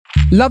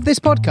Love this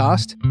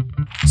podcast?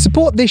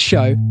 Support this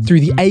show through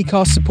the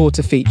Acast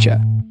supporter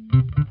feature.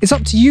 It's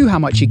up to you how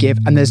much you give,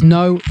 and there's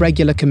no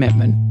regular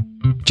commitment.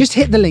 Just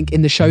hit the link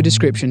in the show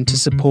description to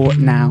support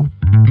now.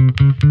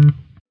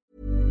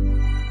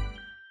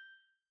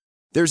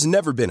 There's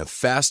never been a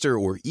faster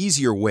or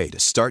easier way to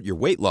start your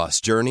weight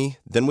loss journey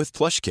than with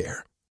PlushCare.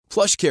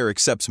 PlushCare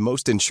accepts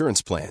most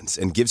insurance plans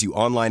and gives you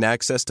online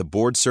access to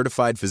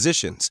board-certified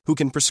physicians who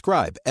can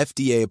prescribe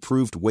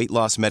FDA-approved weight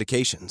loss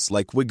medications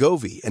like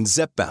Wegovy and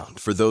Zepbound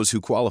for those who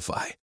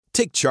qualify.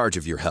 Take charge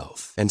of your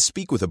health and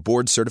speak with a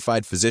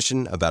board-certified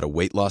physician about a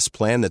weight loss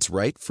plan that's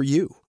right for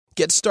you.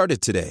 Get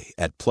started today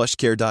at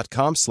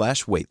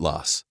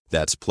plushcare.com/weight-loss.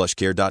 That's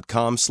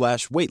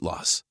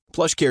plushcare.com/weight-loss.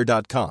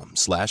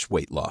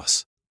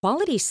 plushcare.com/weight-loss.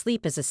 Quality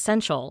sleep is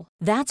essential.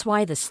 That's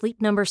why the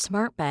Sleep Number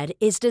Smart Bed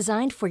is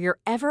designed for your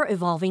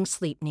ever-evolving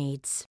sleep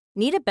needs.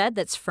 Need a bed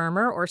that's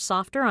firmer or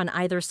softer on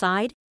either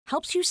side?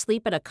 Helps you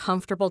sleep at a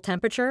comfortable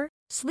temperature?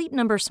 Sleep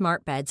Number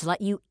Smart Beds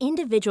let you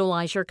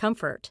individualize your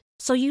comfort,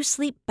 so you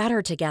sleep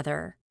better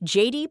together.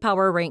 J.D.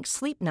 Power ranks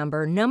Sleep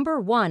Number number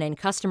 1 in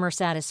customer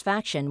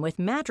satisfaction with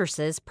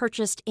mattresses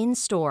purchased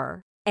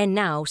in-store. And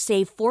now,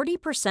 save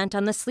 40%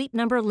 on the Sleep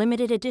Number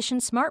Limited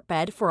Edition Smart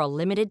Bed for a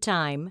limited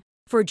time.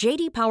 For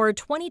J.D. Power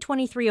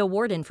 2023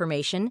 award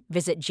information,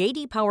 visit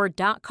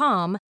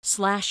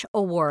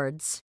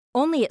jdpower.com/awards.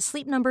 Only at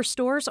Sleep Number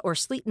stores or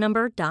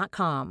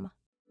sleepnumber.com.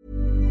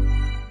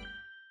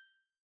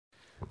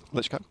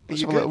 Let's go.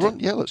 Let's have a little run.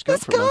 Yeah, let's go.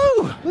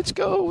 Let's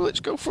go. Let's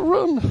go for a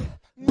run.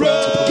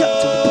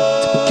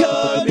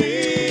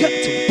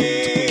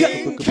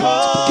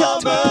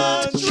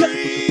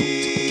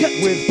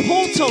 With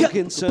Paul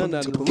Tomkinson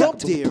and Rob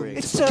Deering.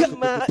 It's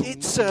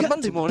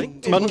Monday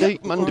morning. Monday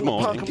morning.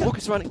 Park and Walk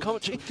is running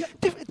commentary.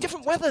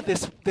 Different weather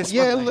this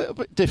Yeah, Monday. a little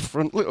bit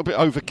different, a little bit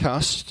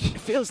overcast. It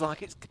feels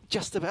like it's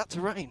just about to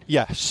rain.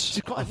 Yes.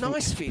 It's quite a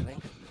nice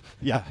feeling.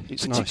 Yeah,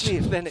 it's nice.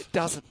 Particularly if then it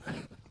doesn't.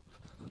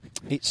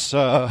 It's,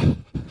 yeah,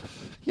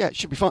 it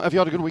should be fine. Have you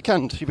had a good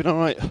weekend? You been all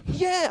right?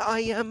 Yeah, I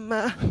am.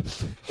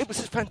 It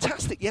was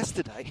fantastic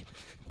yesterday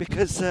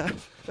because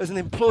as an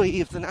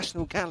employee of the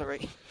National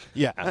Gallery,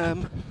 Yeah.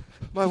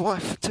 my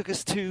wife took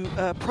us to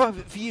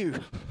Private View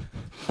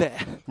there.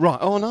 Right,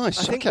 oh, nice.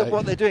 I think okay. that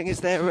what they're doing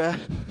is they're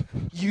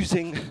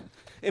using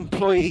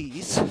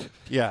employees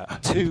Yeah.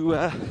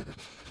 to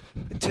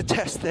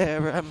test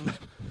their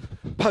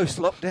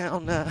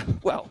post-lockdown,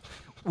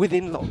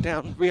 within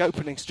lockdown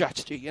reopening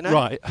strategy, you know?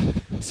 Right.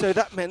 So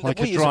that meant Like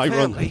that a we as dry a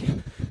run. family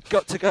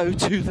got to go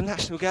to the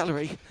National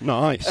Gallery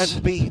Nice.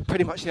 and be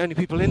pretty much the only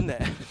people in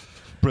there.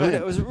 Brilliant.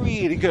 And it was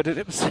really good, and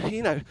it was,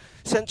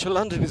 Central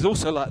London is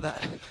also like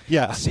that.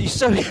 Yeah. So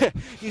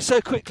you so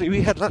quickly,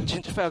 we had lunch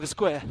in Trafalgar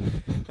Square,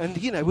 and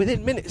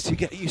within minutes you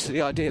get used to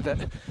the idea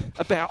that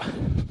about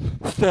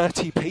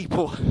 30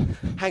 people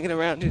hanging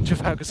around in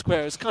Trafalgar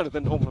Square is kind of the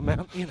normal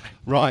amount,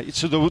 Right,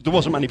 so there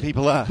wasn't many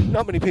people there?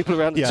 Not many people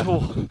around Yeah. at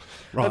all.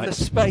 Right. And the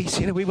space,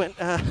 we went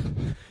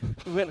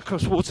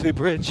across Waterloo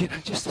Bridge,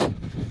 just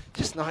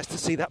nice to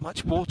see that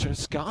much water and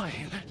sky.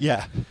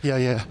 Yeah.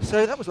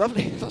 So that was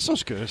lovely. That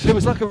sounds good. It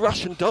was like a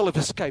Russian doll of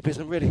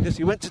escapism, really, because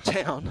you went to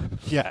town,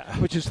 Yeah.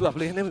 which was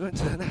lovely, and then we went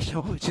to the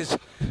National, which is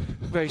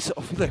very sort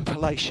of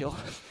palatial,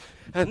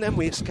 and then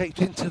we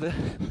escaped into the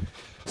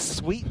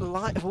sweet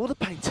light of all the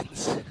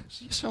paintings.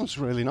 It sounds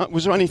really nice.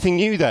 Was there anything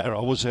new there,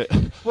 or was it?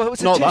 Well, it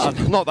was not a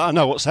Titian. that I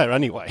know what's there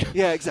anyway.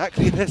 Yeah,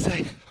 exactly. There's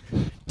a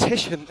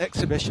Titian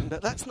exhibition,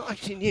 but that's not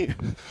actually new.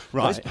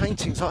 Right. Those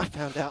paintings, I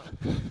found out,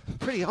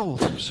 pretty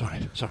old.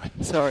 Sorry.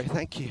 Sorry,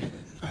 thank you.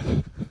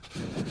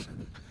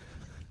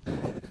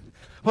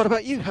 What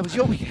about you? How was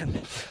your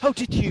weekend? Oh,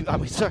 did you...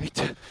 sorry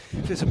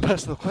if it's a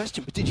personal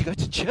question, but did you go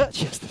to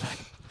church yesterday?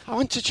 I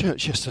went to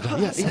church yesterday. Oh,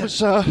 Yeah, that's it was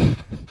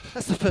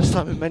That's the first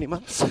time in many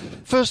months.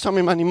 first time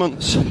in many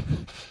months,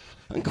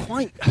 and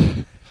quite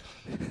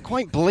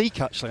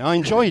bleak actually. I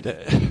enjoyed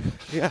it,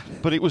 Yeah.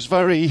 but it was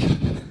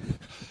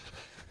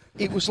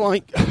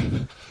like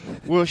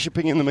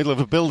worshipping in the middle of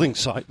a building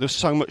site. There's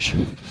so much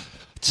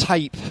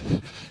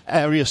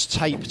areas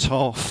taped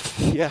off.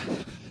 Yeah.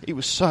 It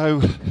was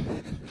so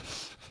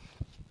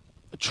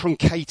a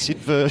truncated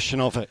version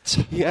of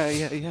it.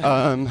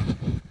 Yeah.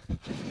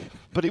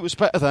 But it was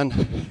better than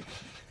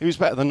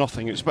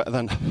nothing. It was better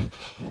than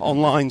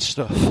online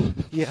stuff.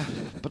 Yeah.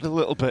 But a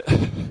little bit.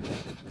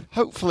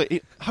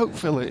 Hopefully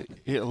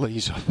it'll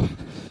ease up.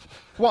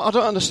 What I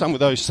don't understand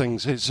with those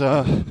things is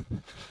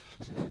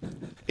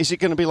it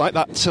going to be like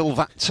that till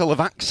a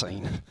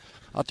vaccine?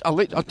 I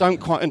don't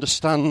quite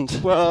understand.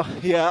 Well,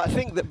 yeah, I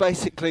think that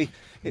basically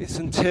it's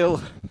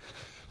until...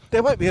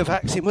 There won't be a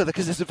vaccine, will there,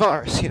 because it's a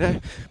virus,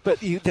 But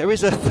there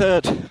is a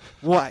third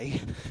way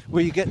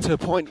where you get to a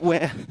point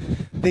where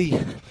the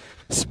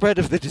spread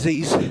of the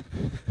disease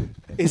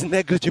is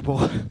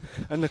negligible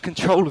and the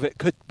control of it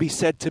could be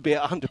said to be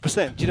at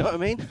 100%. Do you know what I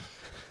mean?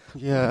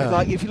 Yeah.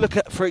 Like if you look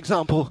at, for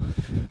example,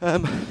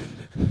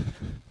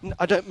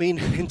 I don't mean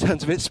in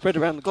terms of it spread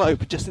around the globe,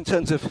 but just in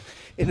terms of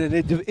in an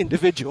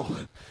individual.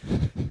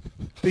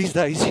 These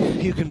days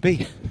you can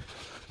be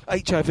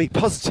HIV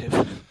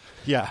positive.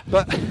 Yeah.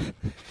 But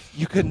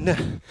you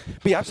can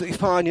be absolutely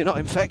fine. You're not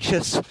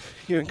infectious.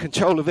 You're in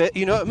control of it.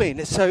 You know what I mean?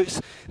 There's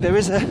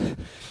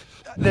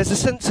a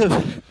sense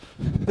of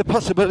the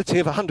possibility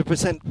of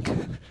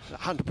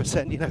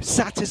 100%,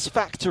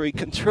 satisfactory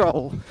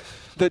control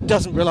that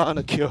doesn't rely on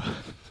a cure.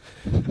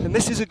 And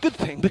this is a good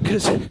thing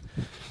because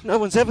no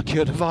one's ever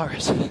cured a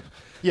virus.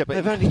 Yeah, but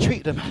they've only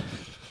treated them.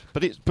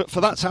 But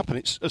for that to happen,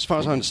 it's, as far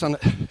as I understand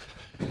it,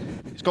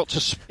 it's got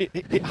to.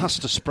 It has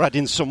to spread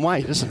in some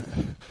way, doesn't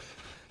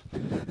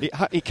it?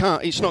 It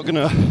can't. It's not going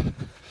to.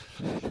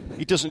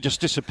 It doesn't just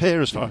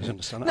disappear, as far as I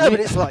understand it. No, but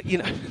it's like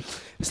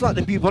it's like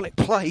the bubonic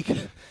plague.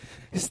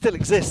 It still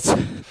exists.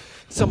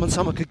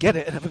 Someone could get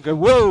it and have them go,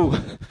 whoa!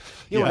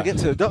 You want to get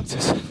to the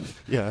doctors?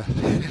 Yeah,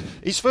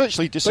 it's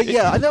virtually. But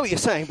yeah, I know what you're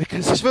saying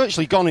because it's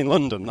virtually gone in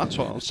London. That's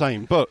what I'm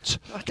saying. But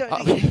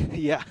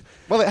yeah.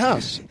 Well, it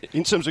has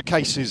in terms of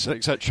cases,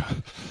 etc.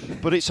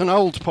 But it's an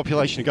old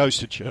population who goes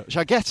to church.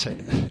 I get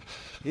it.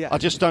 Yeah. I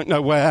just don't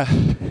know where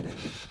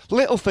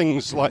little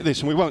things like this,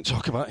 and we won't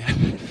talk about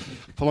it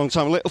for a long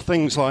time. Little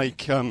things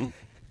like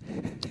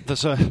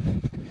there's a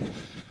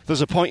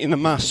point in the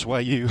mass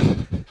where you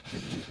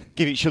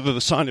give each other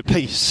the sign of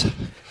peace.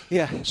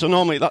 Yeah. So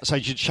normally at that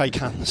stage you'd shake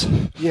hands.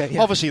 Yeah.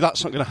 Obviously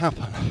that's not going to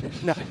happen.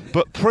 No.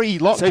 But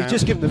pre-lockdown... So you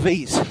just give them the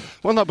V's.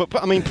 Well, no,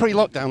 but I mean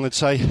pre-lockdown they'd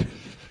say,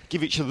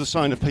 give each other the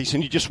sign of peace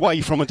and you just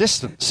wave from a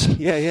distance.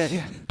 Yeah.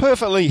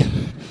 Perfectly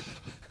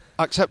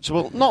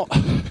acceptable. Not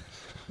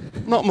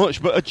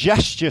much, but a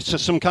gesture to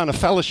some kind of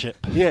fellowship.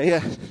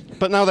 Yeah.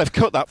 But now they've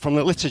cut that from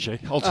the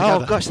liturgy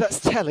altogether. Oh gosh, that's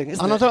telling, isn't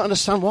it? And I don't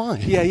understand why.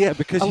 Yeah,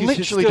 because you literally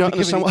should still don't be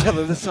understand giving each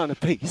why. other the sign of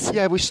peace.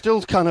 Yeah, we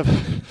still kind of...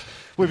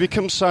 We've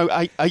become so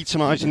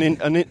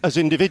atomised and as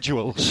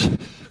individuals,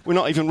 we're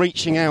not even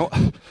reaching out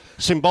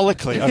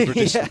symbolically over a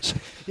distance,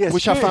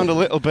 which I found a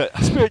little bit...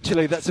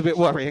 Spiritually, that's a bit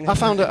worrying. I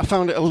found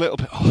it a little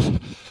bit odd.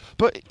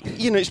 But,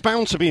 it's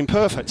bound to be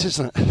imperfect,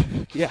 isn't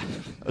it? Yeah.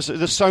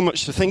 There's so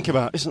much to think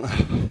about, isn't there?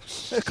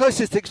 The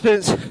closest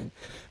experience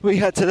we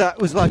had to that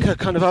was like a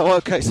kind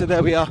of, so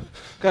there we are.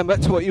 Going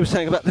back to what you were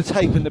saying about the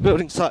tape and the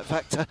building site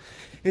factor,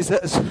 is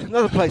that there's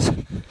another place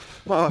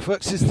my wife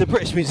works is the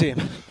British Museum.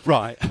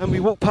 Right. And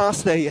we walked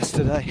past there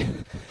yesterday,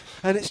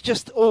 and it's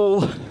just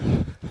all...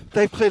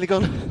 They've clearly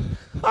gone,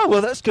 oh,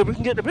 well, that's good, we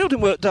can get the building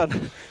work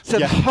done. So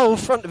the whole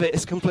front of it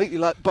is completely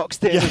like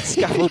boxed in and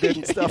scaffolded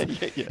and stuff.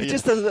 It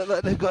just doesn't look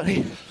like they've got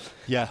any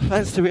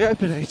plans to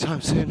reopen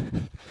anytime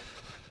soon.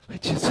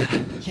 Which is...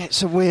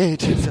 it's a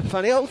weird... It's a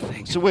funny old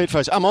thing. It's a weird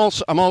phase. I'm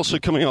also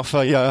coming off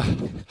a...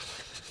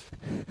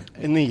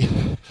 in the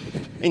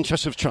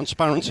interest of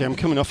transparency, I'm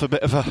coming off a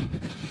bit of a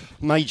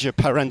major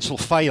parental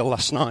fail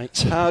last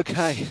night.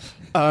 Okay.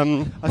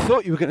 I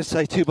thought you were going to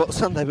say 2 Bottle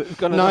Sunday, but we've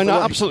gone another No,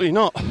 way. absolutely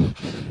not.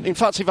 In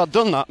fact, if I'd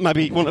done that,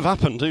 maybe it wouldn't have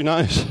happened. Who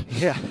knows?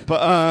 Yeah.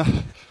 But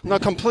no,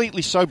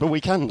 completely sober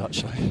weekend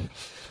actually.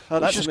 Oh,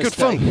 that's which a was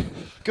mistake.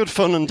 good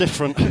fun and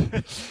different.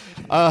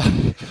 No,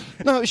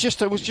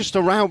 it was just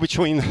a row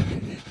between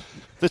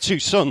the two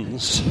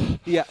sons.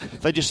 Yeah.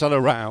 They just had a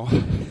row.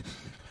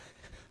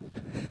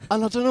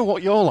 And I don't know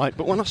what you're like,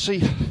 but when I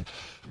see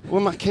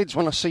my kids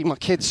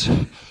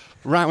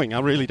rowing, I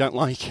really don't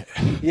like it.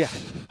 Yeah.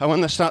 And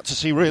when they start to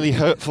see really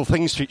hurtful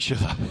things to each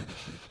other,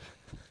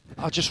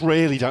 I just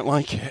really don't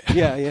like it.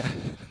 Yeah.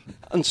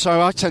 And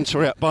so I tend to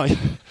react by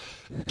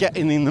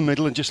getting in the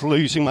middle and just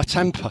losing my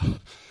temper.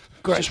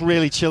 Great. Just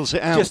really chills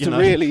it out. Just to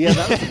really,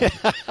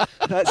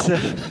 that's...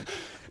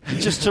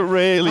 just to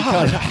really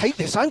I hate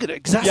this, I'm going to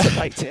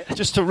exacerbate it.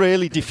 Just to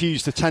really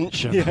diffuse the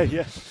tension.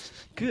 Yeah.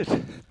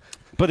 Good.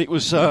 But it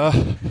was...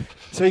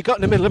 So you got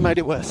in the middle and made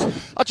it worse?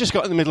 I just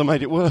got in the middle and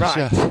made it worse,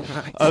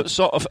 Right.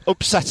 sort of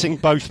upsetting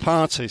both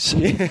parties.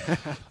 Yeah.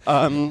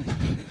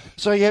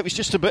 So, it was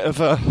just a bit of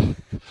a...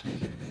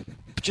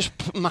 Just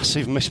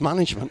massive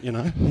mismanagement,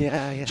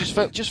 Yeah.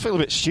 Just feel a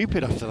bit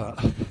stupid after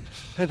that.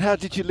 And how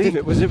did you leave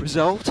it? Was it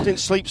resolved? Didn't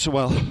sleep so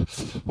well.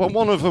 Well,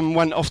 one of them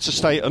went off to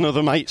stay at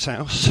another mate's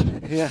house.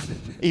 Yeah.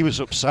 He was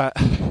upset.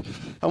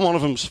 And one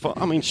of them's...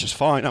 it's just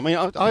fine.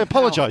 I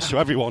apologise to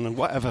everyone and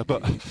whatever,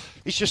 but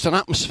it's just an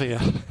atmosphere.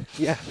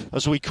 Yeah.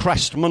 As we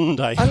crest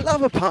Monday. I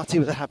love a party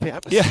with a happy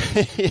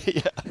atmosphere.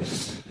 Yeah.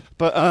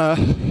 But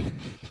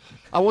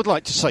I would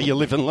like to say you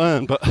live and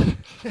learn, but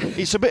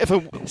it's a bit of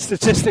a...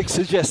 Statistics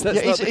suggest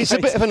that's not the it's a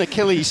case. bit of an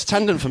Achilles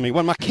tendon for me.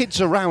 When my kids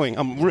are rowing,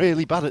 I'm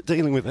really bad at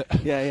dealing with it.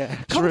 Yeah.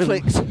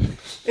 Conflict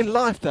in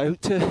life, though,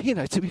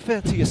 to be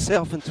fair to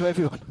yourself and to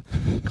everyone,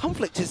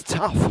 conflict is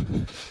tough.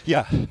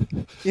 Yeah.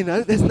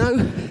 There's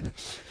no...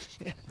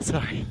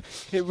 Sorry.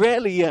 It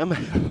rarely,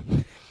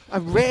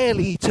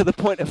 rarely to the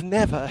point of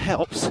never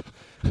helps,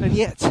 and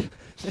yet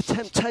the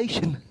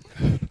temptation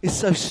is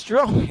so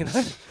strong,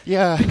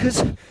 Yeah.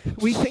 Because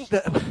we think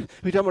that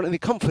we don't want any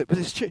conflict, but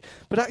it's true.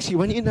 But actually,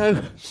 when you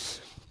know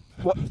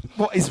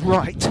what is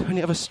right, and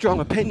you have a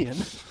strong opinion,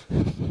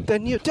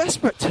 then you're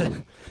desperate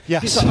to...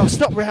 Yes. It's like, I'll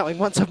stop rowing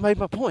once I've made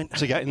my point.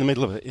 To get in the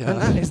middle of it, yeah.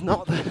 And that is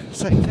not the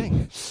same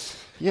thing.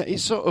 Yeah,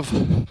 it's sort of...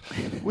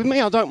 With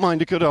me, I don't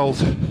mind a good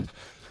old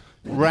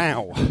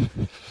row.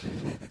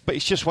 But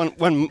it's just when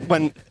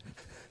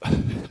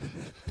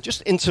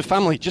just into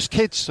family, just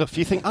kids stuff.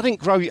 You think, I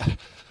didn't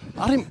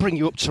bring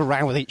you up to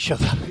row with each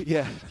other.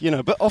 Yeah. You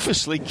know, but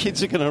obviously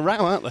kids are going to row,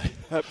 aren't they?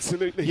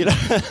 Absolutely. You know.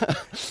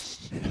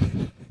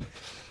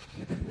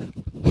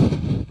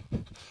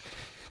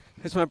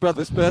 It's my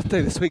brother's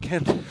birthday this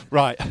weekend.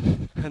 Right.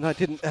 And I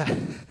didn't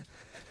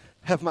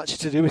have much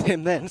to do with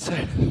him then, so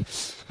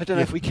I don't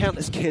know if we count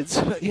as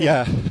kids. But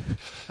Yeah.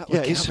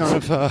 It's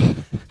kind of.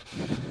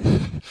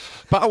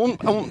 But I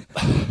won't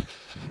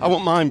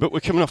mind. But we're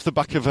coming off the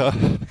back of a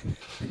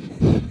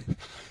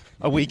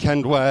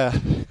weekend where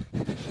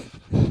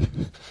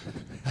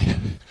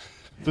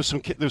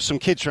there's some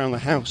kids around the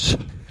house.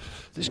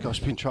 This guy's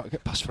been trying to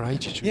get past for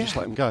ages. Should we just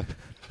let him go?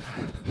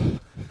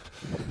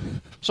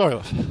 Sorry,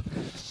 love.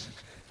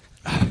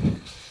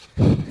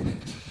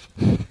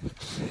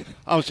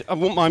 I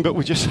won't mind, but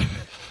we're just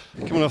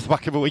coming off the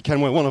back of a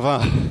weekend where one of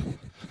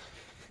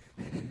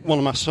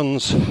my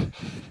son's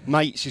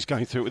mates is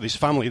going through it with his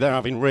family. They're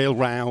having real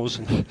rows,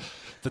 and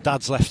the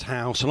dad's left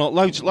house, and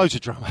loads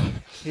of drama.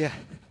 Yeah.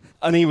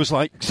 And he was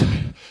like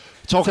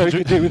talking. So he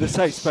could do with a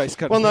safe space,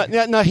 kind of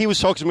thing. No, he was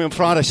talking to me on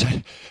Friday,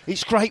 saying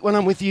it's great when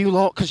I'm with you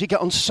lot because you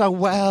get on so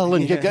well,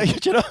 and you know,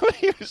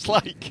 he was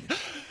like.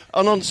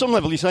 And on some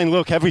level, you're saying,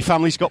 look, every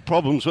family's got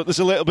problems, but there's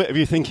a little bit of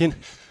you thinking,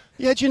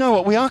 yeah, do you know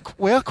what? We are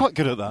quite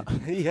good at that.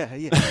 Yeah.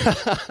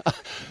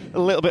 A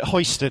little bit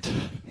hoisted.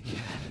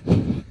 Yeah.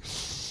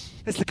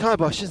 It's the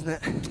kibosh, isn't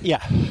it?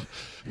 Yeah.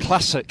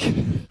 Classic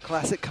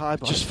kibosh.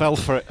 Just fell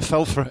for it.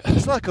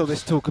 It's like all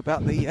this talk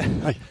about the...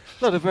 a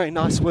lot of very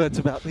nice words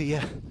about the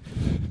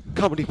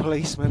comedy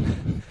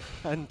policeman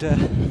and...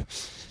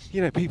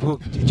 you know, people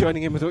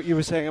joining in with what you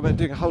were saying about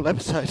doing a whole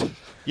episode.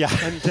 Yeah.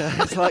 And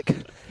it's like,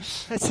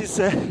 this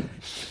is,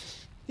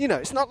 you know,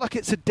 it's not like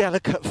it's a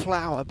delicate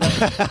flower, but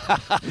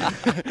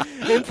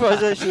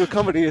improvisational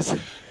comedy is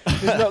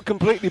not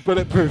completely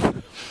bulletproof.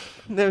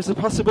 And there's a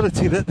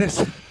possibility that this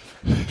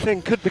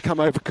thing could become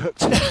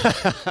overcooked.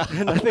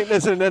 And I think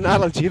there's an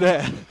analogy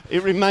there.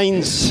 It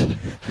remains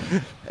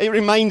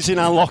in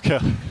our locker.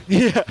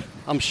 Yeah.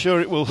 I'm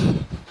sure it will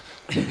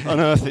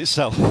unearth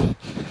itself.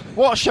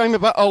 What a shame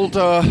about old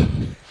Ennio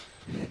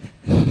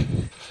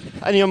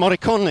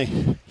Morricone.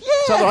 Yeah.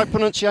 Is that the right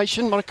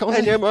pronunciation, Morricone?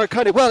 Ennio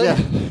Morricone. Well, yeah.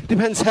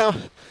 Depends how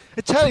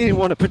Italian you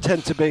want to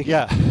pretend to be.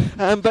 Yeah.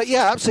 But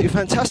yeah, absolutely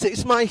fantastic.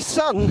 It's my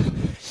son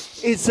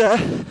is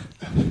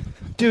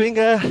doing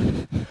a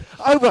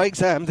OBA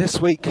exam this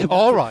week.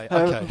 All right.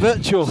 Okay.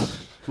 Virtual.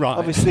 Right.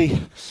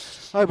 Obviously,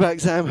 OBA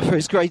exam for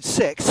his grade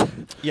 6.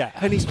 Yeah.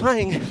 And he's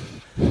playing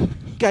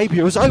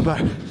Gabriel's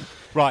oboe.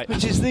 Right.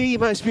 Which is the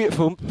most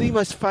beautiful, the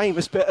most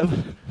famous bit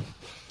of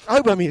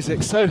oboe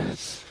music. So,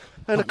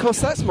 and of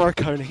course that's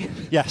Morricone.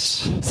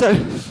 Yes. So,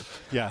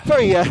 yeah.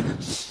 Very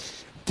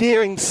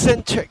daring,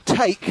 centric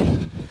take.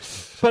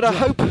 But I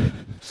hope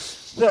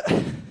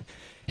that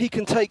he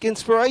can take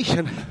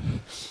inspiration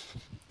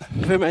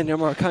from Ennio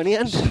Morricone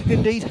and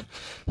indeed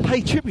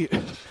pay tribute.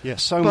 Yeah,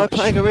 so by much.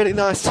 Playing a really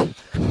nice.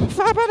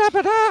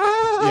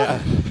 Yeah.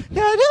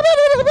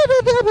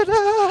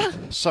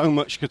 So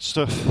much good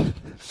stuff.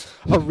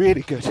 Oh,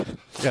 really good.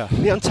 Yeah.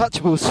 The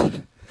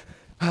Untouchables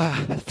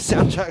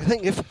soundtrack. I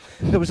think if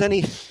there was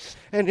any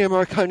Ennio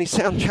Morricone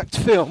soundtracked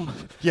film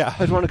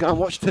I'd want to go and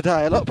watch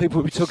today, a lot of people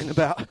would be talking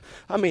about,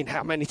 I mean,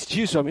 how many to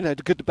choose from? You know,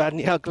 The Good, the Bad and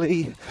the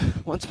Ugly,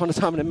 Once Upon a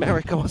Time in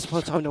America, Once Upon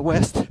a Time in the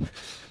West.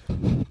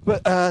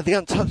 But The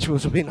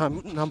Untouchables would be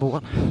number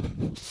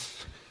one.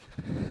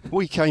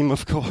 We came,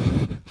 of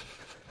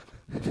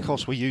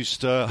course we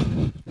used, I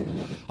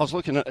was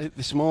looking at it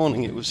this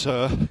morning, it was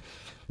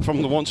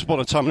from the Once Upon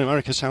a Time in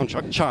America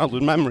soundtrack,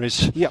 Childhood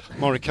Memories. Yep.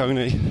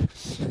 Morricone,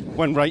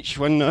 when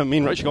me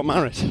and Rachel got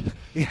married.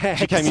 Yeah,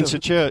 she came into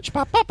church.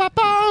 Brilliant.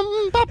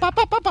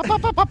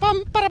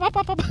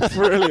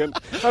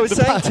 I was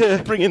saying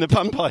to bring in the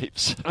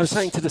panpipes. I was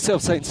saying to the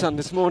Self-Same Son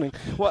this morning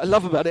what I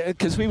love about it,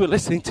 because we were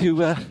listening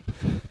to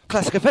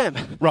Classic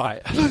FM.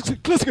 Right.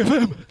 Classic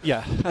FM.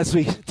 Yeah. As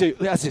we do,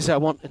 as is our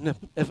want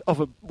of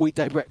a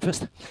weekday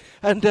breakfast,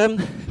 and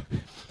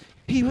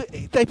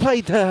they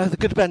played The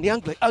Good, the Bad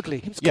and the Ugly.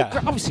 It was good,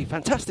 obviously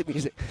fantastic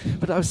music.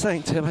 But I was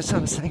saying to my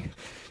son,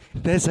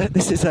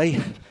 this is a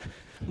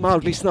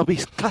mildly snobby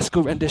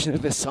classical rendition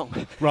of this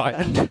song. Right.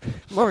 And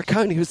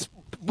Morricone was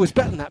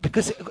better than that,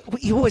 because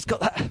you always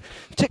got that,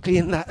 particularly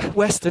in that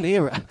Western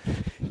era.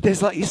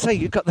 There's, like you say,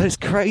 you've got those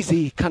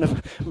crazy kind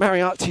of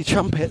mariachi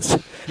trumpets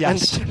and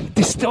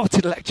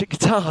distorted electric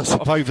guitars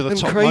of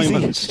over-the-top and crazy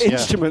moments,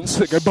 instruments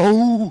that go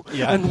boo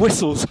and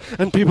whistles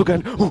and people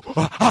going ooh,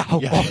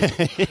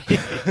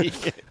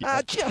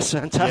 just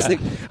fantastic.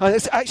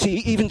 It's actually,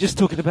 even just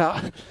talking about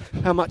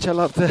how much I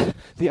love the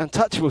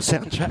Untouchables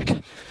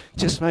soundtrack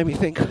just made me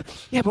think,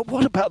 yeah, but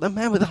what about the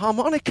man with the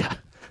harmonica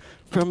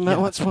from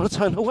Once Upon a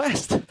Time in the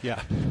West?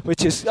 Yeah.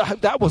 Which is, I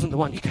hope that wasn't the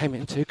one you came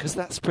into, because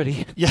that's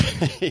pretty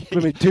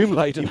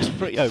doom-laden. It was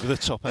pretty over the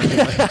top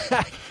anyway.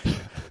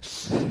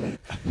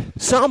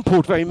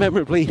 Sampled very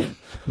memorably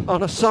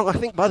on a song, I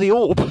think, by The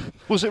Orb.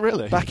 Was it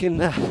really? Back in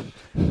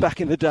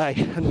the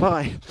day. And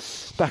by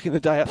back in the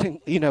day, I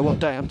think you know what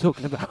day I'm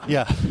talking about.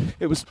 Yeah.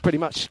 It was pretty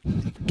much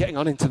getting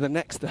on into the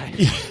next day.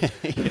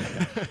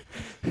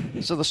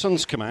 So the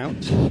sun's come out.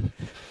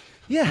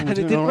 Yeah, and it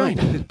doing didn't all rain.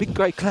 right. There's a big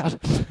grey cloud.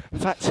 In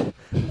fact,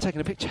 I'm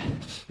taking a picture.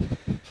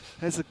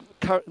 There's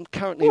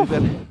currently we've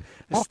got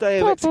a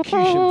stay of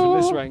execution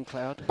from this rain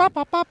cloud.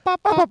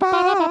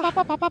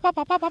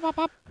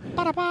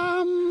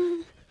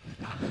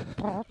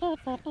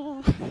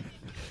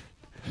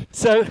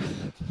 So,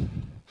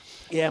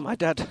 yeah, my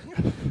dad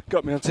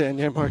got me onto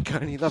Ennio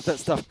Morricone. He loved that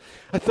stuff.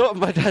 I thought of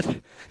my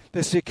dad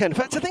this weekend. In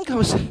fact, I think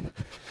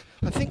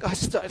I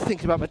started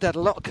thinking about my dad a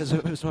lot because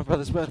it was my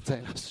brother's birthday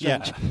in a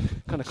strange,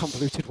 kind of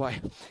convoluted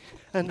way.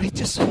 And he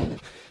just,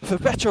 for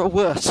better or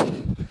worse,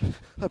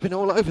 I've been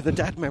all over the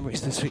dad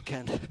memories this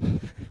weekend.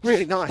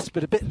 Really nice,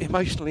 but a bit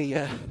emotionally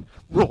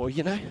raw,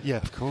 you know? Yeah,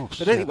 of course.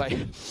 But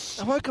anyway,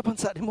 I woke up on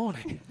Saturday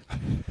morning.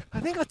 I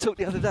think I talked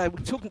the other day,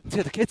 we were talking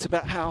to the kids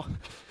about how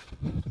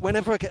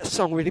whenever I get a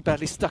song really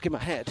badly stuck in my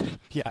head,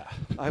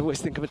 I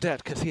always think of my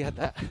dad because he had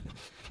that.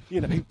 You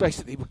know, he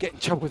basically would get in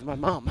trouble with my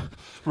mum.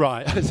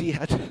 Right. Because he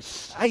had,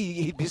 A,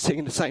 he'd be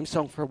singing the same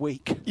song for a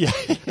week. Yeah.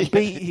 And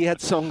B, he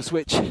had songs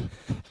which,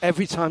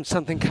 every time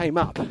something came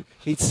up,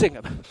 he'd sing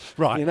them.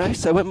 Right. You know,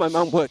 so when my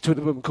mum worked with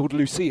a woman called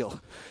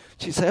Lucille,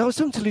 she'd say, I was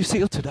talking to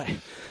Lucille today.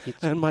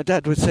 And my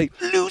dad would say,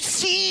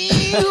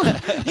 Lucille,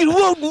 you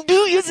won't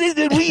do your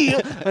sister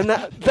real. And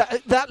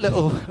that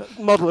little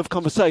model of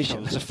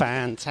conversation. It's a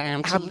fan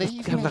town to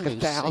leave me, like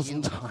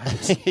 1,000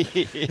 times.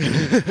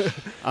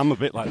 I'm a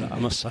bit like that, I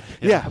must say.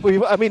 Yeah,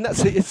 I mean,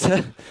 that's it. It's,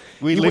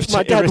 we live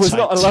my to dad was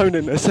irritate. not alone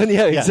in this. And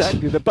yeah, Yes.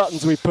 exactly, the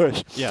buttons we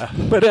push. Yeah.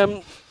 But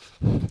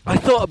I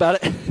thought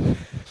about it.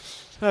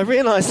 I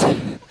realised,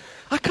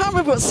 I can't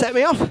remember what set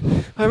me off.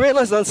 I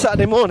realised on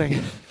Saturday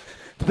morning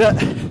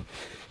that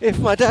if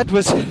my dad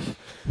was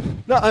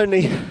not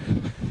only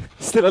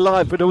still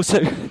alive, but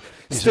also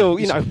still,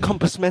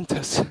 compos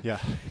mentis,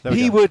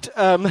 he would,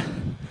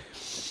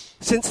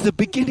 since the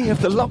beginning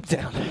of the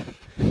lockdown,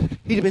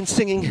 he'd have been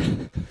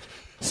singing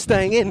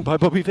Staying In by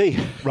Bobby V.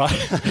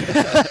 Right.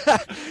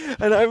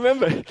 And I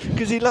remember,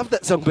 because he loved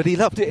that song, but he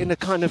loved it in a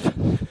kind of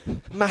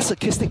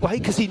masochistic way,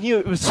 because he knew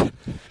it was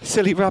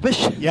silly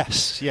rubbish.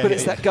 Yes, yeah. But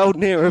it's that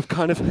golden era of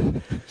kind of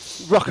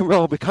rock and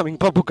roll becoming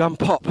bubblegum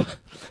pop.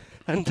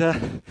 And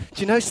do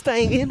you know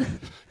Staying In?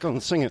 Go on,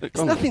 sing it.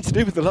 It's nothing to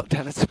do with the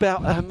lockdown. It's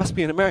about, must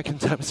be an American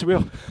term, it's a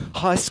real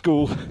high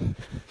school.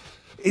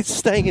 It's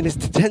Staying In is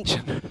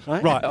detention,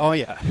 right? Right, oh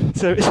yeah.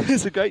 So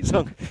it's a great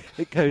song.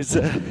 It goes,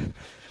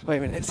 wait a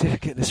minute, let's see if I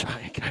get this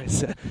right. It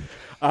goes,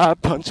 I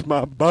punched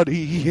my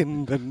buddy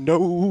in the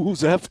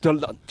nose after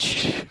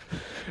lunch.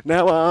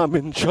 Now I'm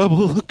in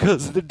trouble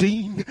because the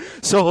dean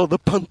saw the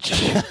punch.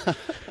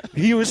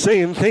 He was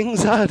saying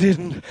things I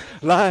didn't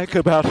like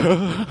about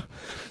her,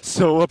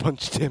 so I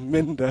punched him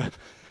in the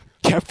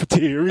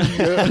cafeteria.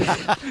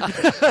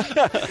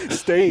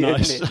 Staying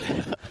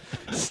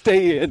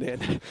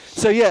in.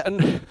 So yeah,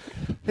 and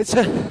it's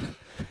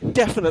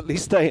definitely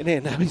staying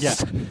in.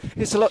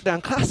 It's a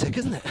lockdown classic,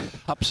 isn't it?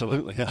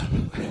 Absolutely, yeah.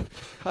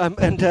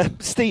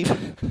 And Steve,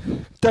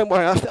 don't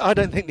worry, I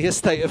don't think the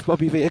estate of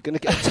Bobby V are going to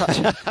get in touch.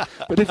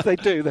 But if they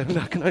do, then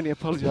I can only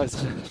apologise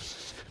for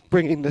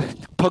bringing the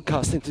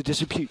podcast into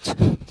disrepute.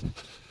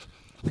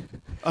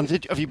 And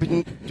have you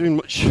been doing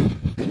much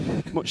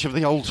of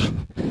the old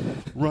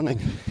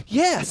running?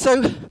 Yeah,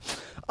 so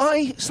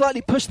I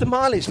slightly pushed the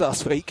mileage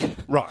last week.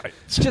 Right.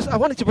 I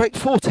wanted to break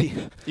 40.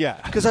 Yeah.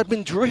 Because I'd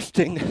been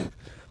drifting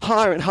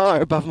higher and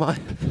higher above my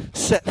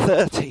set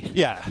 30.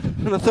 Yeah.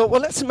 And I thought,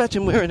 well, let's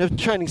imagine we're in a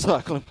training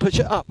cycle and push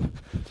it up.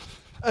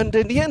 And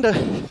in the end,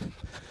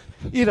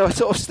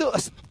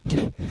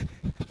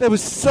 there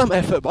was some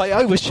effort, but I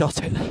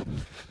overshot it.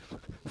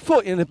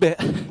 40 and a bit.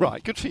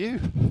 Right, good for you.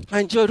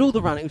 I enjoyed all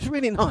the running. It was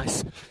really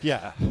nice.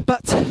 Yeah.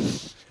 But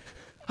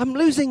I'm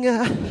losing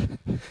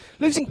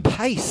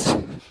pace.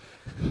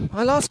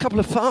 My last couple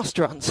of fast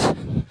runs,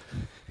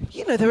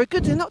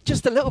 they're not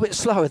just a little bit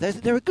slower.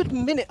 They're a good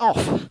minute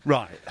off.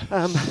 Right.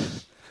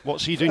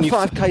 What's he doing?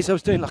 5Ks I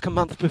was doing like a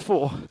month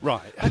before.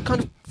 Right. I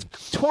kind of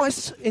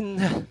twice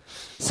in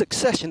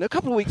succession, a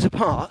couple of weeks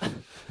apart.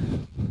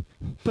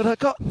 But I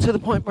got to the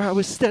point where I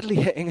was steadily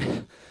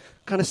hitting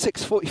kind of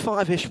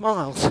 6:45-ish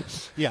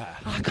miles. Yeah.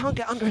 I can't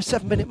get under a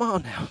 7-minute mile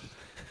now.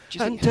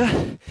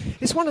 And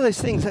it's one of those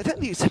things, I don't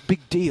think it's a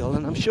big deal,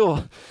 and I'm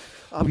sure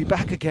I'll be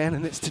back again,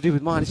 and it's to do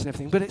with mileage and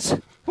everything, but it's,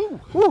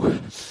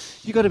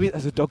 you got to be,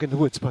 there's a dog in the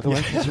woods, by the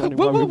way, he's running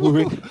while we're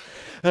wooing.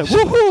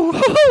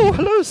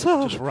 Hello,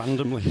 sir. Just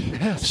randomly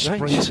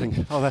strange.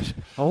 sprinting.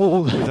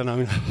 With an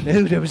owner.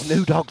 No, there was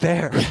no dog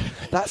there.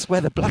 That's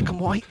where the black and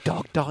white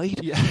dog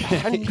died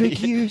 100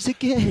 years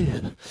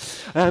ago.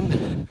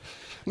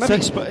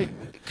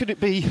 Could it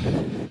be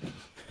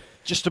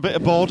just a bit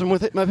of boredom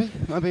with it, maybe?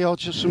 Maybe I'll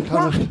just some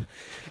kind of...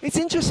 It's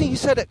interesting you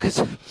said it, because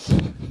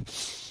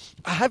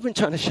I have been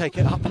trying to shake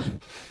it up.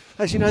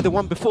 As you know, the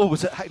one before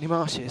was at Hackney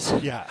Marshes.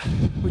 Yeah.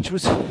 Which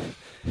was,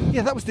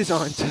 that was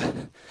designed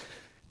to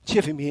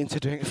chivvy me into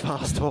doing it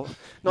fast, or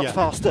not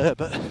faster,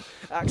 but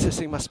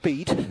accessing my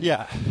speed.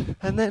 Yeah.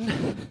 And then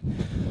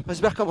I was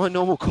back on my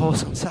normal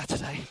course on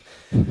Saturday.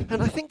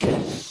 And I think,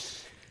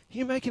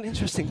 you make an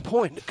interesting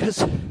point,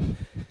 because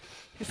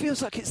it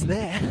feels like it's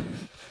there,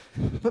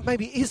 but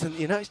maybe it isn't.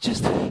 You know, it's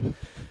just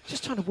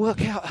trying to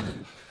work out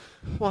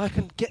why I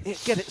can get it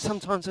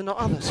sometimes and not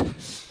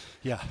others.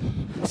 Yeah.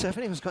 So if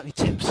anyone's got any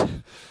tips.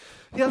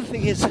 The other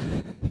thing is,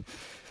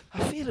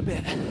 I feel a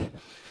bit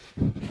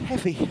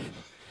heavy.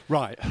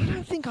 Right. I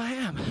don't think I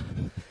am.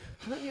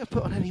 I don't think I've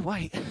put on any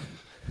weight.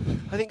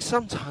 I think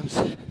sometimes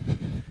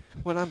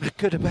when I'm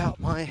good about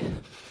my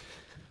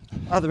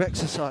other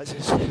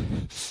exercises,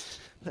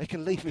 they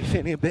can leave me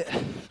feeling a bit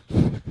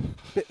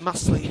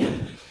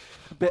muscly,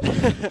 a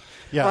bit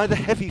either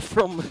heavy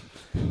from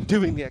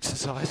doing the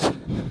exercise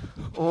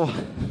or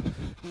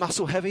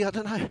muscle heavy, I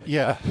don't know.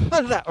 Yeah.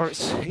 Either that or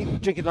it's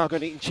drinking lager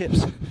and eating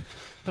chips.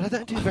 But I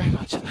don't do very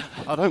much of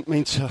that. I don't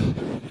mean to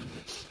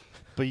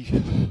be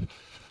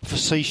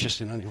facetious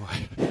in any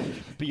way,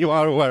 but you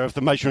are aware of the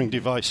measuring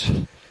device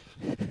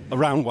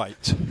around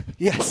weight.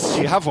 Yes.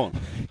 Do you have one?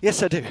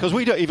 Yes, I do. Because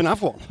we don't even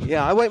have one.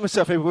 Yeah, I weigh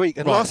myself every week.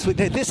 And Right. last week,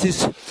 this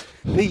is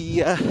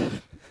the...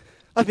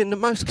 I've been the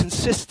most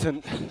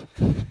consistent.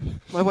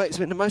 My weight's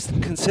been the most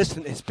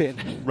consistent it's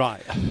been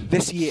Right.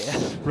 this year,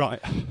 Right.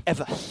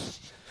 ever.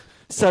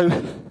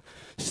 So,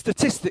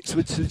 statistics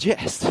would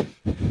suggest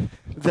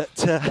that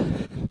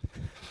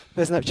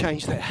there's no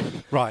change there.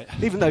 Right.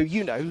 Even though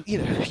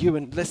you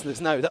and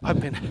listeners know that I've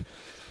been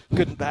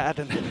good and bad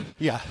and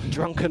Yeah.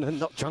 drunken and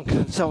not drunken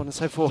and so on and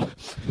so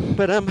forth.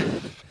 But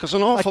Because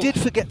an I awful... did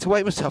forget to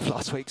weigh myself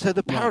last week, so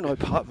the paranoid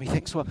part of me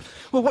thinks, well,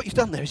 what you've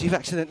done there is you've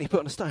accidentally put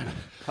on a stone.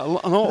 An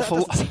But awful...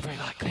 that doesn't seem very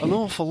likely. An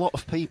awful lot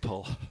of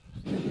people,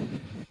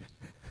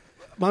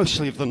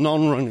 mostly of the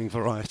non-running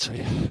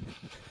variety,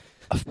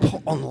 have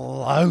put on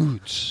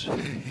loads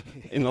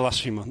in the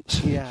last few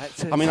months. Yeah,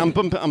 I mean,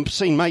 I'm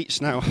seeing mates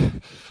now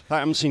that I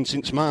haven't seen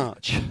since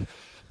March.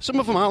 Some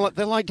of them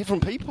they're like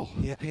different people.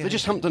 Yeah, They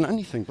just haven't done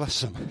anything,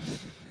 bless them.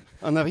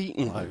 And they've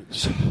eaten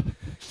loads.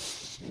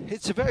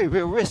 It's a very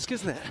real risk,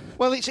 isn't it?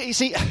 Well, it's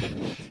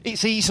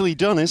easily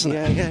done, isn't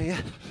it?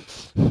 Yeah.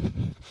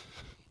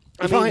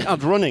 If I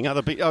had running, I'd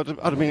have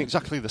been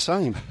exactly the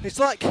same. It's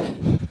like, I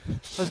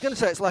was going to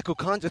say it's like all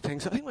kinds of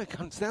things. I think when it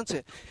comes down to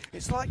it,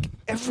 it's like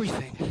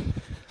everything.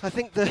 I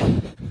think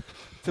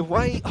the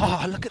way,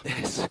 look at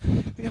this.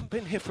 We haven't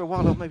been here for a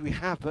while, or maybe we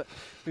have, but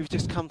we've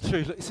just come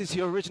through. Look, this is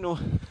your original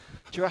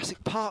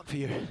Jurassic Park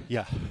view.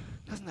 Yeah.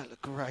 Doesn't that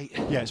look great?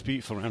 Yeah, it's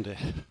beautiful around here.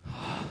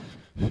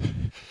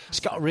 It's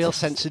got a real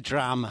sense of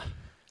drama.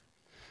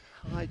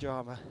 High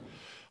drama.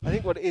 I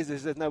think what it is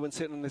there's no one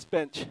sitting on this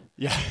bench,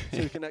 Yeah. so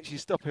we can actually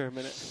stop here a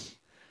minute,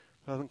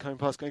 rather than coming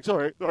past going,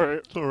 sorry.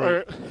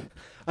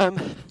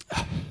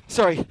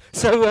 Sorry.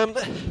 So,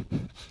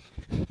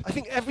 I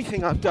think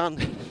everything I've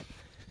done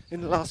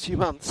in the last few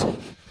months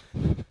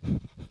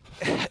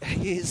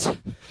is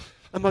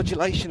a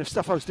modulation of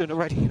stuff I was doing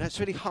already. You know, it's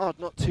really hard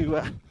not to...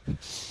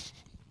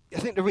 I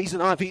think the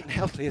reason I've eaten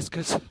healthily is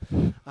because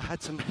I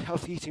had some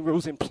healthy eating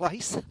rules in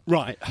place.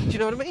 Right. Do you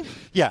know what I mean?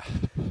 Yeah.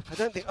 I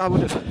don't think I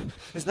would have...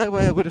 There's no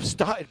way I would have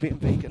started being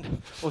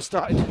vegan or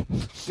started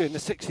doing the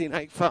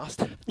 16-8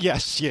 fast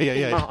Yes. in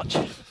Yeah. March.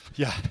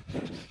 Yeah.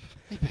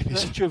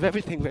 That's true of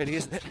everything, really,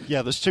 isn't it?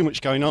 Yeah, there's too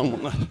much going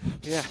on,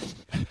 wasn't there? Yeah.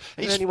 And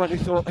It's- anyone who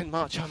thought in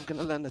March I'm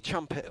going to learn the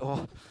trumpet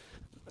or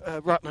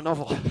write my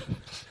novel,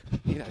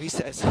 you know, he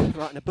says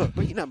writing a book,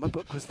 but you know, my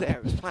book was there,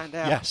 it was planned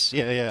out. Yes,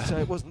 yeah. So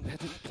it wasn't. I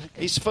didn't think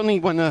It's funny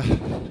when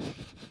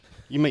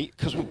you meet,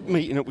 because we're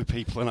meeting up with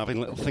people and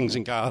having little things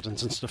in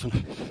gardens and stuff,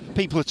 and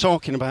people are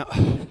talking about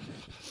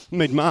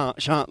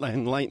mid-March, aren't they,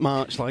 and late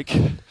March, like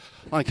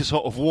a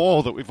sort of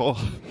war that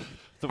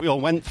we all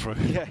went through.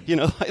 Yeah. You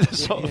know, like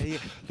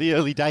the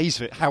early days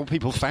of it, how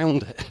people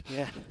found it.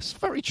 Yeah. It's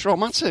very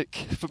traumatic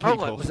for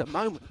people. Oh, it was a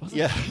moment, wasn't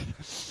Yeah.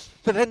 it?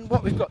 But then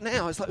what we've got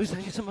now is like we're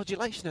saying it's a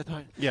modulation at the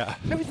moment. Yeah.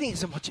 Everything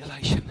is a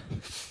modulation.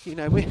 You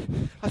know,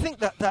 I think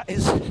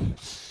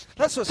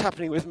that's what's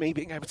happening with me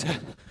being able to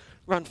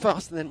run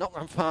fast and then not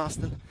run fast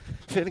and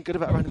feeling good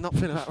about running, not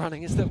feeling about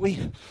running, is that we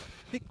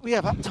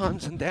have up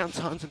times and down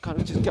times and kind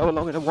of just go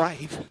along in a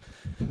wave.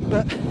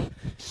 But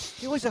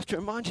you always have to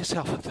remind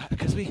yourself of that,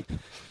 because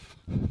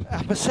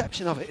our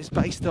perception of it is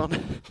based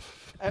on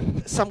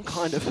some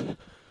kind of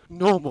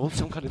normal,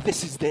 some kind of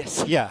this is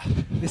this. Yeah.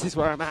 This is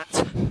where I'm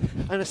at.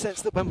 And a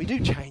sense that when we do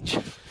change,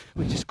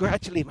 we just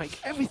gradually make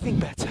everything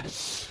better.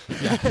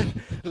 Yeah.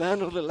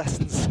 Learn all the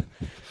lessons,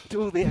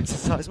 do all the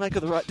exercise, make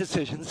all the right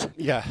decisions. And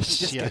Yes.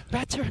 just Yeah. get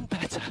better and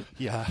better.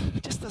 Yeah.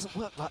 It just doesn't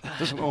work like that.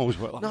 Doesn't always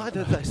work like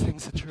Neither that. of those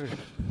things are true.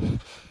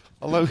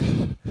 Although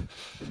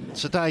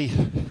today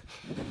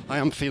I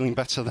am feeling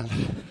better than.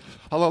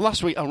 Although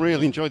last week I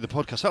really enjoyed the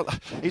podcast.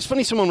 It's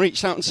funny, someone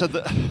reached out and said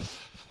that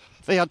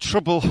they had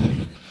trouble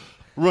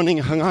running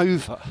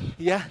hungover.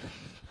 Yeah.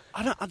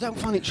 I don't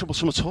find it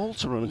troublesome at all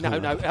to run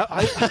hungover.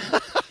 No.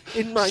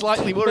 In my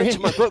Slightly worrying.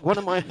 my book, one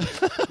of my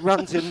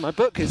runs in my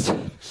book is,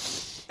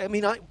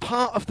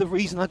 part of the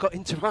reason I got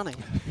into running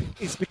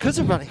is because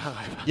of running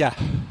hungover. Yeah.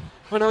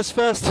 When I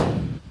first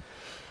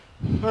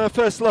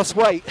lost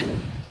weight,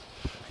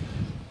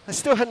 I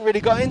still hadn't really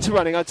got into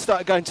running. I'd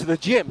started going to the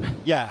gym.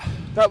 Yeah.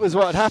 That was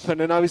what had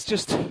happened, and I was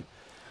just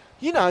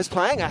I was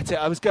playing at it.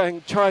 I was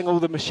trying all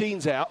the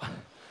machines out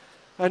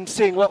and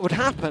seeing what would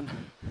happen.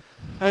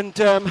 And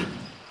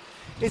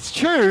it's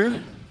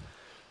true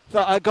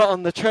that I got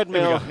on the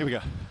treadmill Here we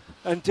go.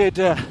 and did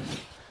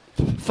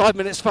 5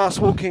 minutes fast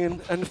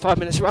walking and 5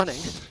 minutes running.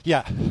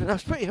 Yeah. And I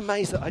was pretty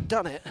amazed that I'd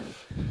done it.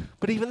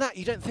 But even that,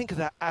 you don't think of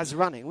that as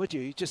running, would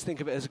you? You just think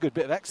of it as a good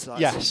bit of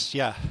exercise. Yes,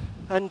 yeah.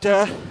 And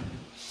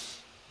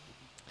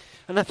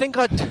I think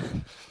I'd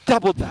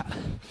doubled that.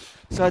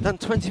 So I'd done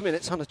 20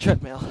 minutes on a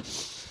treadmill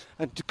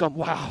and gone,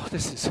 wow,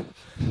 this is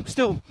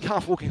still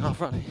half walking, half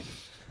running.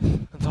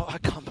 And thought, I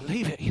can't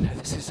believe it,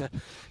 this is a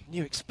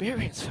new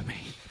experience for me.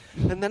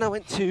 And then I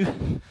went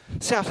to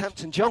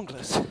Southampton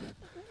Jongleurs.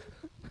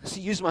 So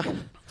used my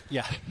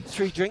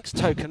 3 drinks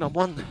token on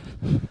one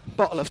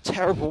bottle of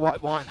terrible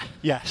white wine.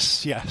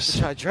 Yes.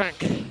 Which I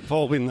drank. We've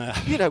all been there.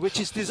 Which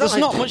is designed... There's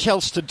not much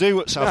else to do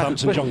at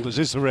Southampton No, but- Jongleurs,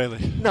 is there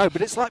really? No,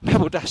 but it's like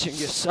pebble dashing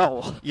your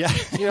soul. Yeah.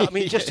 You know what I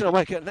mean? Just to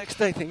wake up the next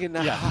day thinking,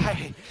 there's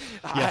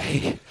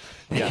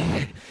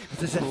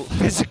a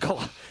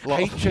physical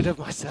hatred of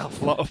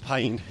myself. A lot of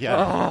pain, yeah.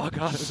 Oh,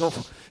 God, it was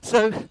awful.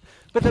 So,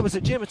 but there was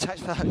a gym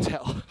attached to the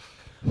hotel.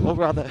 Or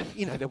rather,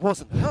 there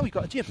wasn't. Oh, we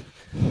got a gym.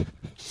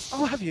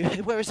 Oh, have you?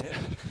 Where is it?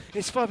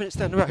 It's 5 minutes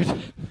down the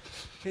road.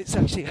 It's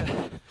actually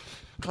a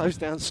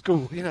closed down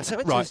school, So I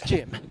went to this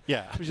gym,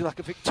 which is like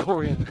a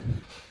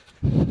Victorian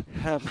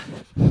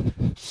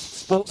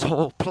sports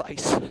hall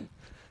place.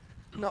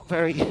 Not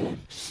very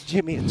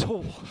gymmy at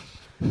all.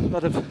 A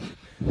lot of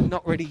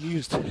not really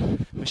used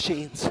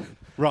machines.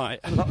 Right.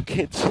 And a lot of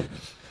kids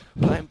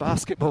playing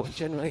basketball and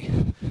generally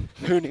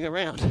hooning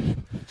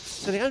around.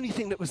 So the only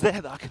thing that was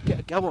there that I could get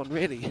a go on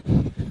really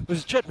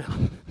was a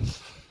treadmill.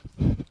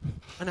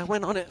 And I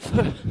went on it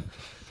for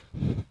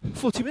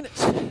 40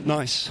 minutes.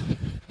 Nice.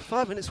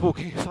 5 minutes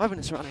walking, 5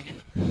 minutes running,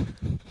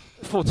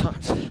 4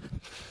 times.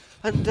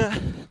 And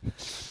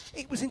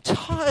it was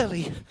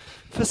entirely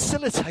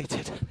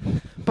facilitated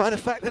by the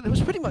fact that it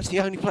was pretty much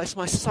the only place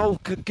my soul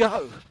could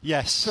go.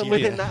 Yes. From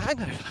within that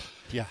hangover.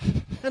 Yeah.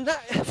 And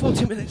that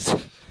 40 minutes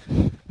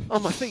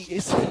on my feet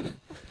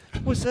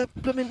was a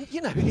blooming,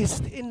 it's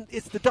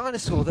the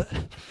dinosaur that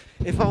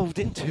evolved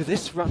into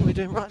this run we're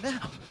doing right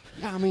now.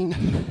 Yeah, I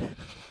mean,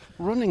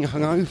 running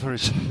hungover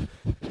is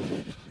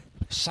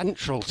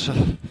central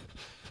to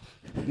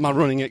my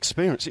running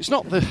experience. It's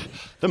not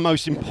the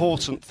most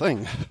important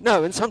thing.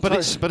 No, and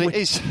sometimes it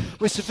is.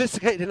 We're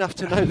sophisticated enough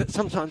to know that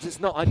sometimes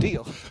it's not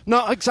ideal.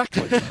 No,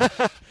 exactly.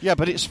 Yeah,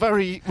 but it's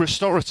very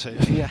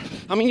restorative. Yeah.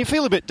 I mean, you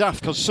feel a bit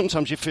daft because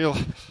sometimes you feel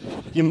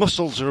your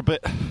muscles are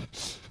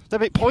they're a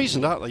bit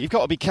poisoned, aren't they? You've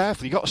got to be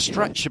careful. You've got to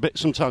stretch a bit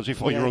sometimes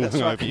before you run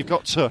hungover. Right. You've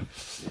got to.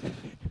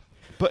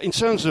 But in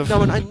terms of...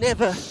 No, and I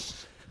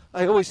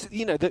always,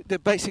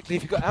 that basically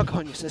if you've got alcohol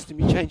in your system,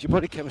 you change your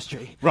body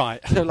chemistry. Right.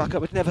 So, I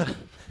would never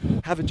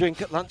have a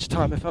drink at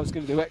lunchtime if I was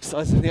going to do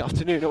exercise in the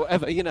afternoon or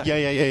whatever, Yeah.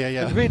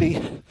 And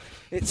really,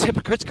 it's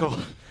hypocritical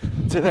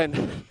to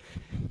then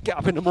get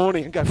up in the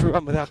morning and go for a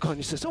run with alcohol in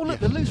your system. Oh, look,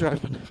 the loos are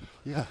open.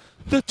 Yeah.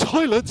 The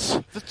toilets.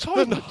 I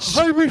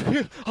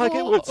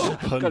get words.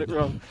 Open. Got it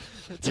wrong.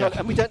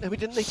 And we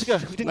didn't need to go.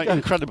 We didn't go.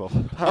 Incredible.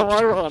 How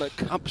ironic.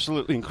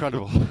 Absolutely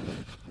incredible.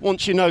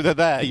 Once you know they're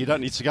there, you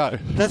don't need to go.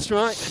 That's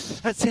right.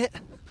 That's it.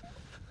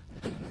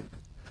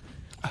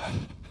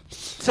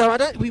 So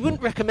we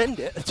wouldn't recommend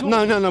it at all.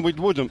 No, we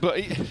wouldn't. But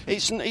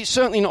it's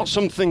certainly not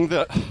something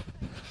that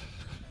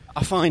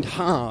I find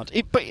hard.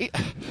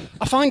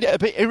 I find it a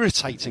bit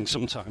irritating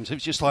sometimes.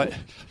 It's just like,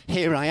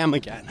 here I am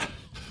again.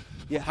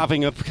 Yeah.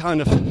 Having a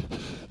kind of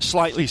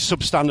slightly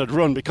substandard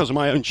run because of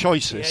my own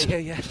choices.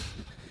 Yeah.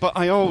 But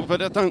I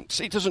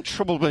don't. It doesn't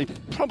trouble me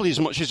probably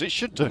as much as it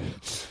should do.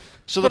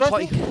 So But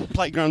the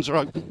playgrounds are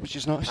open, which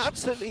is nice.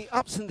 Absolutely,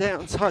 ups and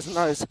downs, highs and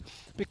lows.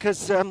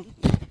 Because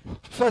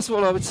first of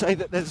all, I would say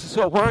that there's a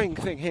sort of worrying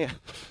thing here,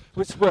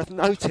 which is worth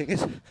noting.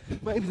 Is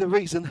maybe the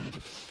reason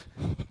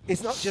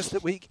it's not just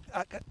that we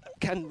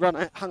can run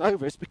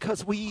hungover; it's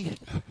because we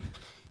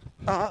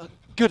are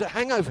good at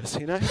hangovers.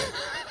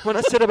 When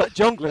I said about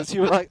jongleurs,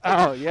 you were like,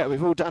 "Oh yeah,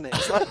 we've all done it."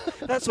 It's like,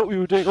 that's what we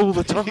were doing all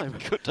the time.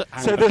 Good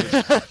at So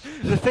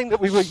the thing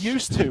that we were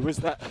used to was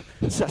that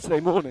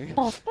Saturday morning,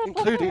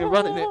 including a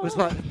run in it, was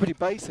like pretty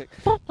basic.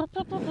 But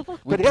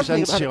the other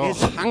thing about it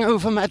is,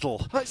 hangover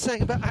medal. like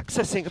saying about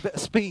accessing a bit of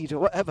speed or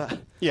whatever,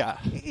 Yeah.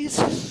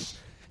 it's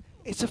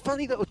a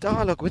funny little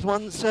dialogue with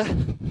one's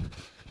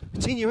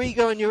between your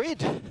ego and your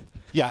id.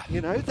 Yeah.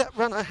 That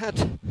run I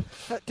had,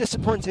 that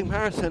disappointing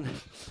marathon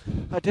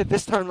I did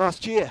this time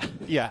last year,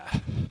 Yeah.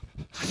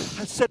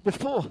 I said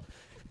before,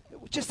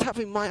 just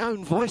having my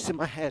own voice in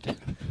my head,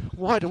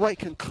 wide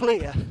awake and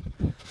clear,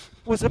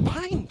 was a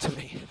pain to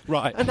me.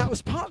 Right. And that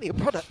was partly a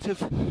product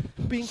of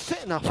being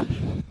fit enough,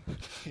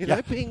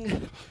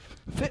 being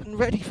fit and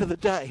ready for the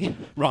day,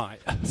 Right.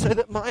 so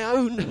that my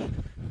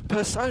own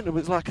persona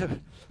was like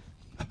a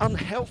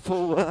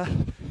unhelpful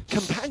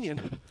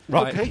companion.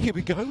 Right. Okay, here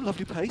we go,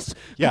 lovely pace,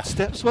 Yeah. good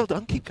steps, well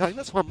done, keep going,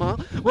 that's 1 mile,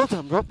 well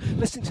done Rob,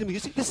 listening to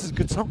music, this is a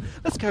good song,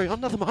 let's carry on,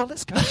 another mile,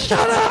 let's go.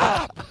 Shut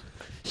up!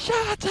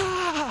 Shut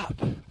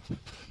up!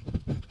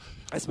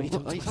 That's me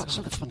talking to That's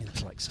myself. a funny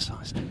little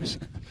exercise, isn't it?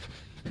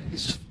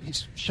 He's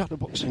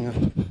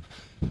shadowboxing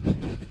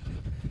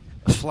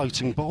a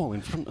floating ball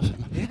in front of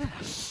him. Yeah.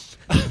 It's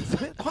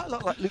quite a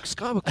lot like Luke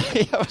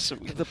Skywalker. Yeah,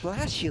 With the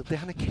blast shield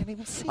down, I can't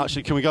even see.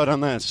 actually, can we go down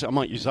there? I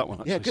might use that one.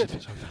 Actually, Yeah, good. see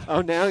if it's okay.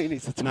 Oh, now he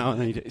needs to. Now I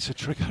need it. It's a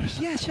trigger.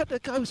 Isn't it? Yeah, shut the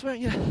guy was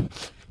wearing.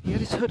 He had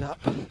his hood up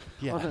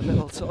Yeah. on a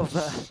little sort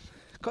of.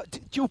 Got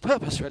dual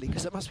purpose really,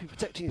 because it must be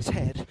protecting his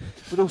head,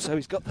 but also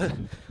he's got the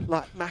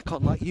Mac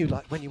on like you,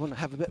 like when you want to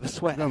have a bit of a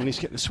sweat. No, when he's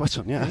getting the sweat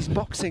on, yeah. He's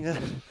boxing a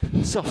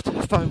soft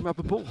foam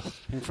rubber ball,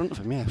 In front of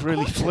him, yeah.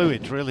 Really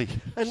fluid, really.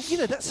 and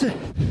that's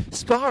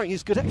sparring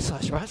is good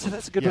exercise, right? So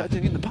that's a good Yeah. way of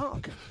doing it in the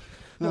park.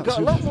 No, I've got a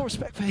so- lot more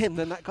respect for him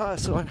than that guy I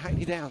saw in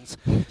Hackney Downs,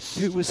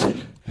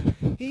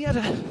 he had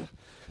a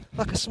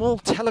small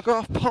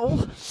telegraph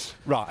pole,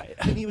 Right.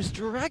 and he was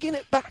dragging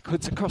it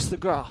backwards across the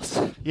grass.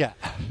 Yeah.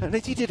 And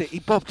as he did it, he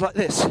bobbed like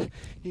this.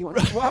 He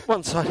went up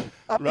one side,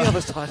 up Right. the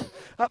other side,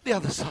 up the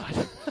other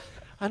side.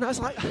 And I was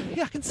like,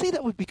 yeah, I can see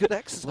that would be good Well,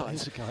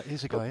 exercise.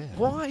 here's a guy here.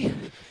 Why?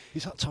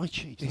 Is that Tai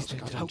Chi? He's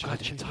doing Tai Chi.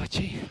 Tai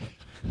Chi.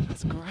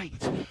 That's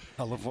great.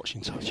 I love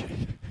watching Tai Chi.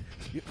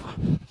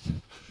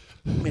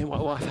 Me and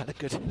my wife had a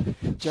good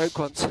joke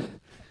once.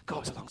 God, it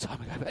was a long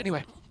time ago. But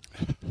anyway,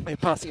 we were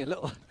passing a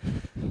little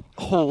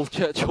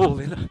church hall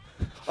in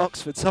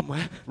Oxford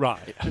somewhere.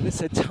 Right. And it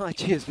said Tai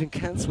Chi has been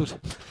cancelled.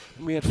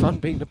 And we had fun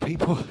being the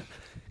people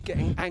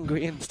getting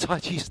angry in Tai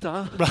Chi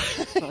style.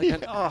 Right. Like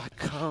going, oh, I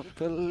can't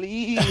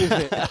believe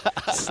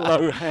it.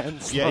 Slow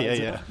hands.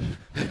 Yeah.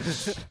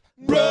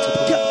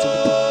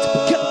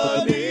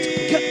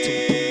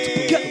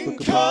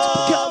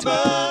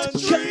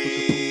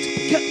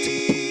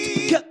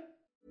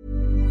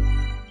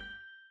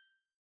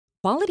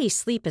 Quality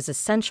sleep is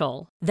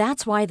essential.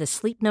 That's why the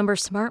Sleep Number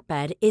Smart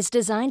Bed is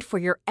designed for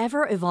your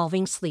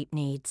ever-evolving sleep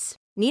needs.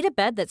 Need a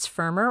bed that's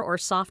firmer or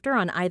softer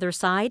on either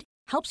side?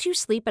 Helps you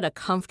sleep at a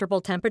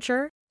comfortable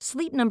temperature?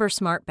 Sleep Number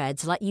Smart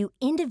Beds let you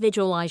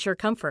individualize your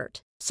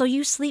comfort, so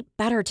you sleep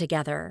better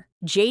together.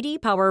 J.D.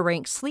 Power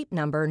ranks Sleep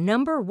Number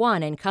number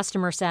 1 in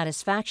customer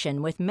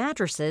satisfaction with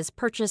mattresses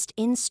purchased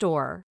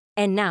in-store.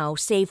 And now,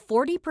 save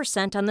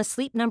 40% on the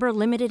Sleep Number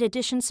Limited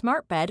Edition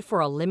Smart Bed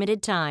for a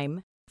limited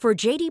time. For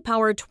J.D.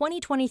 Power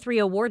 2023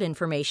 award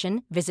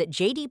information, visit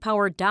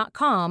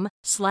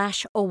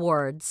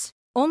jdpower.com/awards.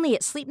 Only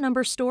at Sleep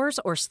Number stores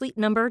or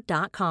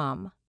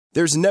sleepnumber.com.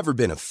 There's never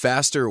been a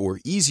faster or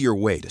easier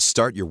way to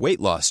start your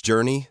weight loss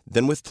journey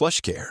than with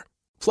PlushCare.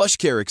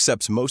 PlushCare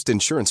accepts most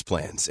insurance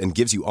plans and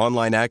gives you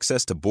online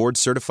access to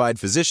board-certified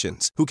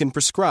physicians who can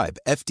prescribe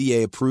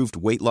FDA-approved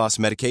weight loss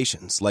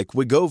medications like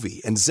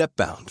Wegovy and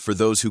Zepbound for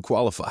those who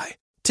qualify.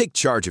 Take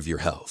charge of your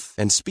health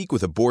and speak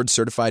with a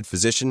board-certified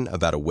physician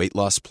about a weight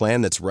loss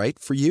plan that's right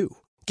for you.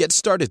 Get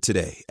started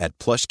today at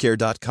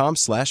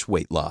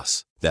plushcare.com/weight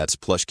loss. That's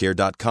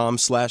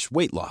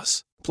plushcare.com/weight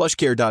loss.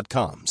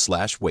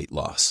 plushcare.com/weight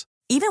loss.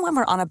 Even when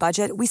we're on a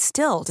budget, we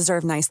still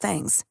deserve nice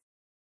things.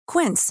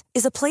 Quince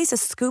is a place to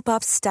scoop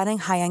up stunning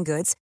high-end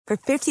goods for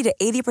 50 to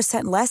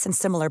 80% less than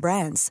similar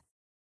brands.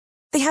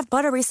 They have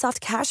buttery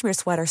soft cashmere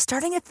sweaters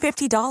starting at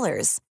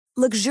 $50,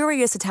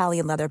 luxurious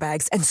Italian leather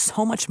bags, and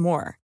so much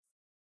more.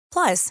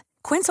 Plus,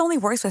 Quince only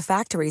works with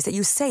factories that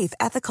use safe,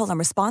 ethical, and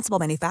responsible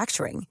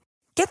manufacturing.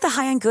 Get the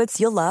high-end goods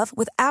you'll love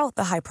without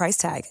the high price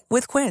tag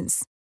with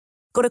Quince.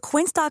 Go to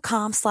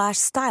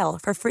quince.com/style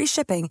for free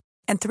shipping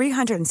and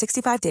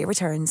 365-day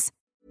returns.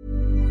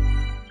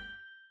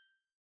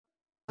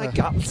 My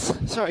guts.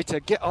 Sorry to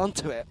get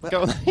onto it, but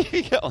Go on,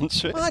 you get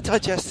onto it. my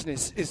digestion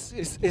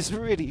is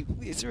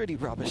really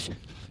rubbish.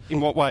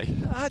 In what way?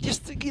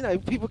 Just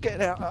people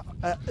getting out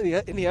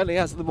in the early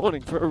hours of the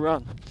morning for a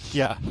run.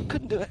 Yeah.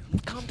 Couldn't do it.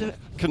 Can't do it.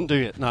 Couldn't do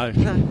it, no.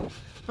 No,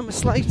 I'm a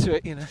slave to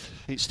it.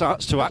 It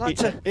starts to I'd like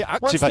to, it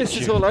once activates this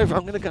you. is all over,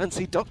 I'm going to go and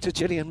see Dr.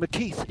 Gillian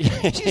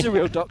McKeith. She's a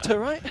real doctor,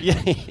 right?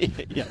 Yeah.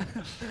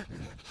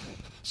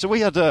 So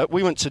we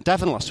went to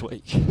Devon last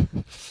week,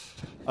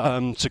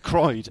 to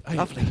Croyd.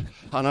 Lovely.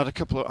 And I had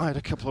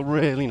a couple of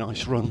really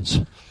nice runs.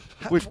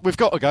 We've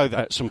got to go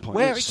there at some point.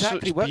 Where It's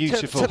exactly? such Where,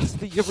 beautiful. Tell us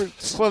your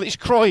routes. Well, it's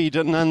Croyd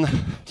and then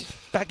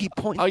Baggy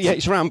Point. oh yeah,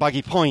 it's around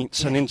Baggy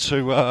Points and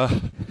into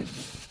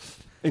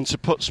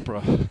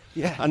Putsborough.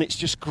 Yeah. And it's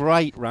just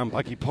great round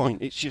Baggy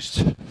Point. It's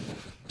just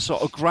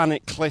sort of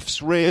granite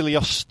cliffs, really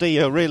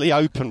austere, really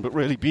open, but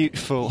really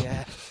beautiful.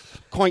 Yeah.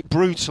 Quite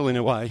brutal in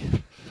a way.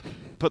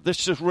 But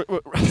this just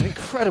It's an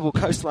incredible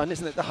coastline,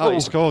 isn't it? The whole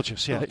it's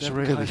gorgeous. Yeah, North it's Devon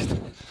really. coast.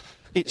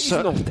 It's It's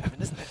North Devon,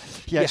 isn't it?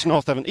 yeah, it's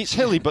North Devon. It's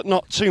hilly, but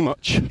not too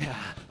much. Yeah.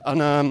 And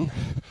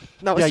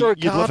No, yeah, I saw a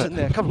you'd love garden it.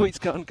 there a couple of weeks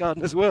ago on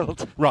Gardener's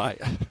World. right.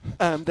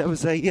 There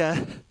was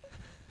a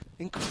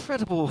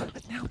incredible.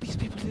 But now these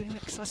people are doing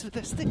exercise with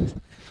their sticks.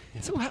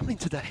 It's all happening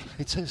today.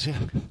 It is, yeah.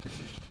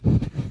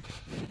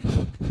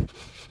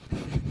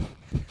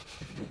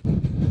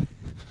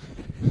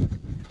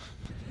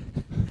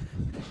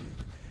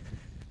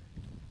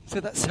 So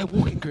that's a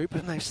walking group,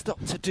 and they've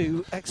stopped to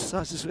do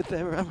exercises with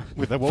their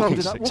With their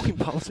walking folded up sticks. walking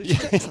poles. which Yeah,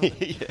 is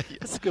excellent. yeah.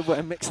 That's a good way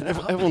of mixing it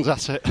up. Everyone's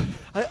at it.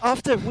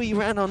 After we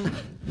ran on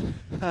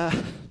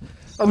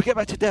Oh, we get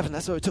back to Devon,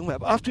 that's what we're talking about.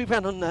 But after we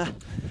ran on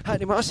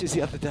Hackney Marshes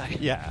the other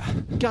day,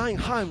 going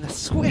home, the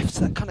swifts,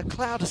 that kind of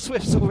cloud of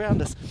swifts all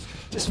around us,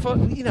 just,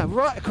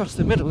 right across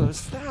the middle, there was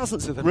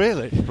thousands of them.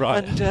 Really?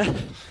 Right.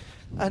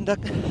 And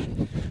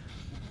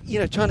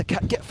trying to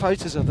get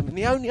photos of them. And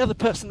the only other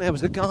person there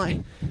was a guy.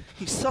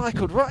 He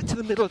cycled right to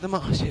the middle of the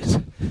marshes,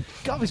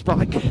 got off his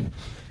bike,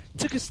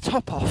 took his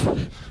top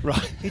off.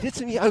 Right. He did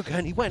some yoga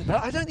and he went. But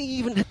I don't think he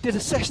even did a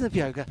session of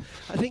yoga.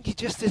 I think he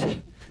just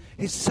did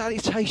his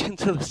salutation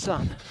to the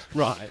sun.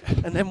 Right.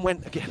 And then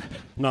went again.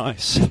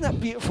 Nice. Isn't that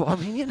beautiful? I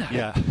mean,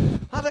 Yeah.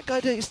 How that guy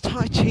did his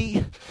Tai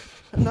Chi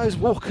and those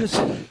walkers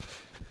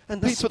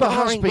and the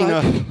sparring.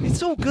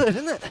 It's all good,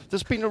 isn't it?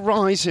 There's been a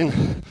rise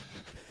in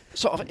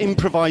sort of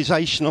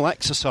improvisational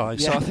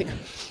exercise. Yeah. So I think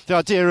the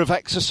idea of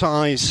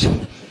exercise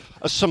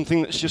as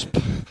something that's just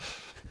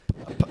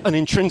an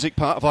intrinsic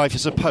part of life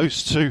as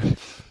opposed to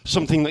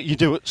something that you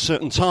do at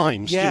certain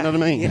times. Yeah. Do you know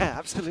what I mean? Yeah,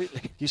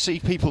 absolutely. You see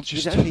people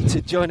just... You don't need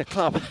to join a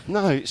club.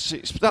 No, it's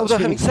Although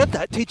having said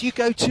that, did you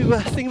go to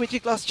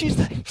Thingamajig last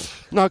Tuesday?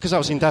 No, because I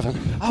was in Devon.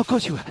 Oh, of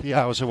course you were.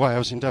 Yeah, I was away. I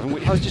was in Devon.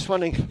 I was just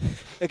wondering,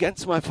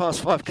 against my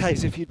past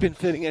 5Ks, if you'd been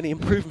feeling any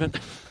improvement.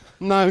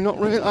 No, not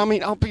really. I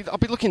mean, I'll be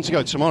looking to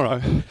go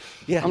tomorrow.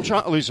 Yeah. I'm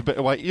trying to lose a bit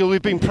of weight. You'll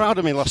have been proud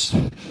of me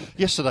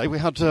yesterday. We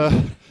had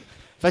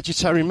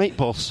vegetarian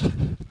meatballs.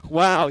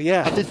 Wow,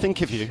 yeah. I did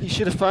think of you. You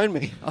should have phoned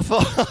me. I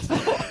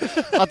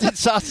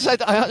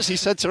actually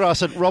said to her, I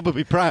said, Rob will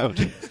be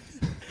proud.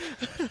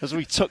 As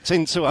we tucked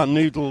into our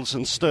noodles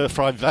and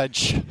stir-fried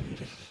veg.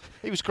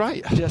 It was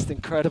great. Just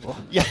incredible.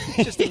 Yeah.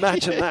 Just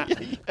imagine that.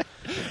 Yeah.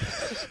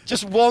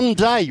 Just one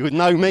day with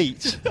no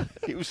meat.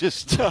 It was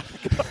just...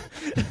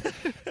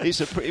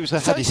 It was a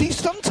heady... See,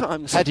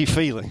 sometimes... Heady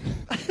feeling.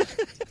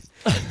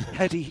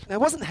 Heady. No,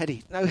 it wasn't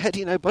heady. No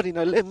heady, no body,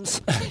 no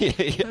limbs.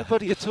 Yeah. No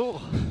body at all.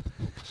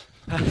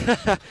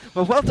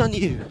 Well done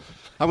you.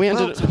 And we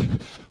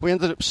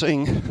ended up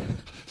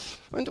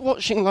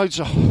watching loads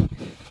of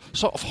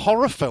sort of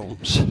horror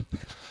films.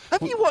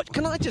 Have you watched...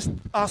 Can I just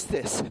ask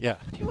this? Yeah.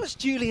 Have you watched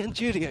Julie and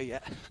Julia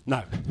yet?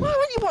 No. Why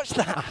won't you watch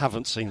I that?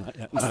 haven't seen that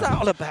yet. What's no. that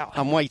all about?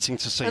 I'm waiting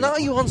to see And it. are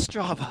you on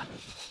Strava?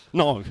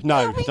 No, I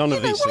mean, none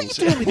of these what things.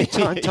 What are you doing with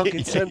your time,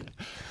 Tonkinson?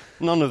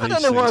 None of these I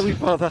don't know why things.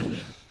 we bother.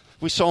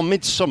 We saw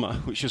Midsummer,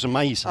 which was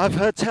amazing. I've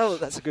heard tell that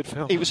that's a good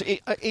film.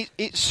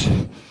 It's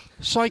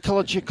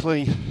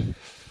psychologically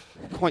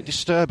quite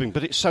disturbing,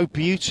 but it's so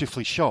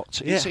beautifully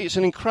shot. It's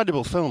an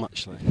incredible film,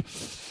 actually.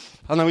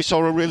 And then we saw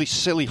a really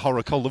silly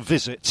horror called The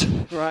Visit.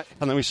 Right.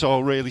 And then we saw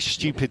a really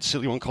stupid,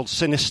 silly one called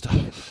Sinister.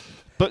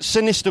 But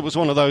Sinister was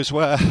one of those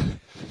where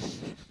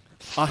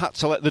I had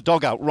to let the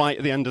dog out right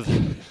at the end of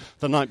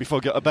the night before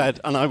I got to bed,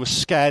 and I was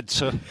scared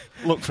to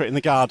look for it in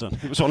the garden.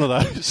 It was one of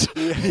those.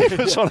 It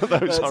was one of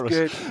those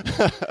horrors.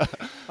 That's good.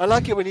 I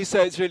like it when you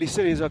say it's really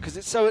silly as well, because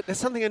there's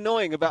something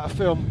annoying about a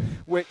film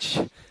which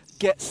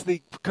gets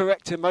the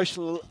correct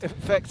emotional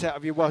effect out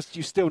of you whilst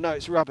you still know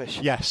it's rubbish.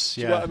 Yes,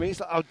 Do you know what I mean? It's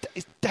like,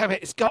 damn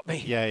it, it's got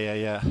me.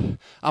 Yeah.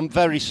 I'm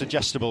very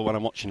suggestible when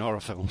I'm watching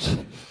horror films.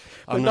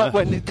 But not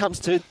when it comes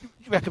to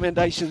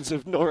recommendations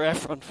of Nora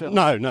Ephron films.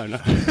 No.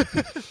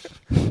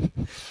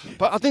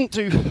 But I didn't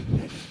do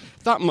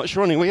that much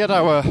running. We did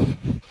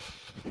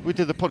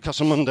the podcast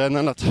on Monday, and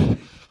then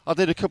I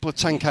did a couple of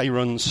 10k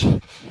runs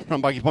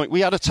around Baggy Point.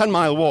 We had a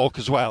 10-mile walk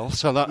as well,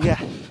 so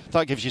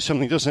that gives you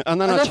something, doesn't it?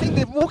 And I think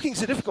the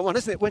walking's a difficult one,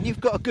 isn't it? When you've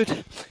got a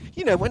good,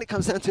 when it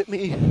comes down to it,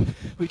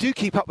 we do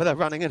keep up with our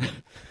running, and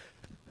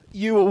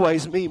you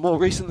always, me more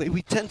recently,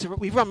 we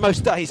run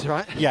most days,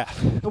 right? Yeah.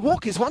 The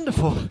walk is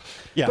wonderful.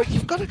 Yeah. But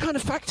you've got to kind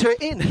of factor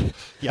it in.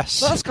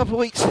 Yes. Last couple of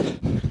weeks,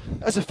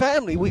 as a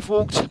family, we've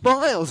walked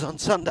miles on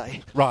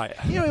Sunday. Right.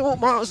 We walk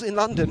miles in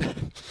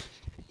London.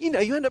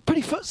 You end up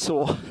pretty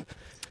footsore.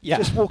 Yeah.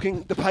 Just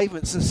walking the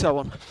pavements and so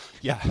on.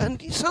 Yeah.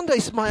 And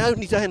Sunday's my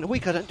only day in the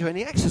week I don't do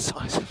any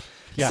exercise.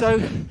 Yeah. So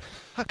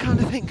I kind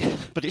of think...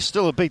 But it's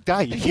still a big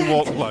day if you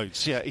walk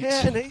loads. Yeah.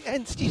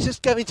 And you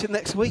just go into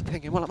next week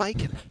thinking, well, I'm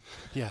aching.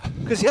 Yeah.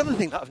 Because the other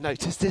thing that I've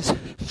noticed is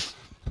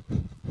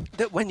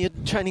that when you're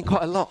training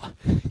quite a lot,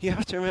 you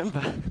have to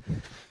remember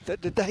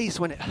that the days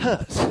when it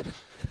hurts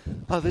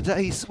are the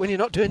days when you're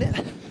not doing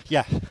it.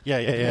 Yeah.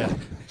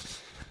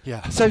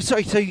 So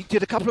you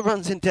did a couple of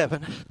runs in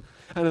Devon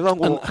and a long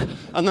walk.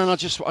 And then I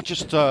just was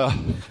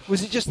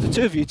it just the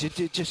two of you?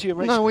 Did just you and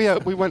Rachel? No,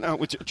 we went out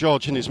with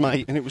George and his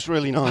mate, and it was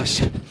really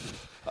nice.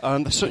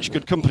 And they're such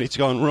good company to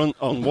go and run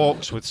on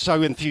walks with,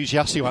 so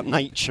enthusiastic about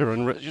nature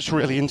and just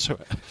really into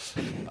it.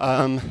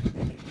 And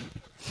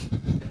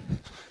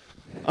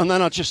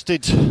then I just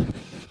did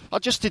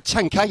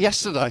 10k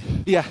yesterday.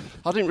 Yeah.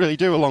 I didn't really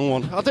do a long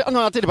one.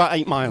 I did about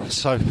 8 miles.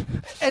 So.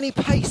 Any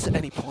pace at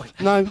any point?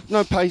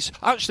 No pace.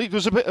 Actually, there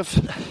was a bit of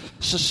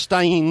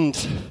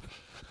sustained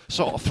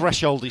sort of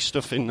thresholdy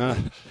stuff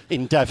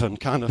in Devon,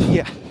 kind of.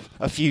 Yeah.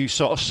 A few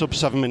sort of sub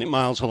 7 minute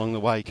miles along the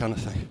way, kind of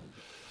thing.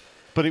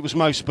 But it was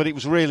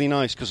really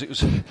nice because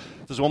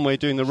there's one way of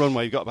doing the run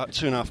where you've got about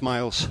 2.5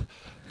 miles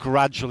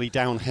gradually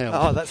downhill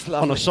that's on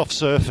lovely. a soft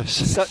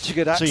surface. Such a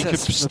good So access. you could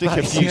to the stick a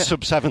base, few yeah.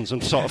 sub-7s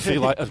and sort of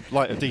feel like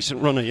a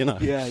decent runner, you know.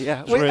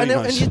 Yeah. It's really and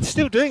nice. you're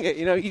still doing it,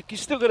 you know. You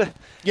still got to.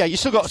 Yeah, you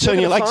still got to turn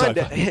your legs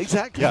over.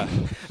 Exactly. Yeah.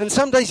 And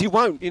some days you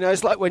won't. You know,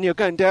 it's like when you're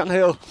going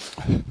downhill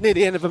near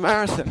the end of a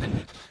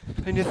marathon,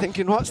 and you're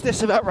thinking, "What's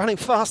this about running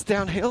fast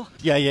downhill?"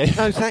 Yeah.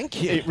 No,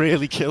 thank you. It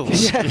really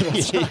kills. Yeah,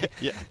 that's right.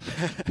 Yeah.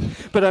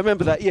 But I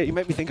remember that. Yeah, you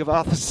make me think of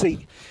Arthur's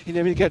Seat. You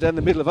know, when you go down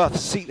the middle of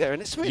Arthur's Seat there,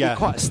 and it's really Yeah.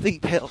 quite a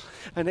steep hill,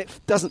 and it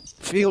doesn't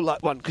feel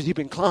like one because you've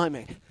been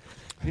climbing.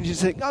 And you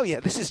just think, oh yeah,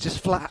 this is just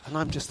flat, and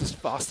I'm just as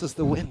fast as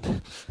the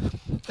wind.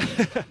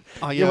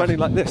 You're running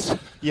like this.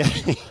 Yeah.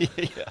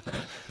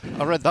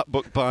 I read that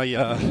book by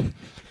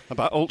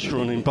about ultra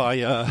running by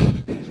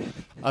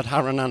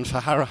Adharanand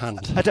Faharahand.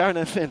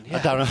 Adharanand Finn. Yeah.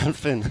 Adharanand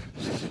Finn.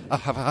 I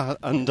have had,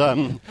 and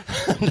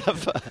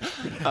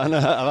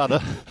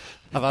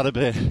I've had a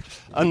beer,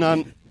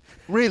 and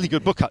really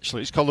good book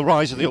actually. It's called The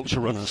Rise of the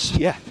Ultra Runners.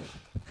 Yeah.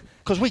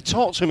 Because we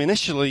talked to him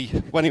initially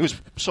when he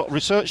was sort of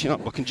researching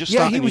that book and just Yeah,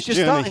 starting he was his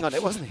just journey. starting on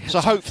it, wasn't he? So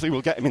hopefully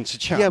we'll get him into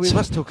chat. Yeah, we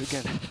must talk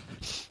again.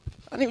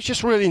 And it was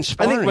just really I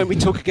inspiring. think when we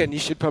talk again, you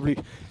should probably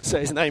say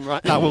his name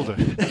right. I will do.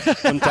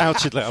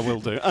 Undoubtedly, I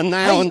will do. And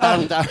now,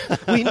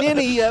 we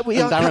nearly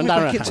we are coming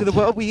back Darren. into the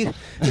world. We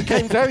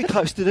came very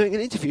close to doing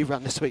an interview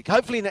run this week.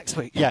 Hopefully next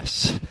week.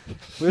 Yes.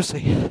 We'll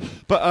see.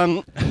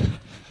 But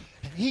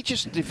he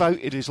just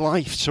devoted his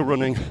life to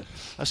running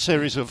a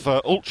series of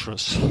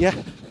ultras. Yeah.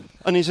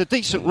 And he's a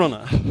decent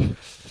runner.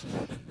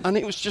 And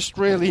it was just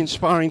really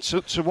inspiring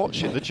to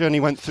watch it. The journey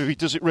went through. He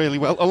does it really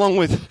well, along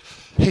with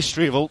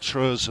history of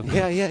ultras and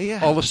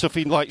Yeah. all the stuff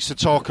he likes to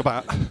talk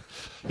about.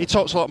 He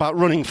talks a lot about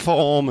running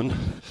form and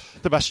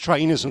the best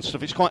trainers and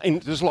stuff. It's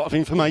there's a lot of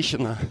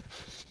information there.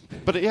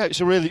 But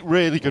it's a really,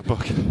 really good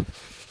book.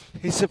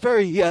 He's a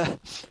very,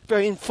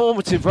 very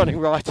informative running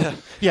writer.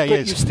 Yeah, he but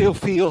is. you still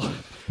feel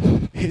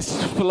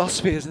his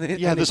philosophy, isn't it?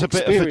 Yeah, and there's his a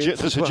bit of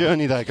experience there's as a well.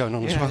 journey there going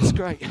on as Yeah, well. it's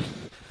great.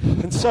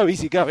 And so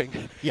easygoing.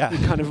 Yeah.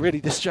 And kind of really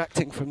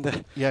distracting from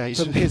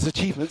from his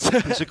achievements.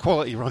 He's a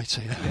quality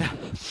writer. Yeah.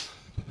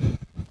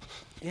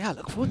 Yeah, I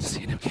look forward to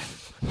seeing him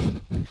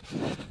again.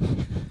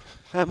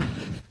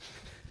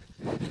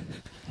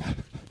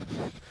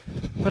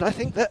 But I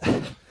think that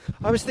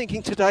I was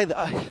thinking today that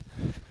I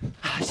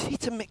just need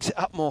to mix it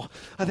up more.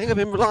 I think I've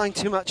been relying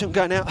too much on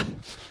going out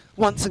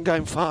once and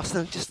going fast,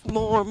 and just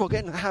more and more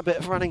getting in the habit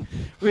of running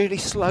really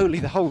slowly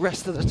the whole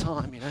rest of the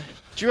time. You know.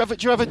 Do you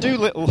ever do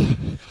little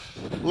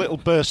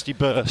bursty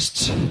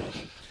bursts?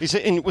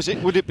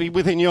 Would it be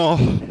within your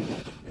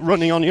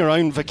running on your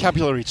own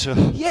vocabulary to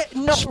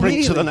Not sprint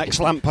really. to the next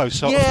lamppost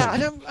sort of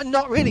thing?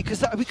 Not really,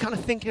 because I'd be kind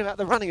of thinking about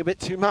the running a bit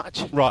too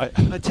much. Right.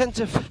 I tend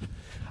to.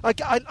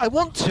 I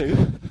want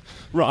to.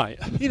 Right.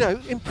 You know,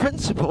 in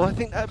principle, I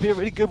think that would be a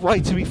really good way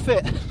to be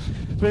fit.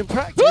 But in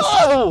practice,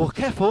 oh,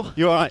 careful!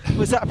 You all right?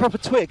 Was that a proper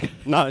twig?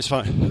 No, it's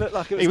fine. It looked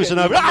like it was It was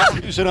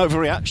an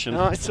overreaction.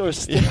 No, I saw a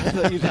stick.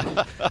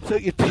 I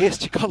thought you'd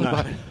pierced your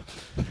collarbone.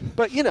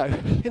 But you know,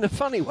 in a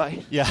funny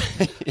way. Yeah.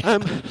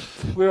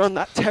 We're on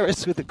that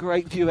terrace with a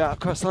great view out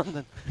across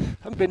London.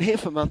 Haven't been here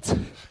for months.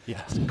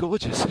 Yeah. It's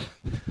gorgeous.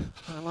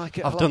 I like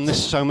it. I've done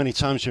this so many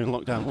times during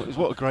lockdown.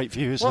 What a great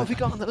view, isn't What it? have we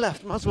got on the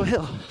left? Muswell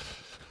Hill.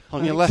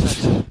 On your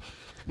left,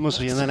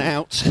 Musley, and then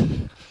out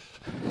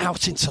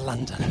into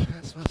London.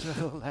 That's Muswell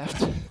Hill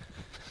left.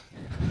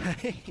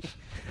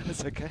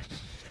 That's okay.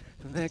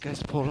 And there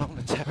goes Paul along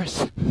the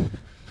terrace.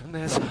 And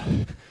there's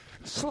a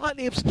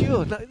slightly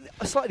obscured,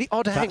 a slightly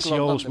odd angle. That's on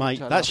yours, London, mate.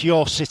 which I That's love.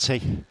 your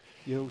city.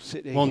 Your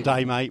city. One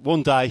day, mate.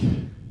 One day.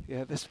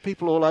 Yeah, there's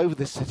people all over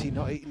this city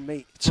not eating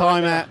meat.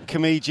 Time Out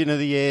Comedian of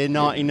the Year,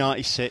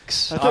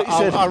 1996. I thought you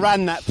said- I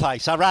ran that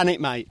place. I ran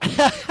it, mate.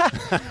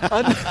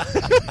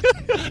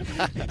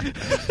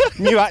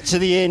 New Act of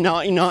the Year,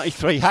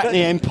 1993,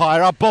 Hackney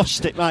Empire. I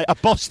bossed it, mate. I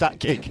bossed that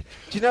gig.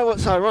 Do you know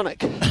what's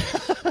ironic?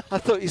 I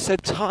thought you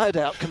said tired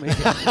out comedian.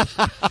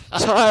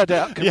 Tired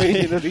out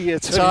comedian of the year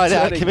 2020. Tired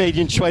Out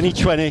Comedian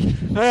 2020.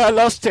 Hey, I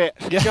lost it.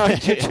 Yeah. No,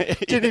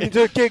 didn't even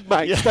do a gig,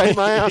 mate. Yeah. Stayed in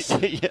my house.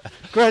 Yeah.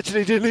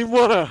 Gradually didn't even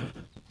want to.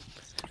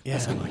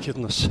 Yeah, my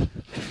goodness.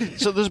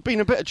 So there's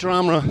been a bit of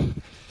drama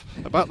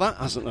about that,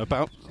 hasn't there?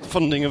 About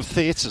funding of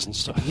theatres and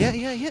stuff. Yeah.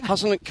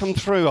 Hasn't it come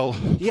through?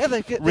 Yeah,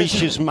 they've got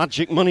Riche's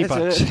magic money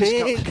bags.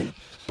 There's a big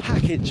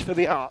package for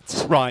the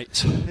arts.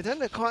 Right. I don't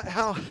know quite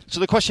how. So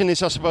the question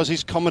is, I suppose,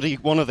 is comedy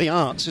one of the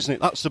arts, isn't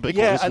it? That's the big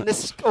one, Yeah, isn't and it?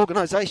 this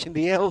organisation,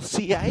 the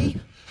LCA,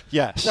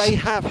 Yes. they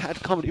have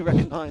had comedy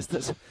recognised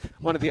as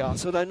one of the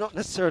arts, although not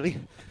necessarily.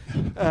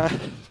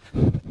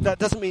 That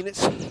doesn't mean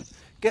it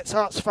gets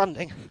arts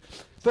funding.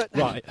 But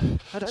Right.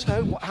 I don't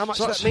know how much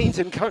So that means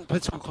in current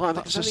political climate.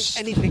 I that's don't just-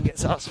 think anything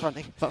gets arts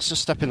funding. That's a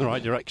step in the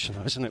right direction,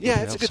 though, isn't it? Yeah,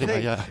 with it's a the good LCA?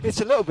 thing. Yeah.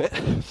 It's a little bit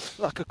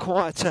like a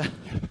quieter.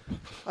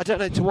 I don't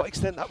know to what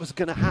extent that was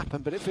going to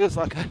happen, but it feels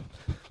like a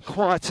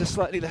quieter,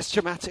 slightly less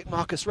dramatic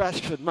Marcus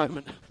Rashford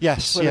moment.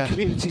 Yes, Where yeah. the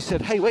community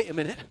said, "Hey, wait a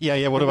minute."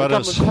 Yeah, what And about the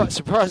us? government quite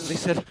surprisingly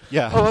said,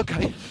 Yeah. "Oh,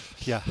 okay."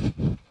 Yeah.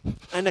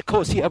 And of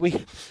course, yeah,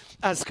 we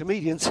as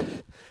comedians,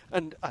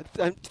 and I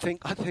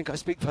think I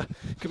speak for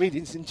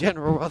comedians in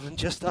general rather than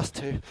just us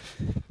two,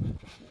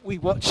 we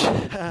watch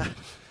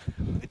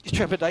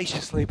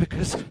trepidatiously,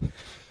 because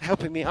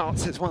helping the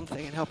arts is one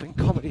thing and helping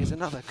comedy is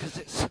another, because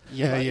it's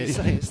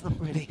say, it's not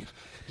really,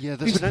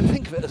 people don't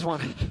think of it as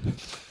one.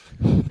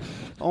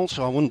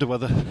 Also, I wonder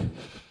whether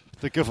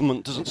the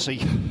government doesn't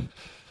see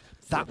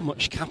that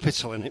much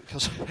capital in it,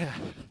 because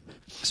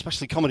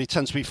especially comedy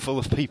tends to be full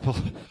of people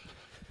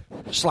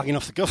slagging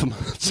off the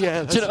government.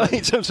 Yeah, do you know,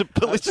 in terms of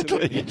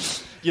politically,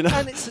 you know.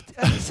 And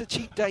it's a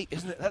cheap date,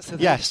 isn't it? That's the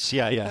thing. Yes,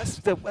 yeah.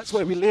 That's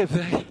where we live.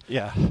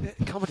 Yeah.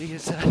 Comedy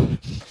is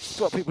it's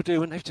what people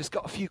do when they've just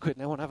got a few quid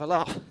and they want to have a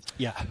laugh.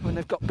 Yeah. When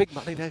they've got big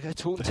money, they go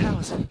to Alton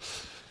Towers.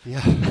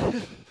 Yeah.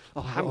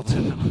 Or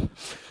Hamilton.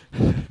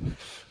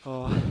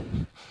 Or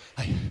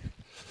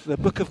the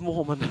Book of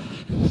Mormon.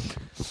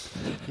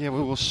 Yeah,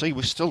 we will see.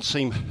 We still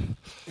seem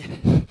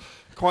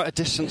quite a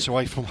distance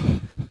away from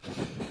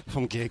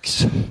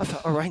gigs. I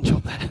felt a rain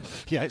drop there.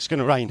 Yeah, it's going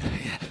to rain.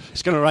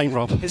 It's going to rain,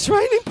 Rob. It's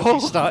raining, Paul.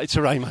 It started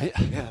to rain, mate.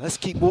 Yeah, let's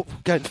keep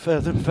going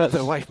further and further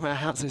away from our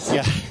houses.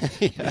 Yeah.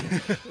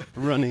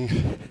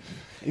 Running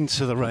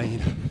into the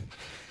rain.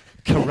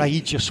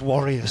 Courageous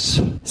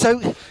warriors.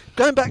 So,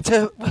 going back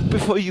to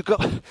before you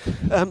got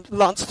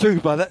lanced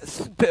through by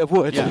that bit of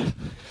wood,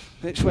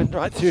 which went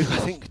right through, I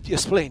think, your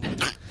spleen.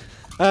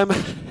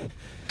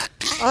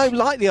 I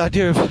like the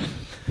idea of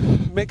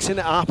mixing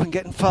it up and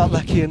getting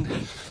fartlecky and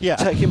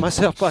taking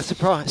myself by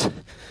surprise.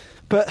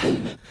 But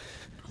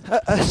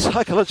at a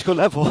psychological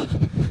level,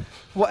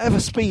 whatever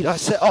speed I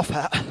set off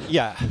at,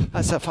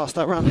 that's how fast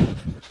I run.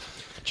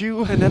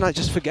 And then I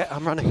just forget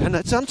I'm running.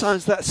 And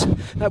sometimes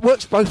that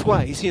works both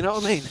ways, you know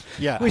what I mean?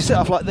 Yeah. We set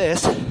off like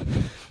this.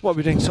 What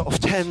we're doing, sort of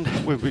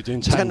 10, we're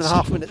doing 10 and a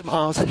half minute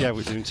miles. Yeah,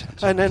 we're doing 10.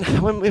 And then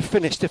when we're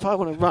finished, if I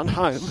want to run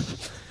home,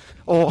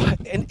 or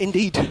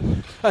indeed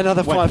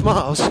another 5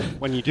 miles,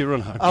 when you do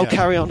run home, I'll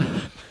carry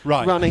on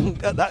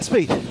running at that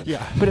speed.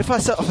 Yeah. But if I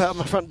set off out of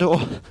my front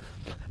door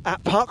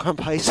at parkrun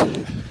pace,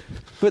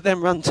 but then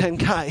run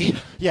 10k,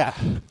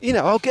 you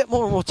know, I'll get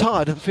more and more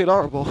tired and feel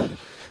horrible.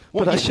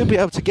 But I should be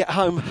able to get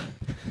home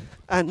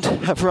and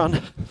have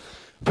run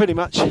pretty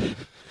much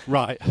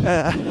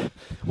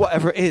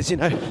whatever it is, you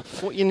know.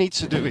 What you need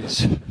to do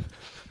is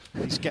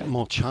get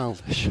more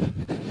childish,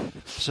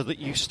 so that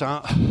you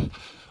start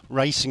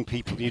racing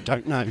people you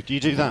don't know. Do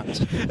you do that?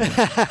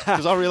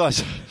 Because I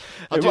realise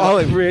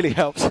it really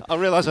helps. I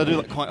realise I do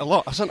that quite a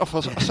lot. I set off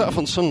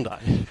on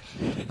Sunday,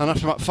 and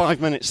after about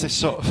 5 minutes, this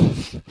sort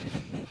of,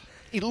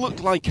 he looked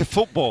like a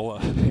footballer,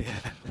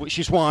 which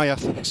is why I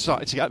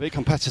started to get a bit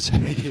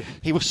competitive.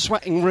 He was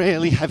sweating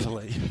really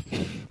heavily,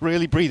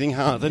 really breathing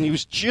hard, and he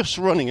was just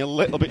running a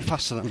little bit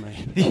faster than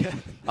me.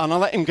 And I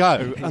let him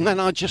go, and then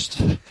I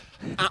just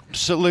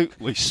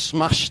absolutely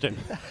smashed him.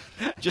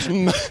 Just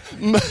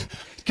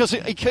because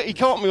he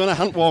caught me when I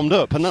hadn't warmed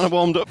up, and then I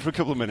warmed up for a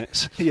couple of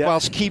minutes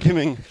whilst keeping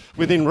him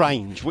within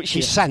range, which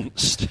he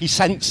sensed. He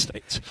sensed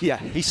it. Yeah.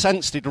 He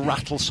sensed it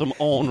rattle some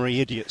ornery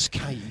idiot's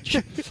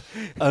cage.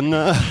 And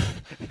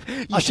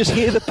I just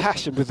hear the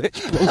passion with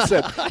which Paul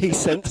said he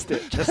sensed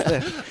it just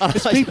there.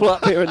 There's people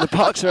up here in the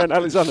parks around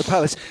Alexandra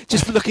Palace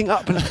just looking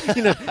up, and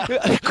you know,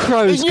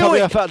 crows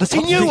coming up out of the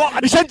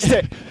top. He sensed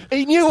it.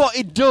 He knew what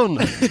he'd done.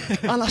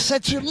 And I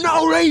said to him,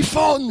 "No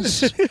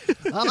refunds."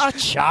 And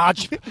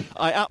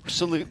I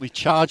absolutely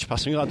charged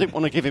past him. I didn't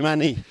want to give him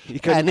any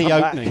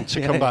opening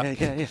to come back.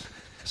 Yeah.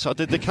 So I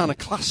did the kind of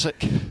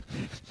classic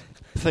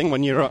thing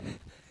when you're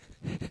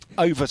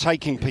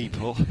overtaking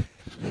people.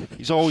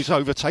 He's always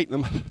overtake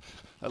them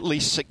at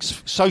least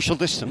 6 social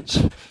distance.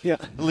 Yeah.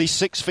 At least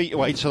 6 feet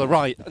away to the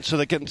right, so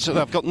they've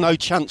got no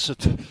chance of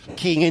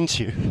keying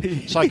into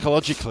you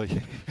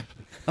psychologically.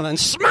 And then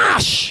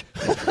smash.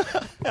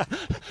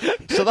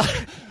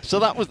 So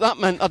that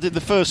meant I did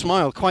the first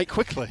mile quite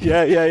quickly.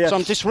 Yeah. So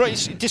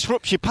it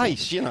disrupts your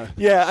pace, you know.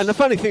 Yeah, and the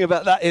funny thing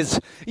about that is,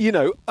 you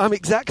know, I'm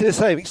exactly the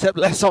same except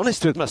less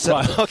honest with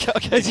myself. Right,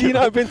 okay. You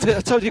know, I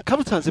told you a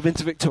couple of times I've been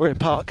to Victoria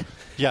Park.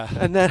 Yeah.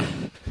 And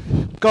then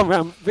gone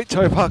around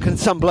Victoria Park and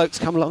some blokes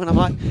come along and I'm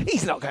like,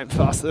 he's not going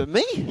faster than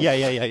me. Yeah.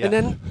 And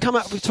then come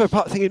out of Victoria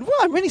Park thinking, well,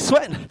 I'm really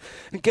sweating.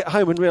 And get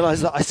home and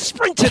realise that I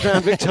sprinted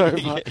around Victoria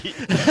Park.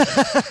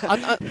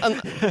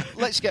 And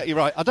let's get you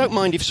right. I don't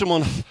mind if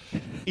someone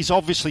is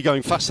obviously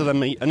going faster than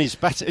me and is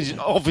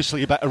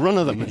obviously a better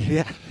runner than me.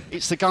 Yeah.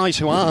 It's the guys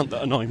who aren't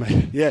that annoy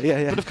me.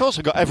 Yeah. But of course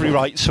I've got every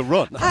right to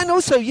run. And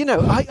also, you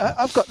know,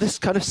 I've got this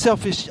kind of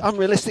selfish,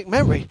 unrealistic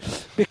memory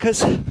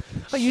because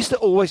I used to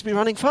always be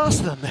running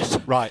faster than this.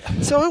 Right.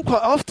 So I'm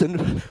quite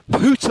often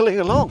pootling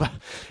along.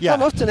 Yeah.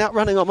 I'm often out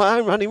running on my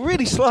own, running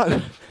really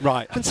slow.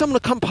 Right. And someone will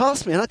come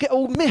past me and I get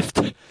all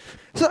miffed.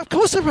 So of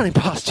course I'm running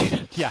past you.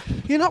 Yeah.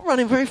 You're not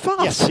running very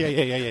fast. Yes,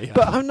 yeah.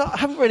 But I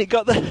haven't really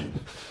got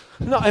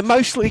I'm not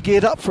emotionally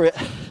geared up for it.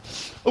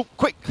 Oh,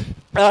 quick.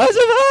 There's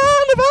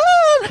a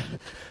van!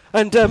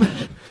 And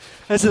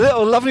there's a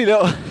lovely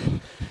little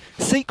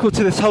sequel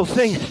to this whole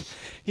thing.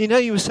 You know,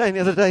 you were saying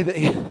the other day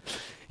that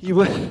you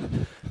were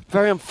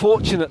very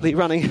unfortunately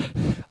running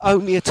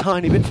only a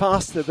tiny bit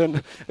faster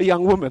than a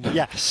young woman.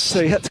 Yes.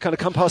 So he had to kind of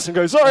come past and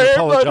go, sorry, I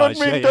don't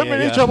mean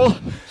any trouble.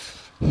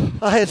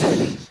 I had...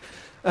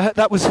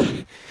 that was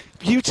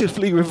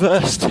beautifully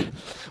reversed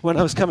when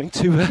I was coming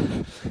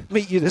to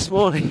meet you this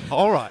morning.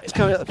 All right. I was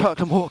coming up the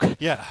Parkland Walk.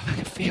 Yeah. I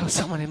could feel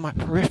someone in my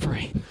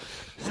periphery.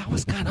 So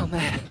what's going on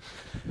there?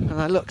 And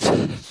I looked.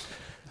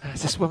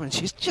 There's this woman.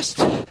 She's just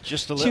a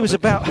little. She was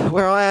about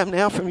where I am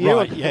now from you.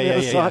 Right. On the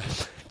other side.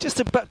 Just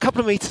a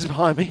couple of metres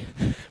behind me.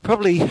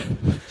 Probably,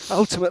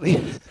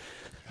 ultimately,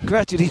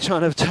 gradually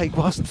trying to take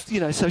whilst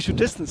social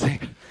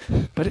distancing.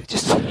 But it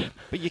just.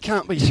 But you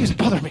can't be. She was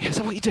bothering me. I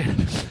said, "What are you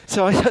doing?"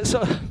 So I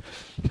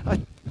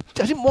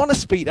didn't want to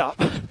speed up,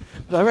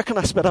 but I reckon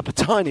I sped up a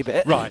tiny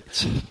bit.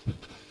 Right.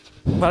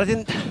 But I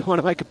didn't want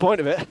to make a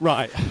point of it.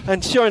 Right.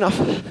 And sure enough,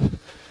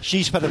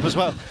 she sped up as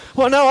well.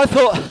 Well, no, I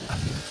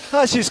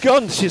thought, she's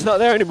gone. She's not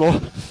there anymore.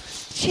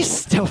 She's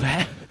still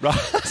there. Right.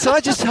 So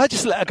I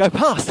just let her go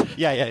past.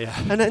 Yeah.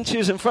 And then she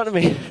was in front of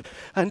me,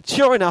 and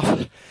sure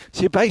enough,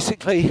 she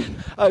basically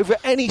over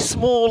any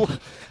small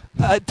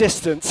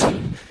distance,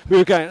 we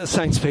were going at the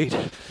same speed.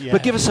 Yeah.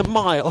 But give us a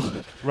mile,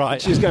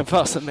 right? She was going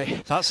faster than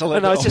me. That's a little.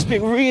 And I was just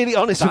being really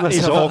honest with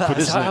myself. That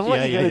is awkward, that. isn't it? What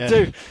are you going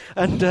to do?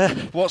 And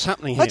what's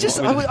happening here?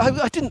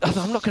 I didn't.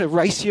 I'm not going to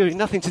race you.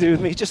 Nothing to do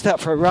with me. Just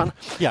out for a run.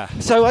 Yeah.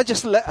 So I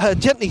just let her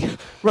gently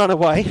run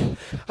away,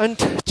 and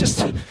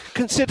just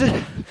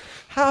considered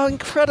how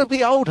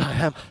incredibly old I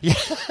am. Yeah.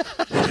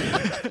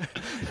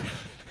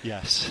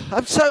 Yes.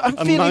 I'm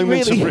feeling moment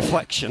really. Of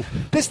reflection.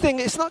 This thing,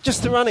 it's not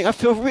just the running. I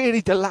feel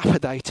really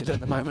dilapidated at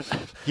the moment.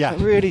 Yeah. I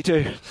really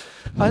do.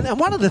 And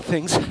one of the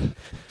things,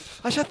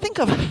 which I think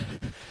I've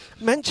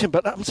mentioned,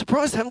 but I'm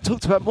surprised I haven't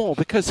talked about more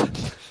because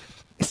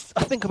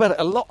I think about it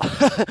a lot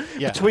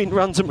between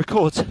runs and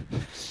records.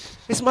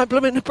 It's my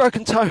blooming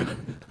broken toe.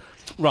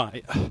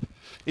 Right.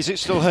 Is it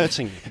still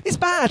hurting you? It's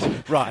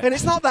bad. Right. And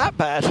it's not that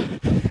bad.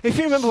 If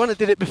you remember when I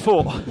did it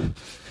before,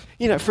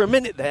 for a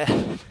minute there,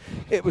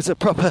 it was a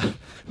proper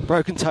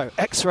broken toe.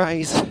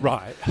 X-rays.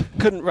 Right.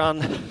 Couldn't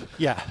run.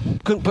 Yeah.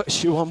 Couldn't put a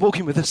shoe on,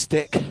 walking with a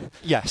stick.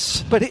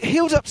 Yes. But it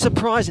healed up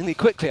surprisingly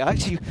quickly. I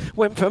actually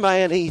went from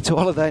A&E to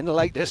holiday in the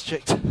Lake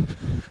District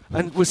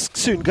and was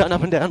soon going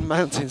up and down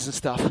mountains and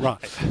stuff.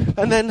 Right.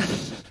 And then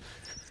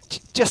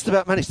just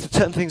about managed to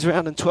turn things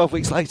around, and 12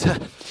 weeks later,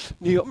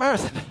 New York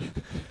Marathon.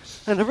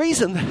 And the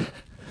reason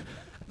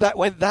that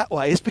went that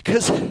way is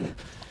because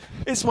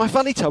it's my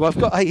funny toe. I've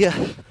got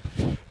a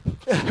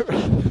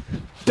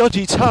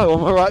dodgy toe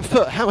on my right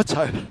foot, hammer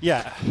toe.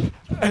 Yeah.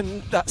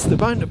 And that's the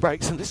bone that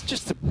breaks, and it's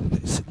just a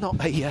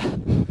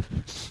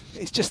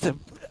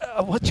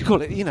what do you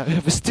call it? A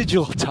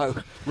vestigial toe.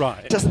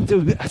 Right. It doesn't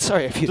do.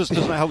 Sorry if you. Doesn't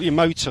help your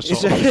motor.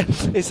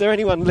 Is there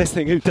anyone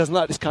listening who doesn't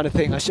like this kind of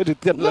thing? I should have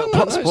done a little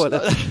pot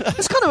spoiler.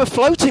 It's kind of a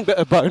floating bit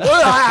of bone.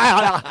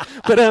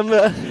 But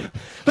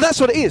that's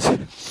what it is.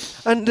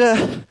 And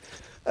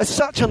as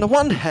such, on the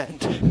one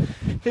hand,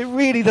 it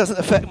really doesn't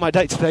affect my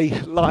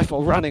day-to-day life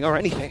or running or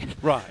anything.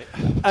 Right.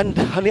 And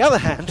on the other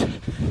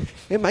hand,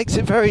 it makes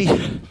it very.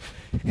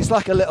 It's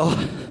like a little.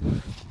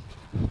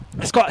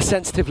 It's quite a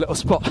sensitive little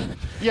spot.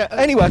 Yeah.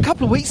 Anyway, a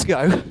couple of weeks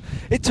ago,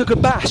 it took a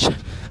bash.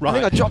 Right. I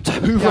think I dropped a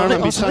Hoover on it. I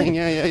remember saying,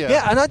 yeah.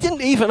 Yeah, and I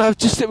didn't even. It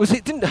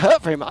didn't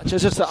hurt very much. I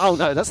was just like, oh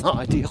no, that's not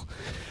ideal.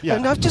 Yeah.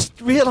 And I've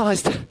just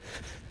realised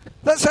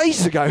that's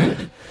ages ago,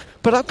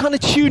 but I'm kind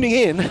of tuning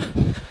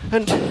in,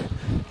 and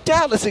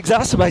doubtless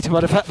exacerbated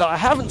by the fact that I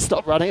haven't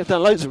stopped running. I've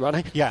done loads of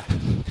running. Yeah.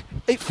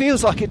 It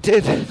feels like it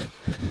did.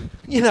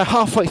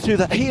 Halfway through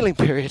that healing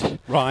period.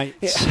 Right.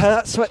 It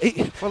hurts.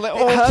 It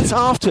hurts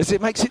afterwards.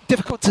 It makes it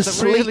difficult to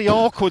sleep. They're really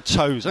awkward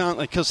toes, aren't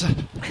they? Because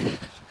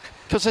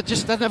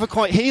they're never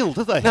quite healed,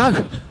 are they?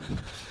 No.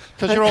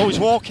 Because you're always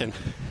walking.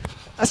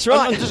 That's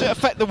right. And does it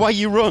affect the way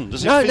you run?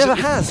 No, it never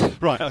has.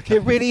 Right, okay.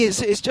 It really is.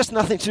 It's just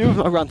nothing to do with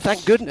my run,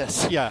 thank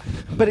goodness. Yeah.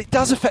 But it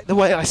does affect the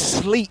way I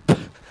sleep.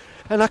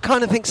 And I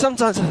kind of think,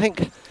 sometimes I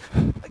think,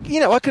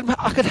 I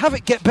could have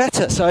it get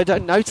better so I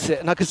don't notice it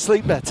and I could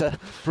sleep better.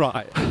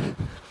 Right.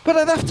 But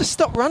I'd have to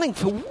stop running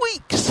for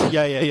weeks.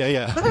 Yeah.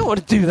 I don't want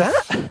to do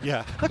that.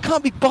 Yeah. I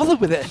can't be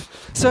bothered with it.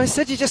 So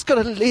instead, you just got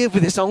to live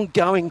with this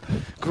ongoing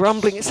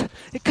grumbling.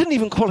 It couldn't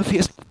even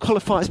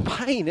qualify as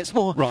pain. It's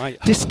more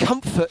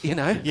discomfort,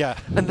 Yeah.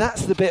 And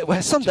that's the bit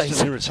where some days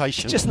just an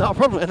irritation. it's just not a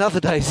problem, and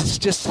other days it's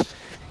just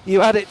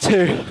you add it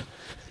to,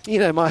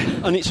 my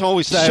and it's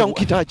always there.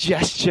 Chunky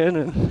digestion,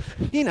 and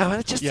and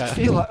I just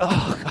feel like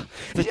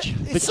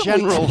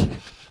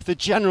the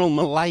general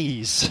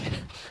malaise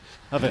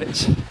of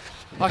it.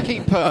 I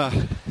keep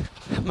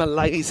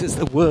malaise is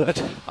the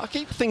word. I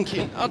keep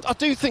thinking. I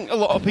do think a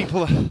lot of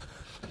people.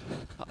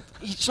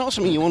 It's not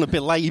something you want to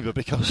belabour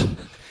because.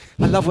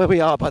 I love where we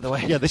are, by the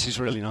way. Yeah, this is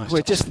really nice.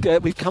 We're just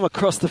we've come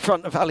across the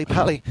front of Ali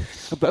Pali,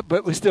 but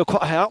we're still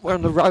quite high up. We're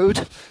on the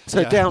road,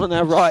 so down on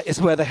our right is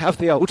where they have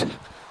the old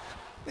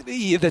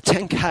the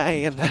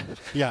 10K, and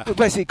Yeah.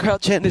 basically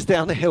Crouch End is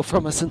down the hill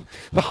from us, and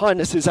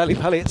behind us is Ali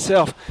Pali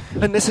itself,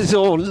 and this is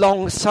all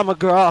long summer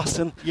grass,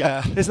 and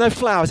Yeah. there's no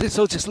flowers, it's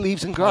all just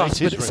leaves and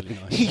grass. it is but it's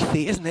really nice.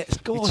 heathy, isn't it? It's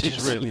gorgeous. It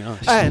is really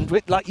nice. And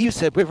like you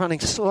said, we're running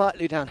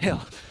slightly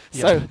downhill.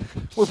 So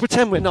we'll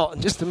pretend we're not,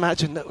 and just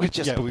imagine that we're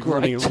just Yeah, we're great.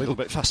 running a little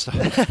bit faster.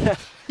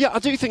 Yeah, I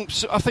do think.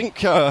 I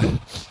think a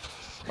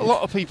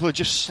lot of people are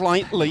just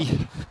slightly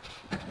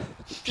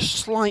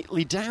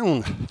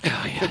down.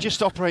 Oh, yeah. They're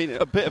just operating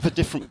at a bit of a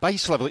different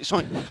base level. It's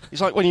like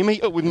when you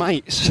meet up with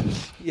mates.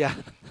 Yeah.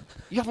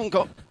 You haven't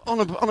got on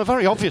a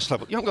very obvious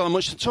level. You haven't got that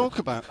much to talk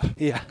about.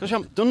 Yeah. Because you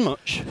haven't done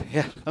much.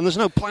 Yeah. And there's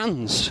no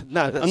plans.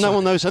 No, that's and no right.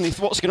 one knows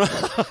what's going to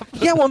happen.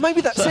 Yeah, well, maybe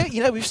that's it.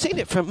 You know, we've seen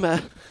it from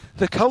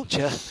the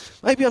culture.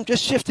 Maybe I'm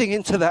just shifting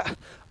into that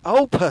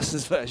old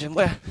person's version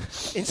where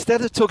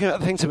instead of talking about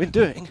the things I've been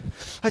doing,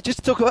 I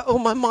just talk about all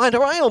my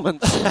minor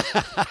ailments.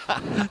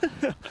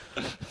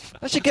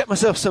 I should get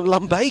myself some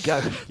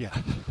lumbago Yeah.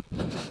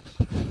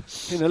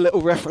 in a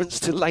little reference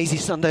to lazy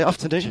Sunday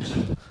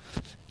afternoon.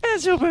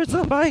 Here's your bird's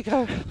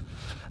lumbago.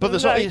 But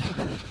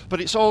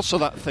but it's also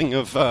that thing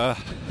of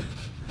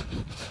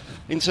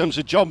in terms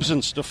of jobs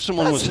and stuff.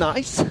 Someone That's was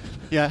nice.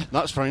 Yeah,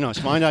 that's very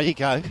nice. Mind how you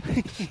go.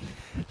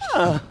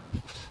 Mind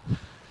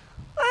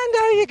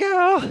how you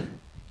go.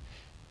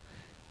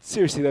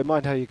 Seriously though,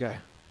 mind how you go.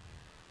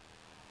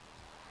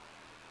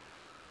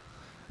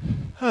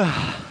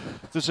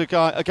 There's a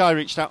guy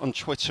reached out on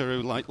Twitter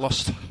who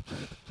lost.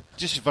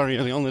 This is very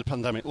early on in the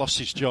pandemic. Lost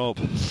his job.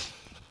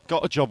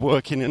 Got a job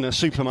working in a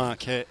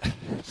supermarket.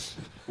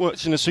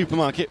 Worked in a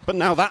supermarket, but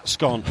now that's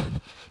gone.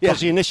 Because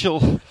the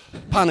initial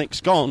panic's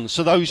gone,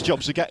 so those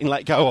jobs are getting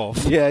let go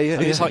of. Yeah.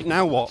 And it's like,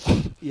 now what?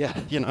 Yeah.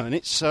 You know, and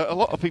it's a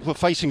lot of people are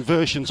facing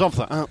versions of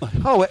that, aren't they?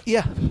 Oh,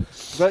 yeah.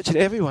 Virtually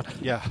everyone.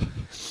 Yeah.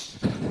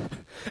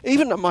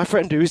 Even my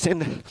friend who's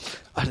in,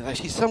 I don't know,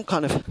 she's some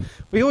kind of,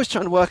 we always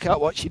try and work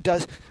out what she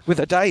does with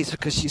her days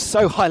because she's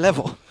so high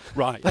level.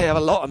 Right. They have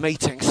a lot of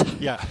meetings.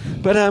 Yeah.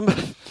 But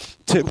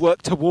to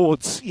work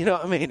towards, you know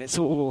what I mean? It's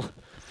all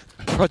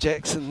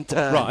projects and,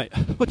 Right.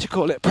 what do you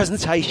call it,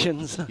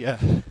 presentations. Yeah.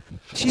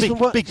 She's Big,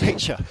 been big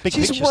picture. She's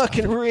picture been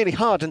working stuff. really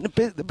hard, and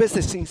the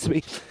business seems to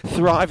be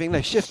thriving.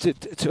 They've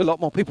shifted to a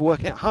lot more people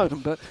working at home,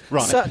 but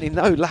Right. certainly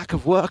no lack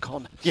of work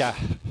on. Yeah.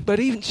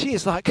 But even she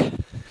is like,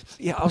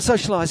 yeah, I'll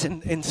socialise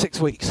in 6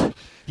 weeks.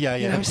 Yeah,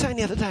 You know, I was saying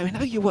the other day, we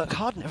know you work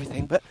hard and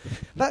everything, but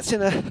that's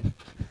in a,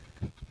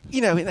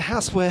 you know, in a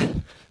house where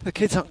the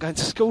kids aren't going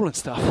to school and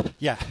stuff.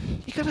 Yeah.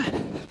 You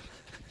gotta,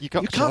 You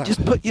got you to can't that.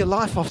 just put your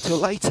life off till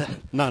later.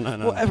 No.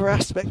 Whatever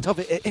aspect of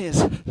it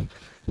is,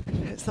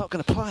 it's not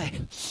going to play.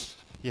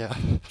 Yeah.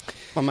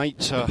 My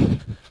mate,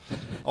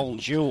 old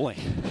Julie,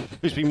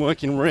 who's been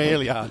working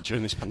really hard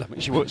during this pandemic.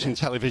 She works in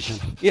television.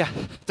 Yeah,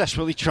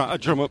 Desperately trying to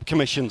drum up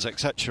commissions,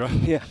 etc.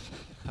 yeah.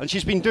 And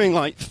she's been doing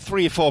like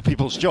 3 or 4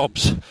 people's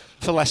jobs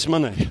for less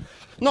money.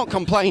 Not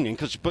complaining,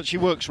 but she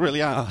works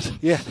really hard.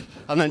 Yeah.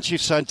 And then she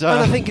said... And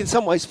I think in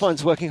some ways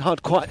finds working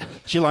hard quite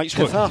she likes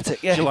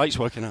cathartic, yeah. She likes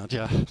working hard,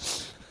 yeah.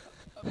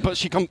 But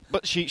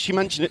she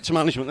mentioned it to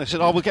management. They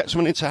said, "Oh, we'll get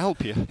someone in to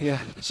help you." Yeah.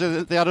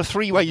 So they had a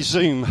 3-way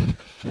Zoom.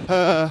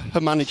 Her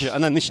manager,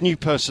 and then this new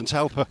person to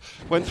help her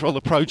went through all the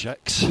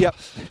projects. Yep.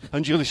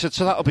 And Julie said,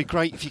 "So that'll be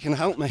great if you can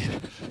help me."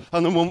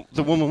 And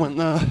the woman went,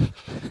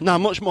 "No,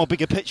 much more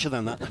bigger picture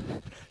than that."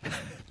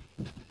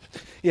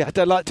 Yeah, I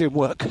don't like doing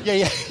work.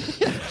 Yeah.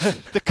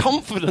 The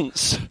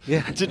confidence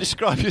Yeah. to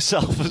describe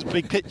yourself as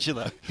big picture,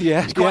 though.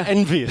 Yeah, It's quite yeah.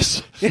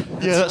 envious. Yeah,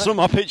 That's not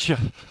my picture.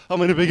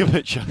 I'm in a bigger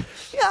picture.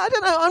 Yeah, I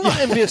don't know. I'm not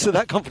envious of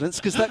that confidence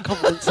because that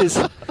confidence is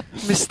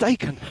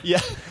mistaken.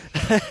 Yeah.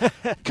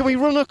 Can we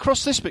run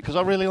across this bit? Because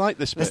I really like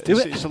this bit. Let's do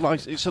it.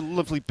 It's a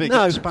lovely big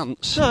No.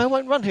 expanse. No, I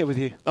won't run here with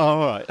you. Oh, all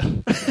right.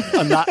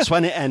 And that's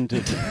when it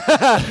ended.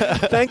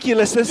 Thank you,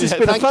 listeners. It's Yeah,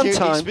 been a thank fun you.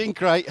 time. It's been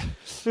great.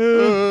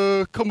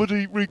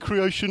 Comedy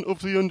recreation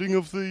of the ending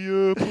of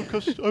the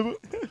podcast. Over.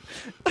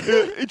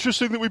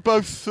 Interesting that we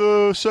both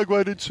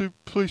segued into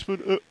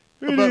policemen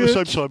about the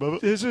same time. Over.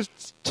 There's a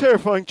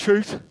terrifying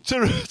truth.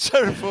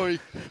 Terrifying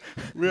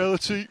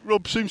reality.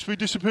 Rob seems to be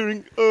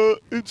disappearing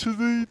into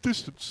the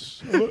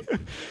distance.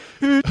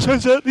 It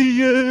turns out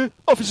the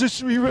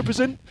officers we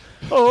represent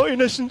are,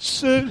 in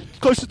essence,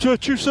 closer to our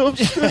true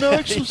selves than our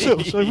actual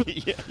selves. Over.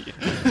 Yeah.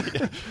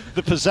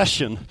 The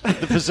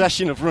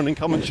possession of running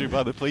commentary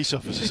by the police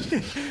officers,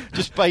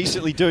 just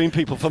basically doing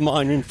people for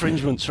minor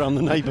infringements around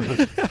the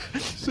neighbourhood.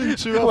 Seem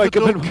to have Wake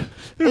a up dog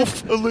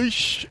off a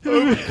leash,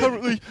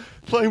 currently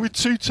playing with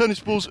 2 tennis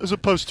balls as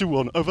opposed to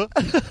 1. Over.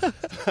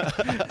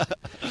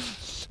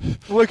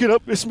 Waking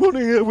up this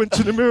morning, I went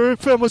to the mirror and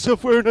found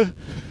myself wearing a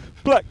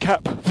black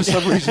cap for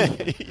some reason.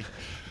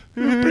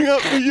 Bring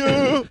out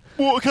the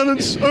water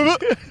cannons. Over.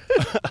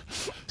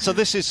 So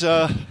this is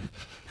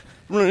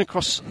running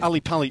across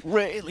Ali Pali.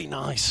 Really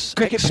nice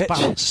Cricket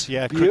expanse. pitch.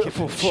 Yeah,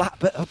 Beautiful cricket pitch. flat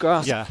bit of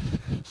grass. Yeah.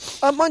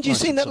 Mind you, Nice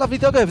seen that and lovely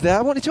dog over there?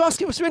 I wanted to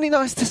ask, it was really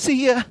nice to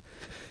see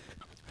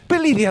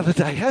Billy the other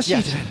day. How's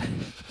Yes. she doing?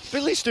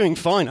 Billy's doing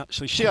fine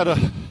actually. She had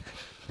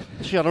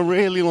a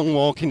really long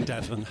walk in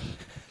Devon.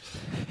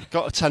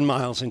 got her 10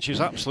 miles in. She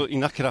was absolutely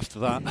knackered after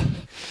that.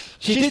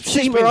 She did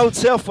seem her old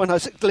self when I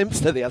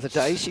glimpsed her the other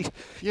day. She's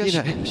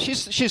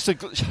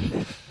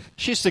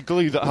the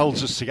glue that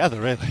holds us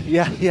together, really.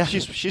 Yeah.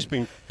 She's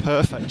been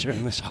perfect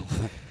during this whole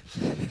thing.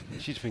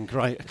 She's been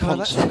great.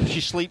 Oh,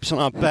 She sleeps on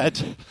our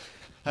bed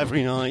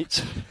every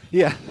night.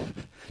 Yeah.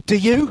 Do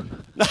you?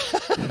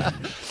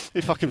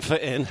 If I can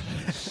fit in.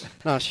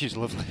 No, she's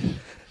lovely.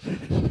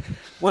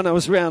 When I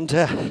was round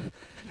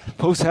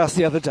Paul's house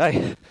the other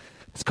day,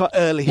 it's quite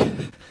early,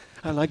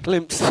 and I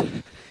glimpsed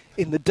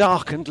in the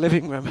darkened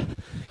living room.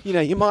 You know,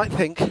 you might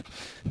think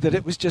that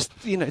it was just,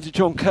 the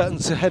drawn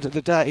curtains ahead of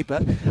the day,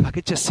 but I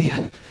could just see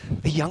a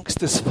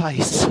youngster's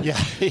face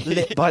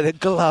lit by the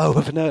glow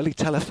of an early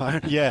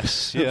telephone.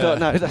 Yes, I thought,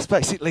 no, that's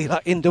basically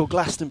like indoor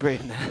Glastonbury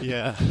in there.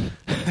 Yeah.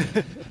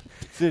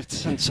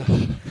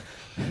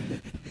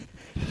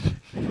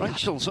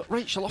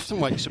 Rachel often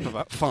wakes up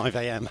about 5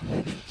 a.m.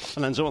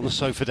 and ends up on the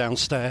sofa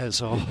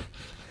downstairs, or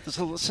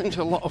seems to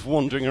be a lot of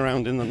wandering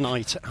around in the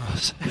night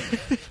hours.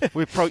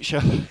 We approach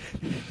her,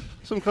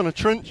 some kind of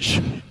trench,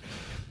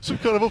 some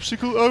kind of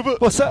obstacle over.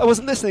 What's that? I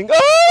wasn't listening.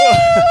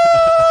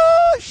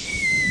 Oh!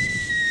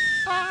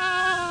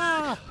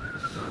 I'm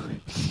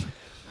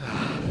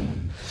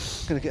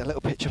going to get a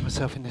little picture of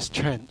myself in this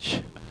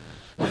trench.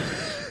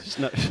 Just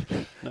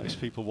notice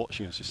people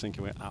watching us just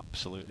thinking we're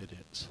absolute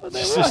idiots. Well,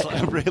 It's right. just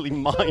like a really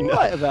minor,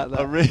 About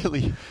that. a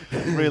really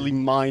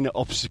minor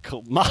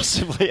obstacle,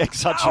 massively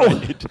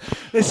exaggerated.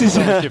 This is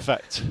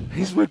effect.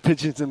 these wood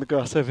pigeons in the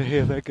grass over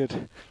here. They're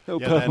good.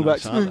 Little Yeah, purple they're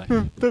backs. nice, aren't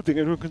they? Don't think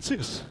anyone can see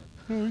us.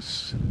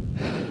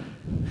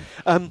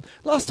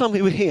 Last time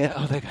we were here,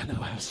 they're going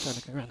nowhere. I was trying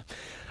to go around.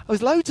 I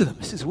was loads of them.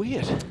 This is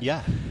weird.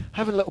 Yeah.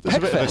 Having a little There's a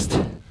pet bit of fest.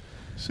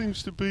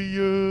 Seems to be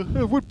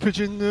wood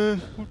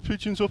pigeons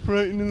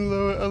operating in the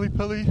lower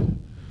Ellipelli.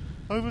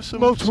 Over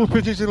some Multiple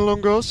pigeons in a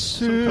long grass.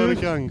 some kind of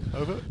gang.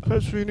 Over.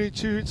 Perhaps we need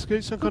to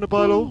instigate some kind of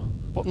bylaw.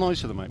 What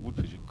noise do they make? Wood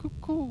pigeon.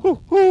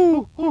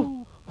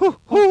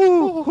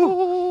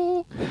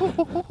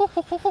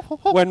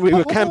 When we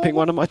were camping,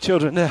 one of my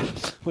children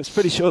was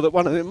pretty sure that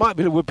one of them, it might have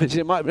been a wood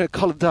pigeon, it might have been a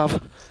collared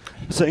dove,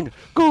 saying,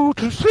 "Go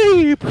to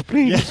sleep,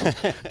 please.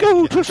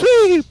 Go to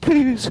sleep,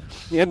 please."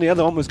 And the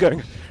other one was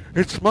going,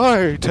 "It's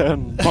my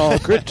turn,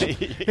 Margaret.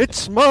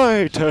 It's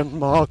my turn,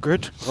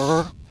 Margaret."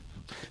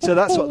 So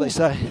that's what they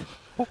say.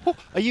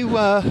 Are you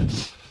going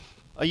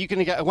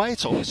to get away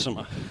at all this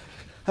summer?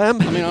 I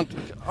mean, I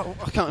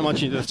can't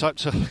imagine you're the type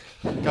to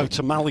go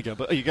to Malaga,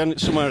 but are you going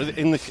somewhere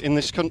in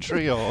this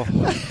country or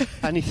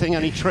anything?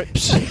 Any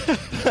trips?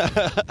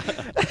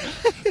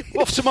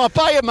 Off to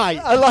Marbella, mate.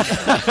 I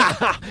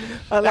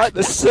like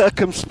the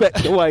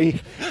circumspect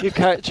way you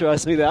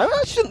characterise me there.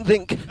 I shouldn't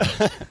think.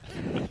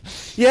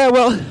 Yeah,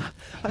 well,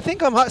 I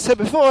think I might have said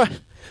before,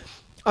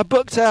 I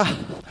booked a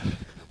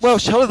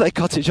Welsh holiday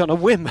cottage on a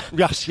whim.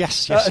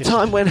 Yes. At a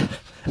time when,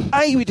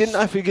 A, we didn't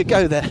know if we could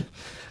go there,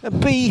 and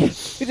B,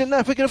 we didn't know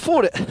if we could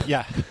afford it.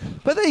 Yeah.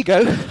 But there you go.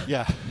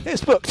 Yeah.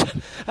 It's booked.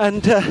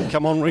 And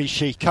Come on,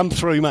 Rishi. Come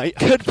through, mate.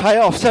 could pay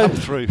off. So, Come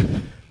through.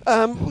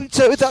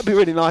 so that'd be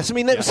really nice. I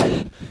mean, it's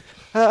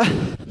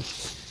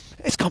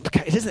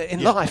complicated, isn't it,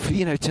 in life,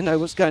 to know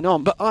what's going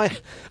on. But I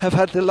have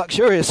had the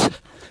luxurious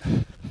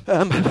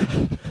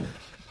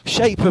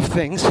shape of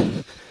things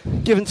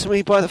given to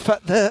me by the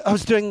fact that I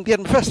was doing the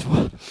Edinburgh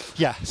Festival.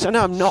 Yeah. So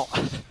now I'm not.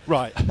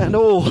 Right. And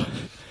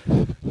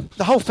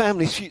the whole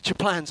family's future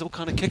plans all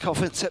kind of kick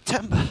off in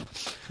September.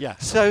 Yeah.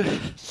 So,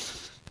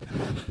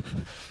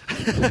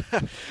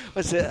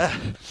 was it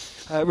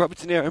Robert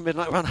De Niro in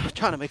Midnight Run? I'm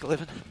trying to make a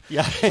living.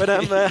 Yeah. But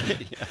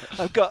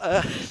I've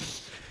got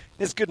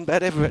there's good and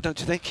bad everywhere, don't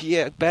you think?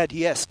 Yeah, bad,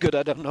 yes. Good,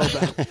 I don't know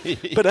about.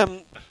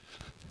 But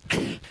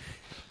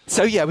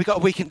so yeah, we got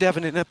a week in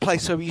Devon in a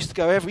place where we used to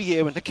go every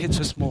year when the kids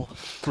were small.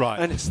 Right.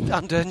 And it's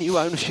under new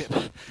ownership.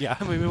 Yeah.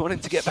 And we've been wanting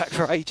to get back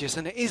for ages,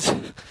 and it is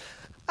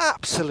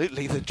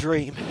absolutely the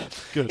dream.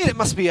 Good. It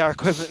must be our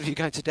equivalent if you're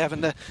going to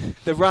Devon.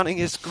 The running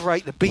is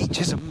great, the beach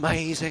is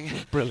amazing.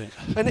 Brilliant.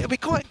 And it'll be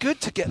quite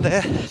good to get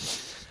there,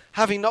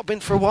 having not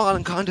been for a while,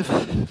 and kind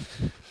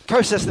of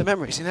process the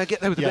memories, get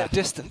there with a bit of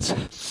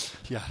distance.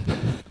 Yeah.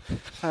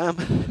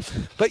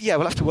 But yeah,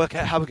 we'll have to work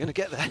out how we're going to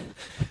get there.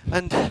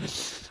 And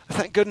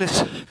thank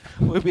goodness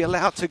we'll be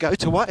allowed to go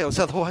to Wales,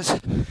 otherwise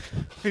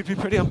we'd be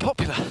pretty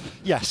unpopular.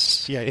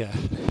 Yes. Yeah.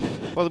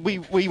 Well,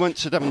 we went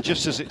to Devon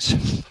just as it's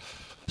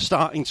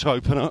starting to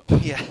open up.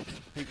 Yeah.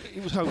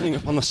 It was opening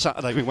up on the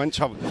Saturday. We went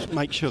to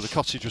make sure the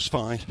cottage was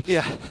fine.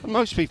 Yeah. And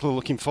most people are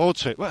looking forward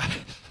to it. Well,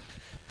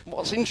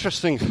 what's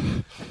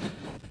interesting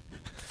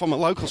from a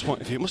local's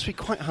point of view, it must be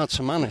quite hard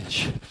to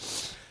manage.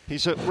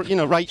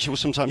 Rachel was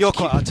sometimes... You're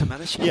quite hard to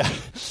manage. Yeah.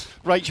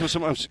 Rachel was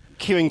sometimes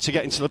queuing to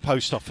get into the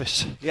post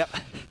office. Yep.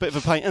 Bit of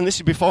a pain. And this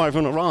is before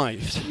everyone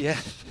arrived. Yeah.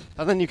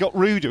 And then you've got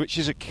Ruda, which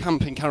is a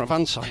camping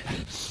caravan site.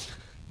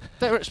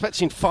 They were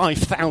expecting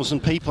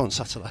 5,000 people on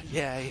Saturday.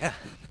 Yeah.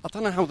 I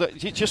don't know how that...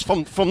 Just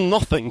from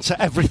nothing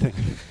to everything.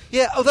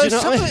 Yeah, although Do you know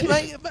some what of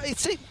I mean?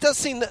 it does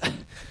seem that,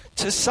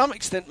 to some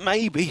extent,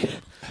 maybe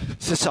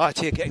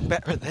society are getting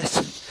better at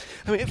this.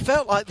 I mean, it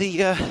felt like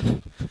the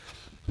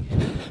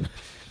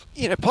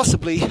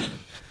possibly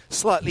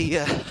slightly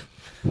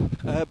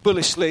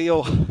bullishly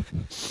or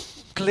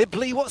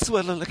glibly, what's the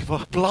word I'm looking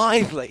for?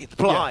 Blithely,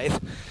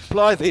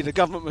 the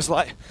government was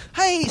like,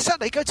 hey,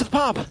 Saturday, go to the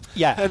pub.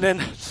 Yeah. And then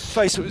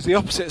Facebook was the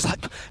opposite. It's like,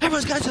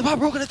 everyone's going to the pub,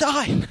 we're all going to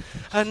die.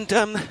 And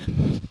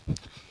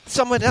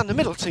somewhere down the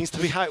middle seems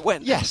to be how it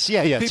went. Yes,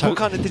 yeah. People totally.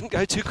 kind of didn't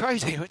go too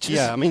crazy, which is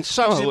I mean,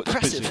 Soho looks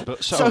impressive. busy,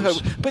 but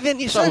Soho's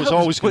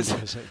always going to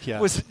be busy. Yeah.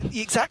 was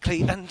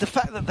exactly, and the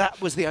fact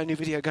that was the only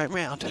video going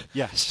round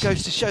Yes.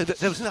 goes to show that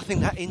there was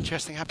nothing that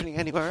interesting happening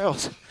anywhere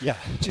else. Yeah.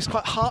 Which is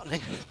quite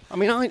heartening. I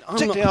mean, I'm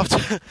Particularly not...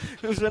 after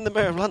it was when the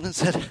Mayor of London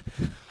said,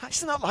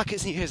 it's not like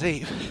it's New Year's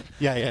Eve.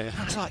 Yeah.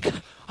 I was like,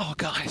 oh,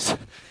 guys,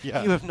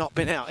 Yeah. you have not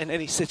been out in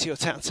any city or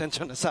town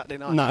centre on a Saturday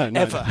night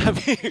No, ever,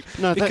 have you?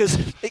 No, because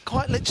it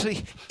quite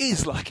literally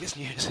is like it's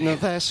New Year's Eve. No,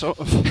 they're sort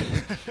of...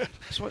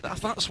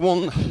 that's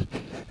one...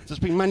 There's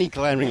been many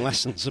glaring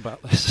lessons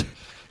about this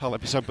whole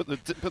episode, but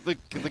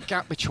the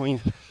gap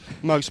between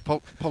most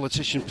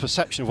politicians'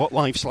 perception of what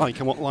life's like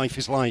and what life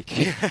is like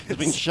has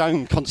been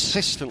shown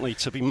consistently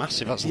to be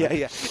massive, hasn't it?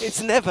 Yeah.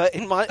 It's never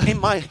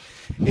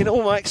in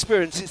all my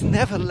experience, it's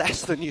never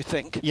less than you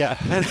think. Yeah.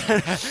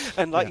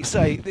 And like you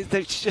say,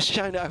 they've just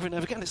shown it over and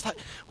over again. It's like,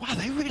 wow,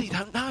 they really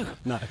don't know.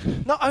 No.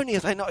 Not only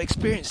have they not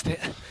experienced it,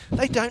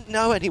 they don't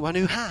know anyone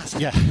who has.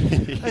 Yeah.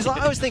 It's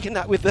like I was thinking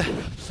that with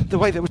the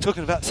way they were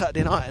talking about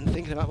Saturday night and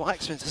thinking about my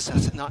experience of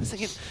Saturday night. I was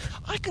thinking,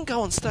 I can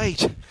go on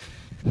stage,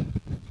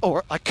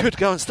 or I could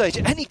go on stage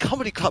at any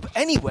comedy club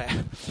anywhere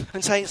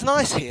and say it's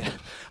nice here.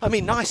 I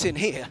mean, nice in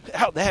here.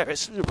 Out there,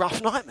 it's a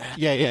rough nightmare.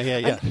 Yeah.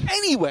 And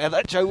anywhere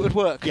that joke would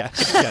work.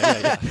 Yes.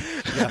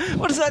 Yeah.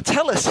 What does that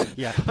tell us?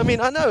 Yeah. I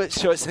mean, I know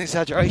it's an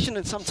exaggeration,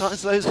 and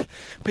sometimes those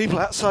people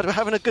outside were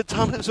having a good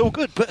time and it was all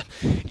good, but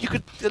you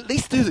could at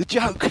least do the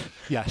joke.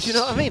 Yes. Do you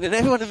know what I mean? And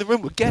everyone in the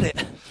room would get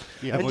it.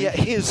 Yeah, and well, yet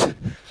here's,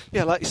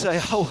 like you say, a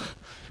whole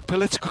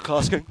political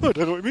class going, I don't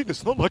know what you mean,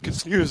 it's not like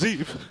it's New Year's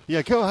Eve.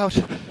 Yeah, go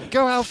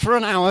out for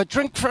an hour,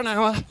 drink for an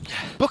hour,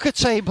 book a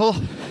table,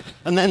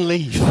 and then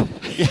leave.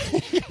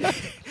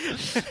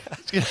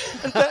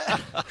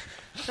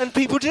 And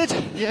people did.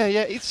 Yeah,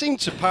 it seemed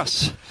to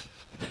pass.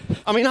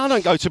 I mean, I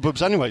don't go to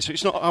pubs anyway, so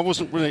it's not. I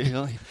wasn't really.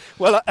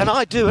 Well, and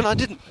I do, and I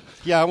didn't.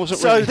 Yeah, I wasn't.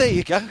 So really, there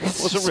you go.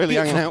 Wasn't really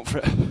hanging out for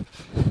it.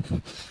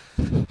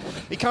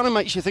 It kind of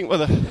makes you think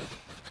whether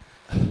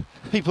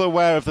people are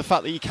aware of the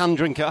fact that you can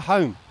drink at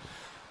home.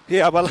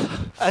 Yeah, well,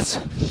 as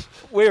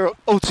we're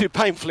all too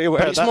painfully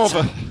aware But of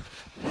that.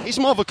 it's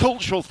more of a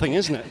cultural thing,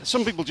 isn't it?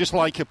 Some people just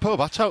like a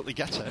pub. I totally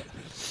get it.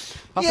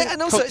 I think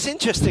and also it's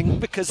interesting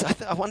because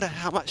I wonder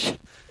how much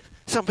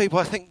some people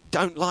I think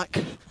don't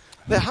like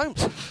their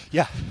homes.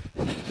 Yeah.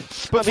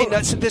 But I mean,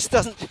 this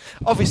doesn't.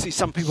 Obviously,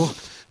 some people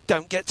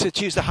don't get to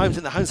choose their homes,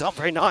 and the homes aren't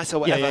very nice or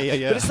whatever.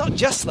 Yeah. But it's not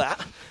just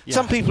that. Yeah.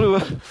 Some people who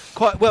are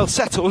quite well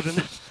settled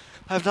and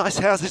have nice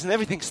houses and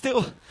everything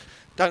still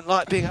don't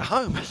like being at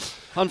home.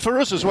 And for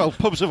us as well,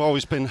 pubs have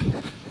always been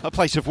a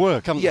place of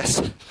work, haven't Yes.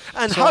 they?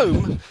 And So-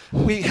 home,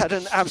 we had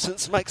an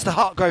absence makes the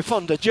heart grow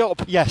fonder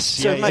job. Yes,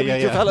 So maybe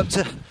developed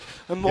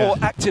a more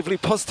Yeah. actively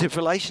positive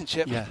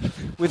relationship Yeah.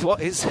 with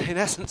what is, in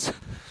essence,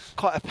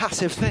 quite a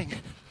passive thing.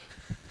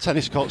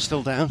 Tennis court's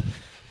still down.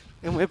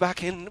 And we're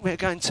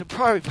going to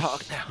Priory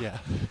Park now. Yeah.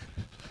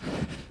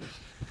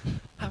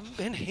 Haven't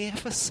been here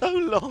for so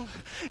long.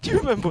 Do you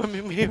remember when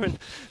we were hearing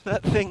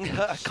that thing?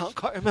 I can't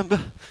quite remember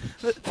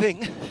that thing.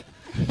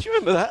 Do you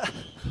remember that?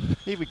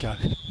 Here we go.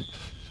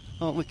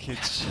 All the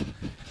kids.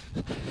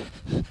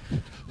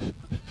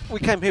 We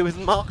came here with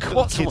Mark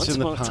Watson Kids once in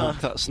the upon a park. time.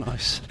 That's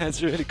nice.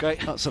 That's really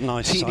great. That's a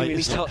nice Teeny sight, weeny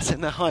isn't it? tots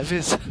in their high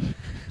vis.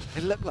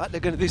 They look like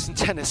they're going to do some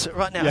tennis, but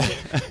right now Yeah.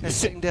 they're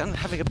sitting down and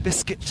having a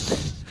biscuit.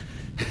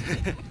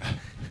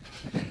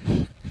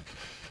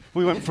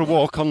 We went for a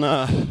walk on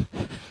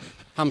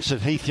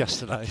Hampstead Heath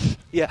yesterday.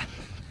 Yeah.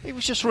 It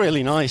was just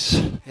really nice.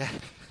 Yeah.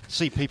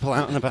 See people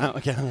out and about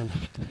again.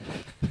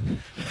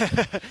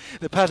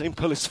 The paddling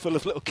pool is full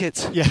of little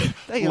kids. Yeah.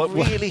 They are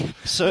really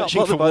searching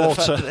not for bothered by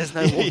water. the fact that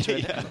there's no water in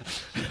Yeah.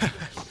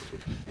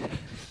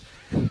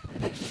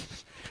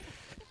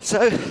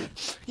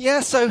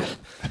 it. So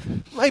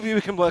maybe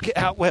we can work it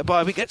out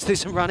whereby we get to do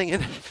some running.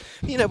 And,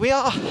 we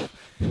are,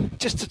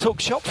 just to talk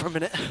shop for a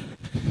minute,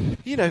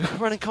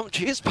 running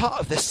commentary is part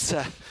of this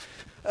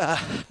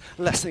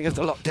lessening of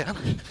the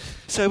lockdown.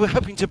 So we're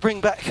hoping to bring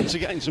back So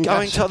getting some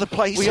going guests. to other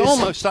places. We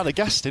almost had a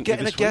guest, didn't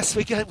Getting we? a guest.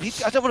 I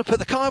don't want to put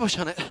the kibosh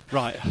on it.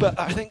 Right. But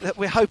I think that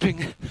we're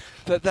hoping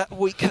that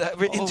week, that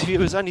interview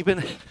has only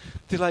been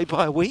delayed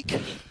by a week.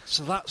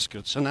 So that's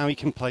good. So now he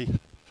can play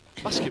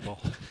basketball.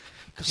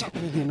 Because that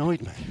really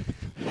annoyed me.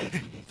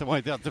 The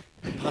way they had the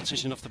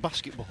partition off the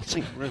basketball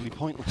seemed really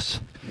pointless.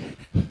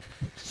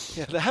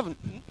 Yeah, they haven't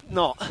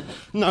not.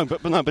 No,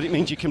 but it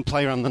means you can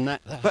play around the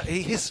net there. But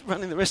he is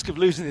running the risk of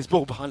losing his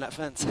ball behind that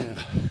fence. Yeah.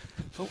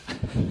 Oh.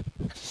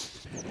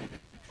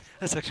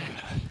 That's okay.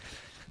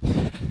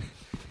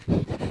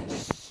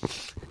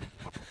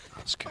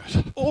 That's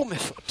good. Oh, my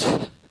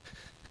foot.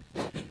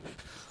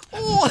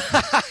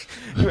 Oh,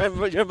 you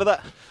remember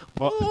that?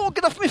 What? Oh,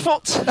 get off my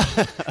foot!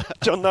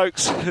 John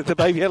Noakes, the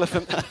baby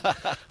elephant.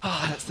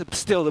 That's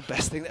still the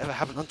best thing that ever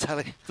happened on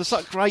telly. There's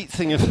that great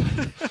thing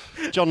of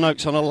John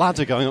Noakes on a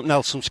ladder going up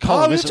Nelson's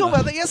column, we were isn't talking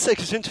there? about that yesterday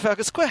because we're in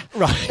Trafalgar Square.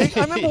 Right.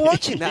 I remember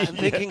watching that and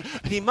thinking,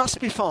 he must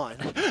be fine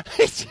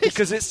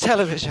because it's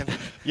television.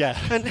 Yeah.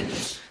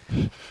 And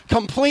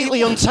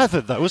Completely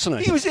untethered, though, wasn't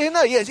he? he was,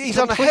 he's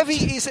on a heavy.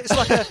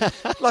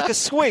 It's like a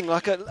swing,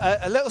 like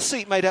a little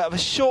seat made out of a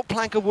short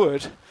plank of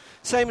wood,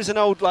 same as an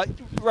old like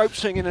rope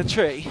swing in a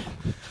tree,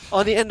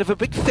 on the end of a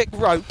big thick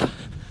rope,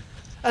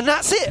 and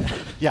that's it.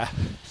 Yeah.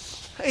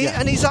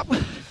 And he's up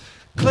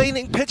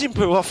cleaning pigeon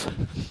poo off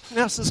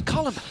Nelson's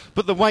column.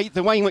 But the way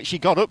in which he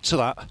got up to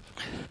that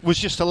was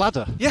just a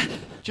ladder. Yeah.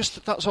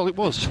 Just that's all it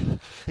was.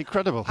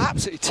 Incredible.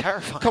 Absolutely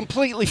terrifying.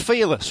 Completely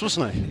fearless,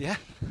 wasn't he? Yeah.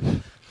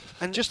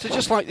 And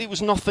just like it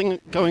was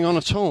nothing going on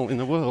at all in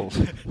the world.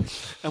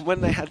 And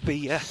when they had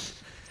the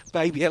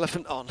baby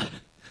elephant on,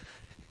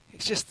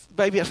 it's just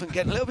baby elephant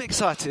getting a little bit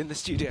excited in the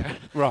studio.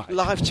 Right.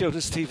 Live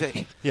children's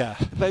TV. Yeah.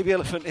 The baby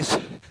elephant is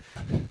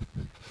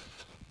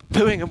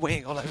pooing and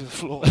weeing all over the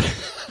floor.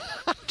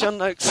 John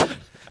Noakes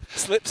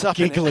slips up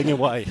Giggling in it.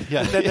 away. Yeah.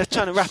 And then they're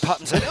trying to wrap up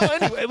and say,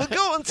 anyway, we'll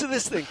go on to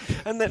this thing.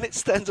 And then it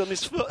stands on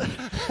his foot.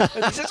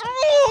 And he says,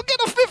 oh, get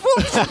off my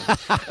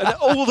foot. And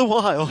all the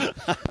while,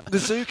 the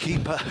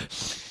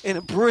zookeeper, in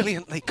a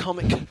brilliantly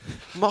comic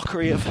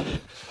mockery of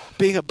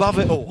being above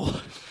it all,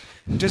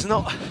 does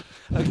not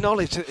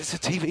acknowledge that it's a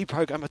TV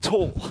programme at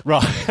all.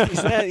 Right.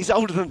 He's there, he's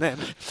older than them.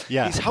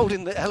 Yeah. He's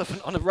holding the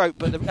elephant on a rope,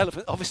 but the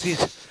elephant obviously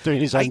is Doing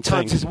his own 8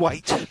 times thing. his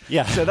weight.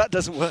 Yeah. So that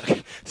doesn't work.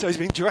 So he's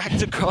being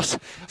dragged across,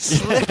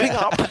 slipping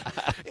up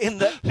in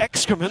the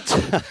excrement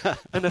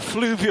and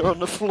effluvia on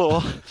the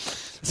floor,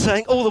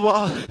 saying all the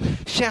while,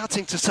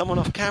 shouting to someone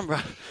off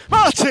camera,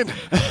 Martin!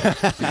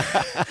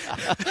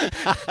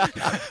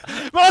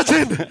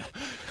 Martin!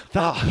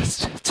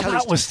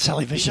 That was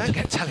television. You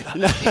don't get telly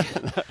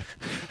that.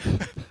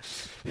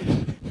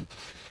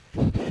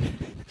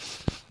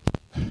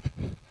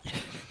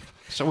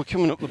 So we're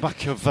coming up the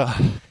back of up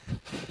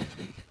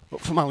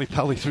from Ali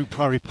Pally through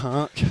Priory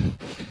Park.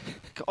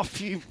 Got a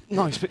few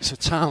nice bits of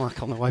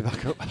tarmac on the way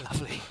back up.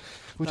 Lovely.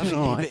 We're doing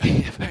all right.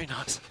 Yeah, very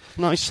nice.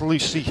 Nice,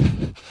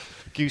 loosey,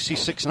 goosey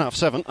 6.5,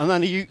 7. And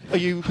then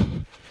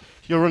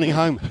you're running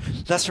home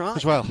That's right.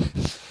 as well.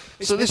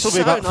 It's So been this will be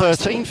so about nice.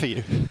 13 for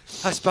you.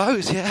 I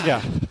suppose, yeah.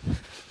 Yeah.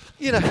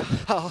 You know,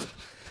 I'll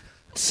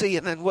see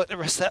and then work the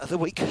rest out of the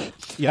week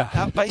Yeah.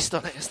 out based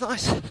on it. It's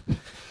nice.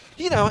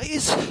 You know, it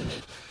is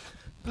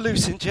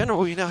loose in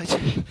general, you know.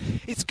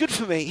 It's good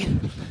for me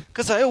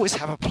because I always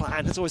have a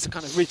plan. There's always a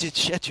kind of rigid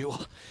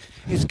schedule.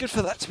 It's good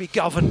for that to be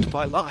governed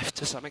by life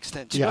to some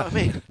extent. Do you know what I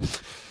mean?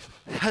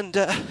 And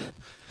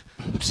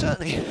I'm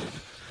certainly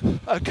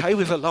okay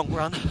with a long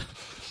run.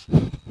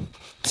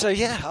 So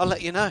yeah, I'll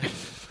let you know.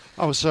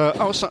 I was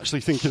actually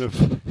thinking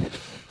of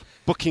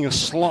booking a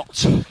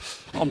slot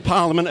on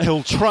Parliament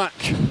Hill track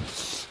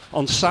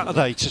on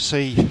Saturday to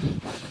see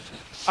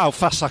how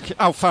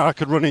far I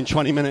could run in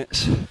 20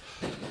 minutes.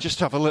 Just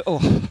to have a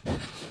little,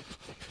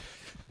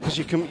 because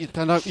you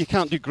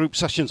can't do group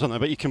sessions on there,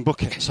 but you can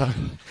book it. So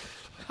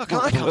Oh, can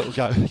I have a come? little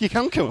go. You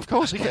can come, of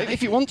course,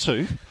 if you want to.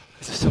 Is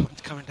there someone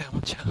coming down?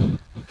 Watch out.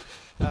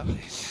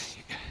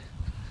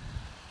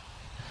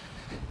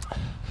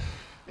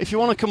 If you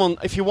want to come on,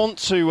 if you want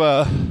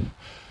to,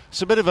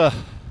 it's a bit of a,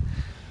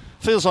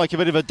 feels like a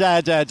bit of a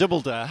dare,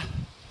 double dare.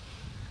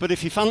 But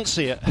if you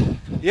fancy it,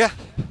 Yeah.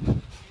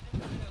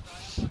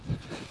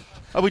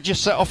 I would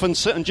just set off and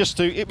sit and just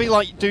do. It'd be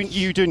like doing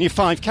your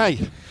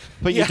 5K,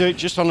 but you Yeah. do it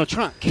just on a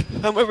track.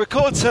 And we'll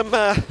record some.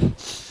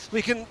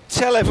 We can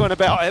tell everyone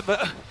about it,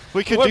 but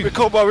We could won't do.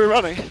 record while we're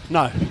running.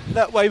 No.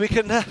 That way we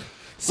can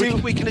see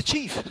what we can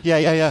achieve.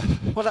 Yeah.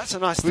 Well, that's a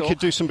nice We thought. could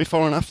do some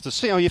before and after.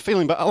 See how you're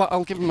feeling, but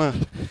I'll give them a.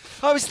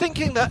 I was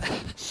thinking that,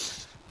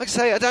 like I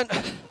say,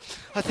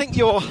 I think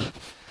your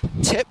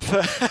tip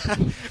for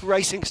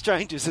racing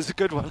strangers is a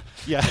good one.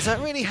 Yeah. Because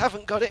I really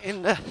haven't got it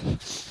in.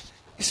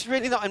 It's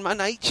really not in my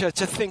nature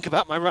to think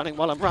about my running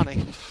while I'm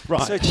running.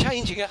 Right. So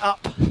changing it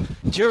up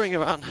during a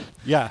run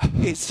Yeah.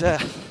 is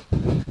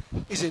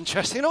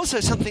interesting. And also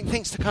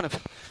things to kind of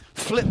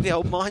flip the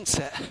old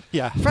mindset.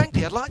 Yeah.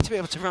 Frankly, I'd like to be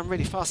able to run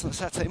really fast on a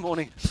Saturday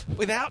morning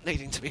without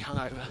needing to be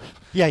hungover.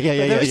 Yeah. But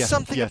there is yeah.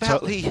 something Yeah, about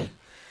totally.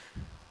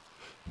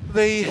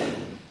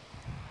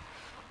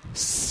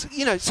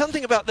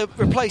 something about the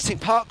replacing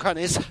parkrun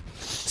is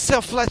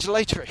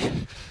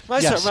self-flagellatory.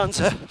 Most Yes. of our runs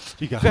are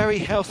You go. very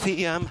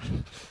healthy,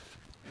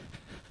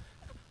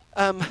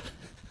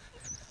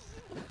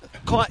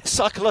 quite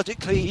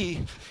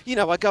psychologically,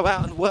 I go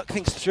out and work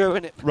things through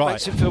and it Right.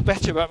 makes me feel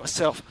better about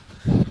myself.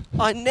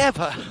 I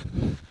never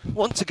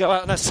want to go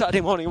out on a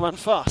Saturday morning and run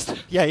fast.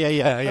 Yeah.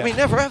 I mean,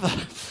 never ever.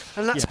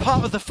 And that's Yeah.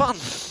 part of the fun,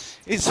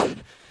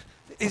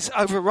 is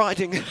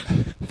overriding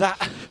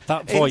that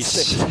voice.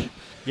 instinct.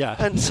 Yeah.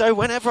 And so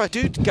whenever I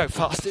do go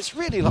fast, it's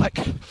really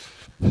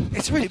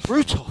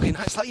brutal.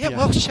 It's like, Yeah.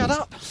 well, shut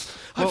up.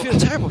 I Well- feel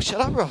terrible. Shut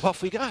up, Rob.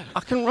 Off we go. I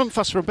can run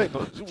fast for a bit,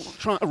 but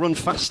trying to run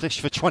fastish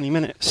for 20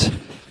 minutes,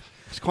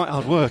 it's quite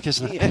hard work,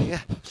 isn't it? Yeah.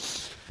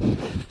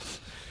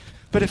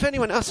 But if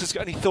anyone else has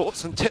got any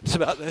thoughts and tips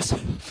about this,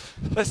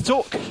 let's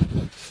talk.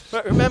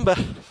 But remember,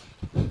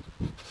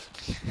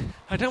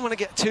 I don't want to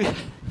get too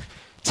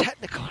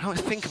technical. I don't want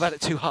to think about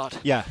it too hard.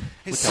 Yeah.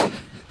 It's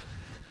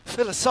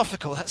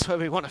philosophical. That's where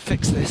we want to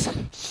fix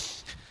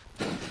this.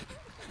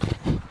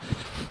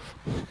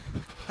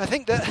 I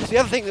think that the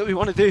other thing that we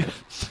want to do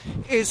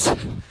is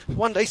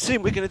one day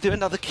soon we're going to do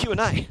another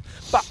Q&A.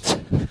 But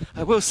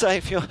I will say,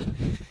 if you're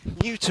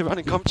new to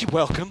running commentary,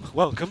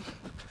 welcome.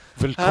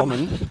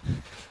 Willkommen.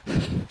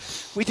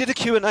 We did a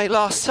Q&A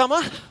last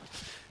summer,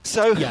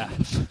 so Yeah.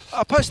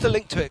 I'll post a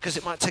link to it because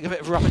it might take a bit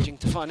of rummaging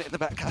to find it in the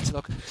back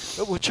catalogue.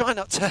 But we'll try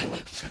not to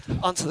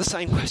answer the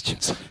same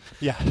questions,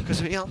 Yeah.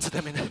 because we answered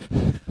them in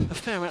a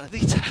fair amount of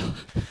detail.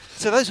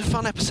 So those are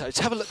fun episodes.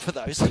 Have a look for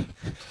those,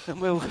 and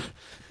we'll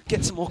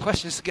get some more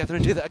questions together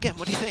and do that again.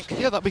 What do you think?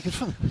 Yeah, that'd be good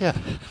fun. Yeah.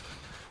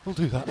 We'll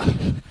do that.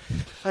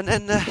 And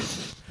then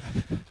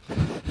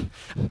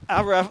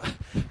our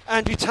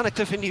Andrew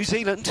Tunnicliffe in New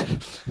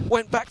Zealand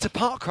went back to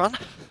parkrun.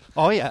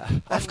 Oh, yeah.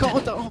 I've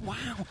got that. Oh, wow.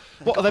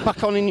 What, are they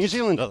back on in New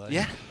Zealand, are they?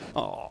 Yeah.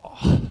 Oh,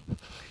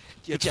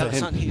 You're Good for jealous,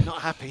 him. aren't you? You're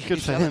not happy.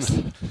 good for You're jealous.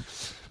 him.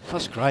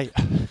 That's great.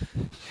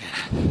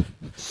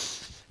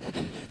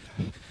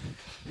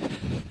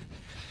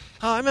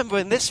 Oh, I remember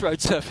when this road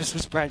surface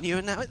was brand new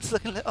and now it's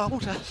looking a little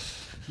older.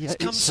 Yeah, It's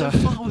come it's, so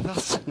far with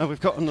us. No, we've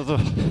got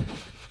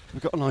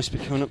a nice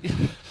bit coming up.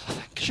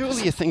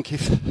 Surely you think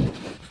if,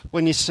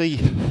 when you see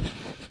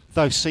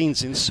those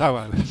scenes in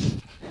Soho,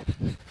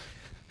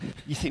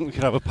 you think we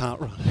could have a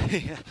park run?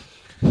 Yeah.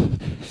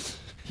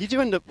 You do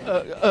end up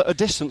at a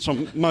distance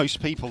from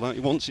most people, don't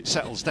you, once it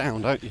settles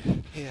down, don't you,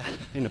 Yeah.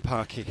 in a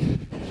parky.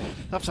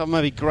 Have to have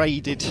maybe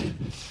graded.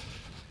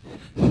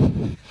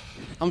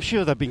 I'm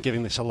sure they've been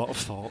giving this a lot of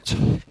thought.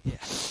 Yeah.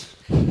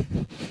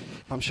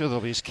 I'm sure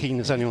they'll be as keen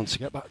as anyone to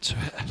get back to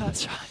it.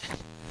 That's right.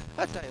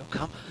 That day will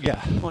come.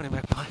 Yeah. Morning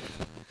Magpie.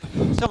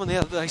 Someone the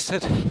other day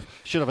said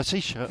Should have a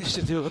t-shirt. you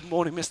should do a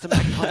Morning Mr.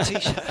 Magpie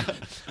t-shirt.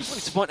 I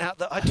wanted to point out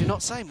that I do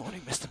not say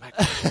Morning Mr.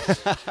 Magpie.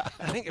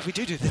 I think if we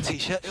do the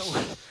t-shirt, it'll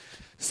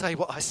say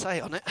what I say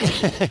on it.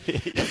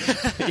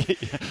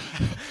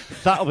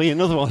 That'll be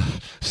another one.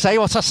 Say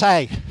what I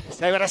say.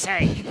 Say what I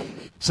say.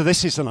 So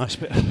this is a nice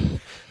bit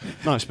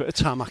of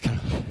tarmac.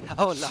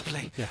 Oh,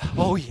 lovely. Yeah.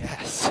 Oh,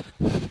 yes.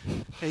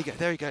 There you go.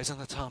 There he goes on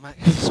the tarmac.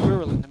 There's a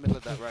squirrel in the middle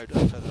of that road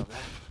further up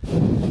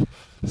there.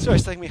 Sorry,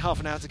 it's taking me half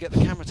an hour to get the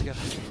camera together.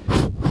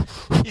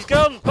 He's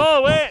gone.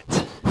 Paul, wait.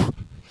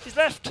 He's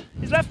left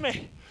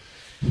me.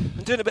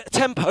 I'm doing a bit of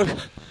tempo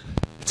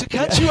to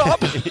catch you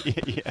up.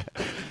 Yeah.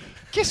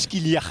 Qu'est-ce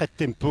qu'il y a à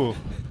tempo?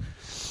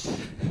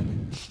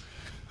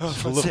 Oh,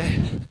 It's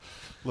fancy.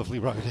 Lovely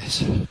road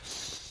is.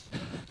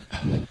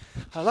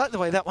 I like the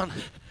way that one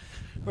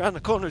around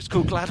the corner is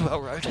called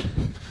Gladwell Road.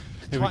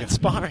 It's we quite go.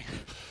 inspiring.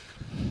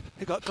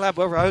 You've got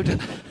Gladwell Road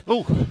and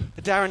Oh,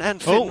 the Darren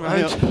and Finn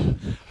Road. yeah.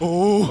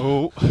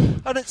 Oh. Oh.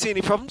 I don't see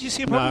any problem. Do you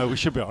see a problem? No, we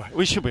should be alright.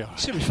 We should be alright.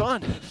 Should be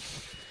fine.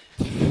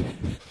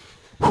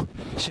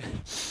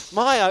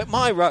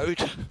 My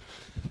road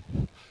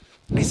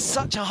is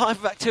such a hive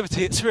of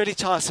activity, it's really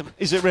tiresome.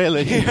 Is it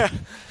really? Yeah.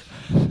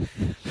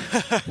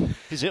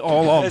 Is it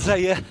all on? There's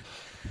a,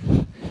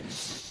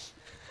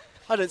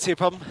 I don't see a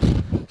problem.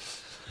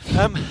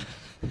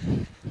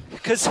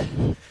 Because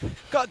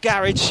got a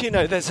garage,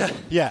 there's a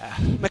Yeah.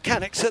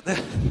 mechanics at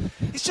the.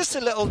 It's just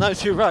a little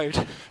no-through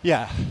road,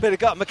 Yeah. but it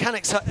got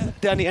mechanics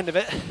down the end of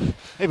it,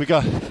 Here we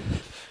go.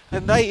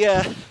 and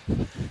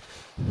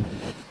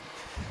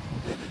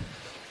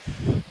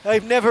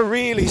they've never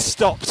really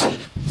stopped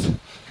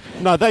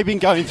No, they've been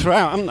going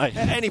throughout, haven't they?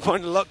 at any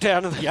point in the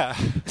lockdown. And Yeah.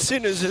 as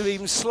soon as there's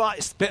even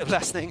slightest bit of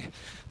lessening,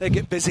 they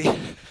get busy.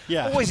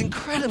 Yeah. Always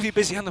incredibly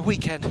busy on the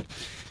weekend.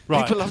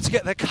 Right. People love to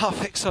get their car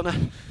fixed on a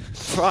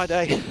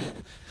Friday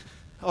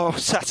or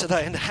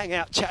Saturday and hang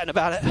out chatting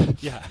about it.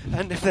 Yeah.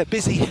 And if they're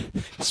busy,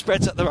 it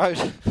spreads up the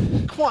road.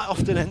 Quite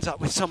often ends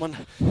up with someone,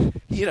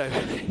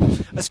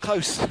 as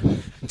close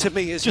to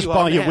me as Just you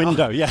by are your now,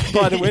 window, yeah.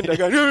 By the window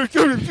going...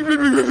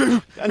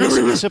 And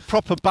it's a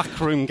proper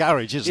backroom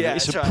garage, isn't Yeah, it?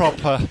 It's a that's right.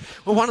 proper...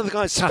 Well, one of the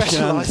guys Cash in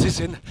hand. specialises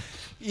in,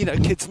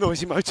 kids'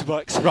 noisy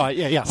motorbikes. Right,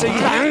 yeah. So you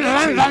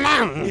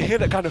hear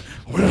that kind of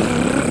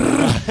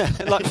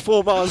like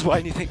 4 miles away,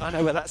 and you think, I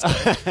know where that's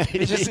going.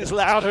 It just is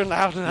louder and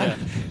louder and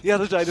louder. The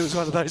other day there was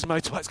one of those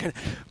motorbikes going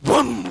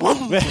whum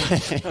whum,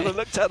 and I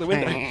looked out the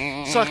window,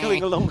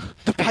 cycling along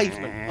the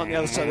pavement on the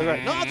other side of the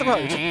road, not at the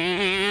road.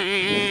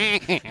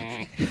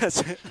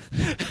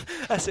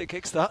 That's it,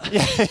 kickstart.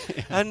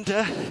 And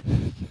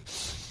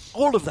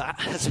all of that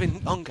has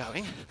been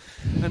ongoing,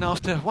 and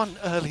after one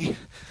early,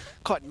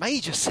 quite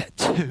major set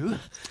 2,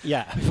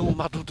 Yeah. we've all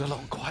muddled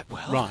along quite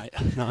well. Right,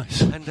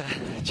 nice. And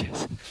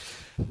cheers.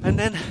 And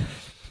then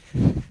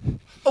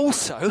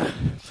also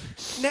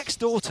next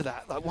door to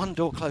that, like one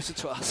door closer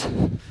to us,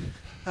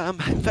 in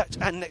fact,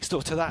 and next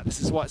door to that, this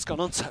is why it's gone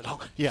on so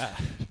long, Yeah.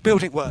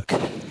 building work.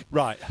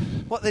 Right.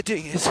 What they're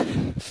doing is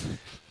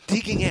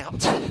digging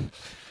out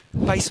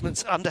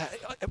basements under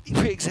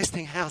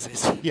pre-existing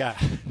houses Yeah.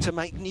 to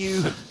make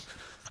new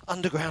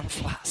underground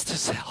flats to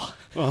sell.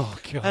 Oh,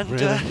 God, And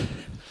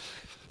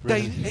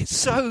really? it's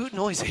so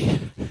noisy,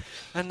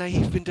 and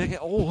they've been doing it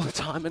all the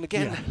time. And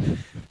again,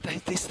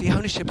 it's the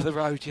ownership of the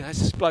road. You know, it's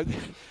this bloke.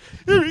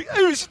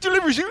 It's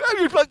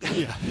delivery bloke.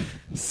 Yeah.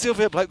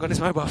 Sylvia bloke got his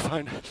mobile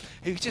phone,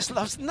 who just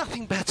loves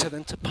nothing better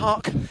than to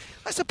park.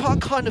 That's to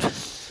park kind of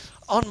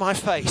on my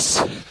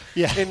face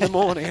in the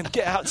morning and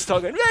get out and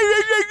start going.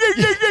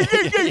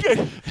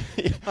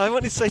 I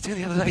wanted to say to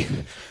him the other day,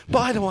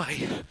 by the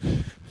way,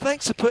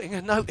 thanks for putting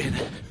a note in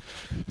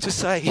to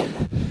say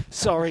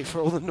sorry for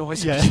all the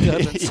noise and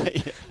disturbance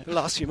the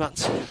last few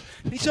months.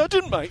 And he said, I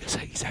didn't, mate. I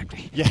said,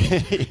 exactly.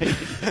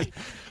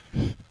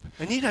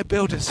 And you know,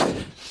 builders,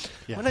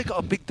 when they've got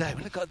a big day,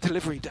 when they've got a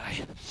delivery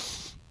day,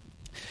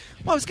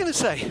 well, I was going to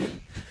say,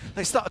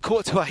 they start at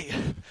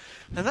 8:45,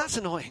 and that's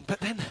annoying, but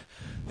then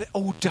they're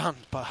all done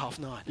by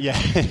 9:30. Yeah.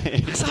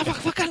 It's like,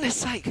 for goodness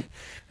sake.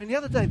 And the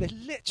other day,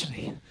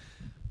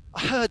 I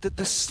heard that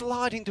the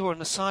sliding door on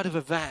the side of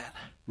a van,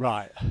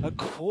 Right. at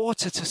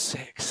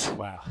 6:15.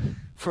 Wow.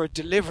 For a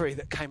delivery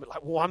that came at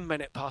like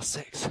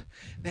 6:01.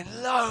 Then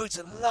loads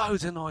and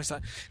loads of noise,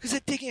 like because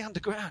they're digging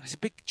underground. There's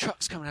big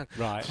trucks coming out.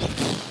 Right.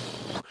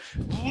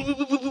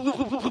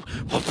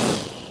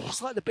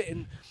 It's like the bit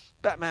in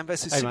Batman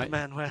vs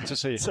Superman mate. To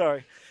see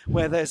you.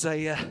 where there's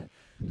a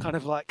kind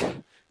of like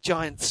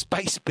giant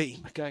space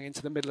beam going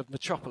into the middle of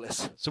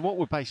Metropolis. So what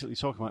we're basically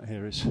talking about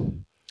here is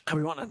And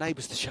we want our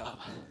neighbours to shut up.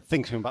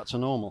 things coming back to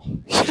normal.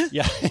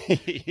 Yeah,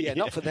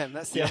 not for them.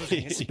 That's the other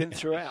thing. It's been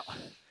throughout.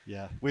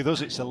 Yeah. With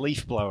us, it's a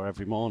leaf blower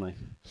every morning.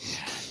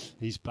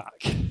 He's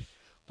back.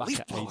 Leaf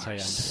At 8 a.m.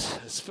 blowers,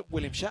 as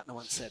William Shatner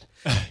once said.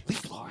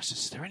 Leaf blowers,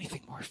 is there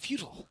anything more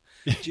futile?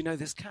 Do you know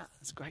this cat?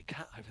 There's a great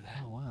cat over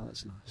there. Oh, wow,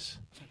 that's nice.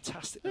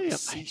 Fantastic. Yeah.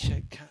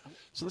 C-shaped cat.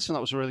 So listen,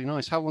 that was really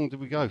nice. How long did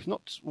we go?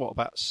 Not,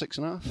 about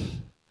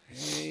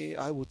 6.5?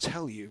 I will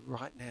tell you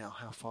right now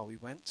how far we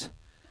went.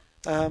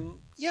 I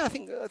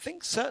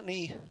think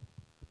certainly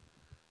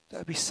that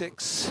would be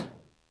 6.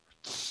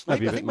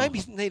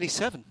 Maybe nearly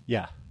 7.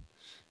 Yeah.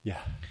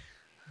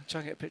 I'm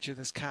trying to get a picture of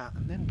this cat,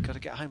 and then got to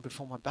get home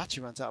before my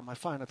battery runs out on my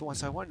phone.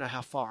 Otherwise, I won't know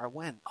how far I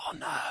went. Oh,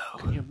 no.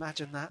 Can you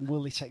imagine that?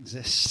 Will it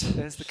exist?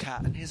 There's the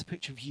cat, and here's a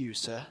picture of you,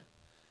 sir.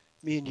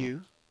 Me and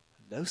you.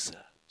 Hello, sir.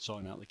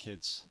 Sorting out the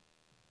kids.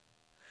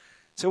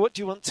 So what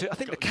do you want to... I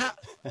think the cat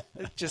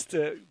just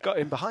got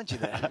in behind you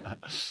there.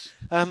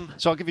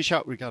 So I'll give you a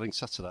shout regarding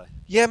Saturday.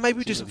 Yeah, maybe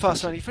we do some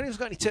fast running. If anyone's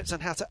got any tips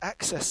on how to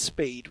access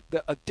speed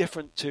that are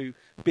different to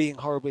being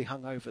horribly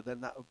hungover,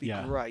 then that would be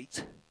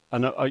great.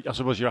 And I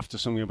suppose you're after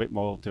something a bit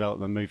more developed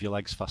than move your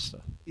legs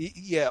faster.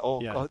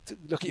 Or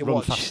look at your run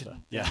watch. faster.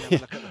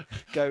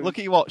 Look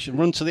at your watch and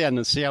run to the end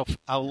and see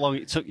how long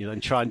it took you,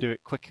 then try and do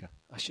it quicker.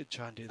 I should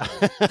try and do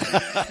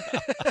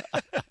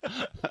that.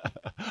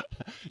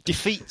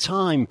 Defeat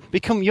time.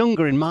 Become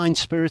younger in mind,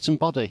 spirit and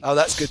body. Oh,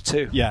 that's good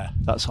too. Yeah,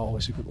 that's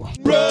always a good one.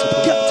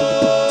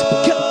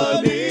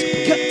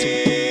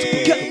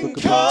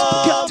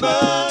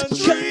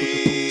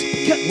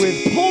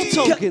 With Paul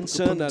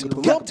Tomkinson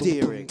and Rob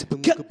Deering.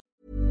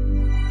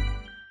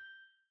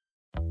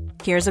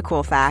 Here's a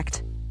cool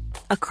fact.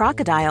 A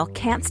crocodile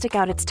can't stick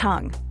out its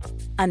tongue.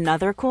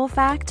 Another cool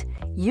fact,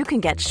 you can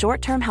get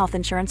short-term health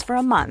insurance for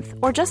a month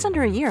or just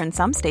under a year in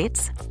some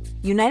states.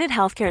 United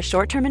Healthcare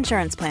short-term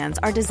insurance plans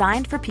are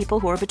designed for people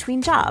who are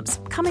between jobs,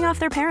 coming off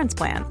their parents'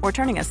 plan, or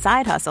turning a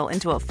side hustle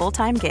into a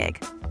full-time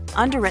gig.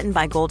 Underwritten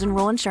by Golden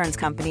Rule Insurance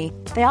Company,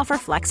 they offer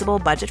flexible,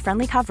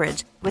 budget-friendly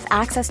coverage with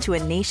access to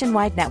a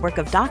nationwide network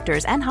of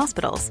doctors and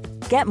hospitals.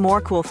 Get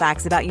more cool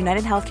facts about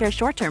United Healthcare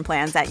short-term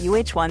plans at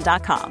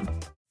uh1.com.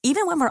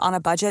 Even when we're on a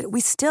budget,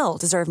 we still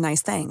deserve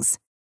nice things.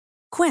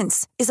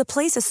 Quince is a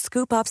place to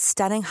scoop up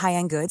stunning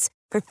high-end goods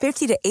for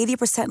 50 to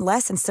 80%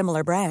 less than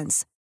similar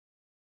brands.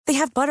 They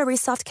have buttery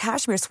soft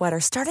cashmere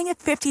sweaters starting at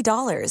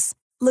 $50,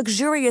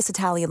 luxurious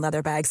Italian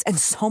leather bags, and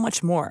so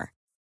much more.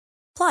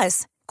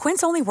 Plus,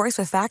 Quince only works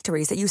with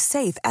factories that use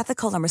safe,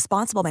 ethical, and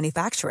responsible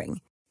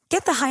manufacturing.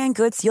 Get the high-end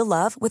goods you'll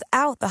love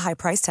without the high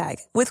price tag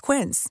with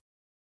Quince.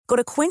 Go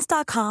to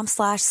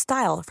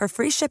quince.com/style for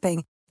free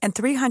shipping and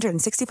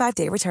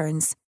 365-day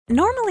returns.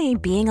 Normally,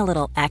 being a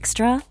little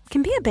extra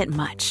can be a bit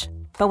much,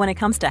 but when it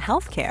comes to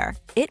healthcare,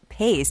 it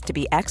pays to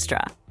be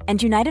extra.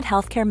 And United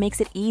Healthcare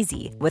makes it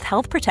easy with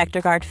Health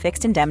Protector Guard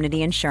fixed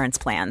indemnity insurance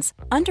plans.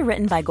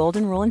 Underwritten by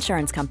Golden Rule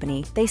Insurance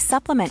Company, they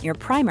supplement your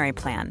primary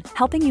plan,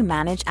 helping you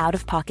manage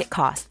out-of-pocket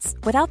costs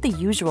without the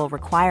usual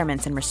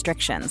requirements and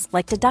restrictions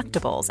like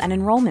deductibles and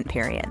enrollment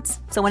periods.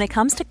 So when it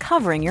comes to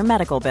covering your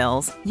medical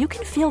bills, you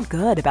can feel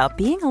good about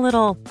being a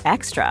little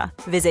extra.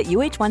 Visit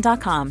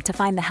uh1.com to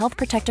find the Health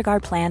Protector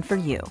Guard plan for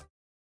you.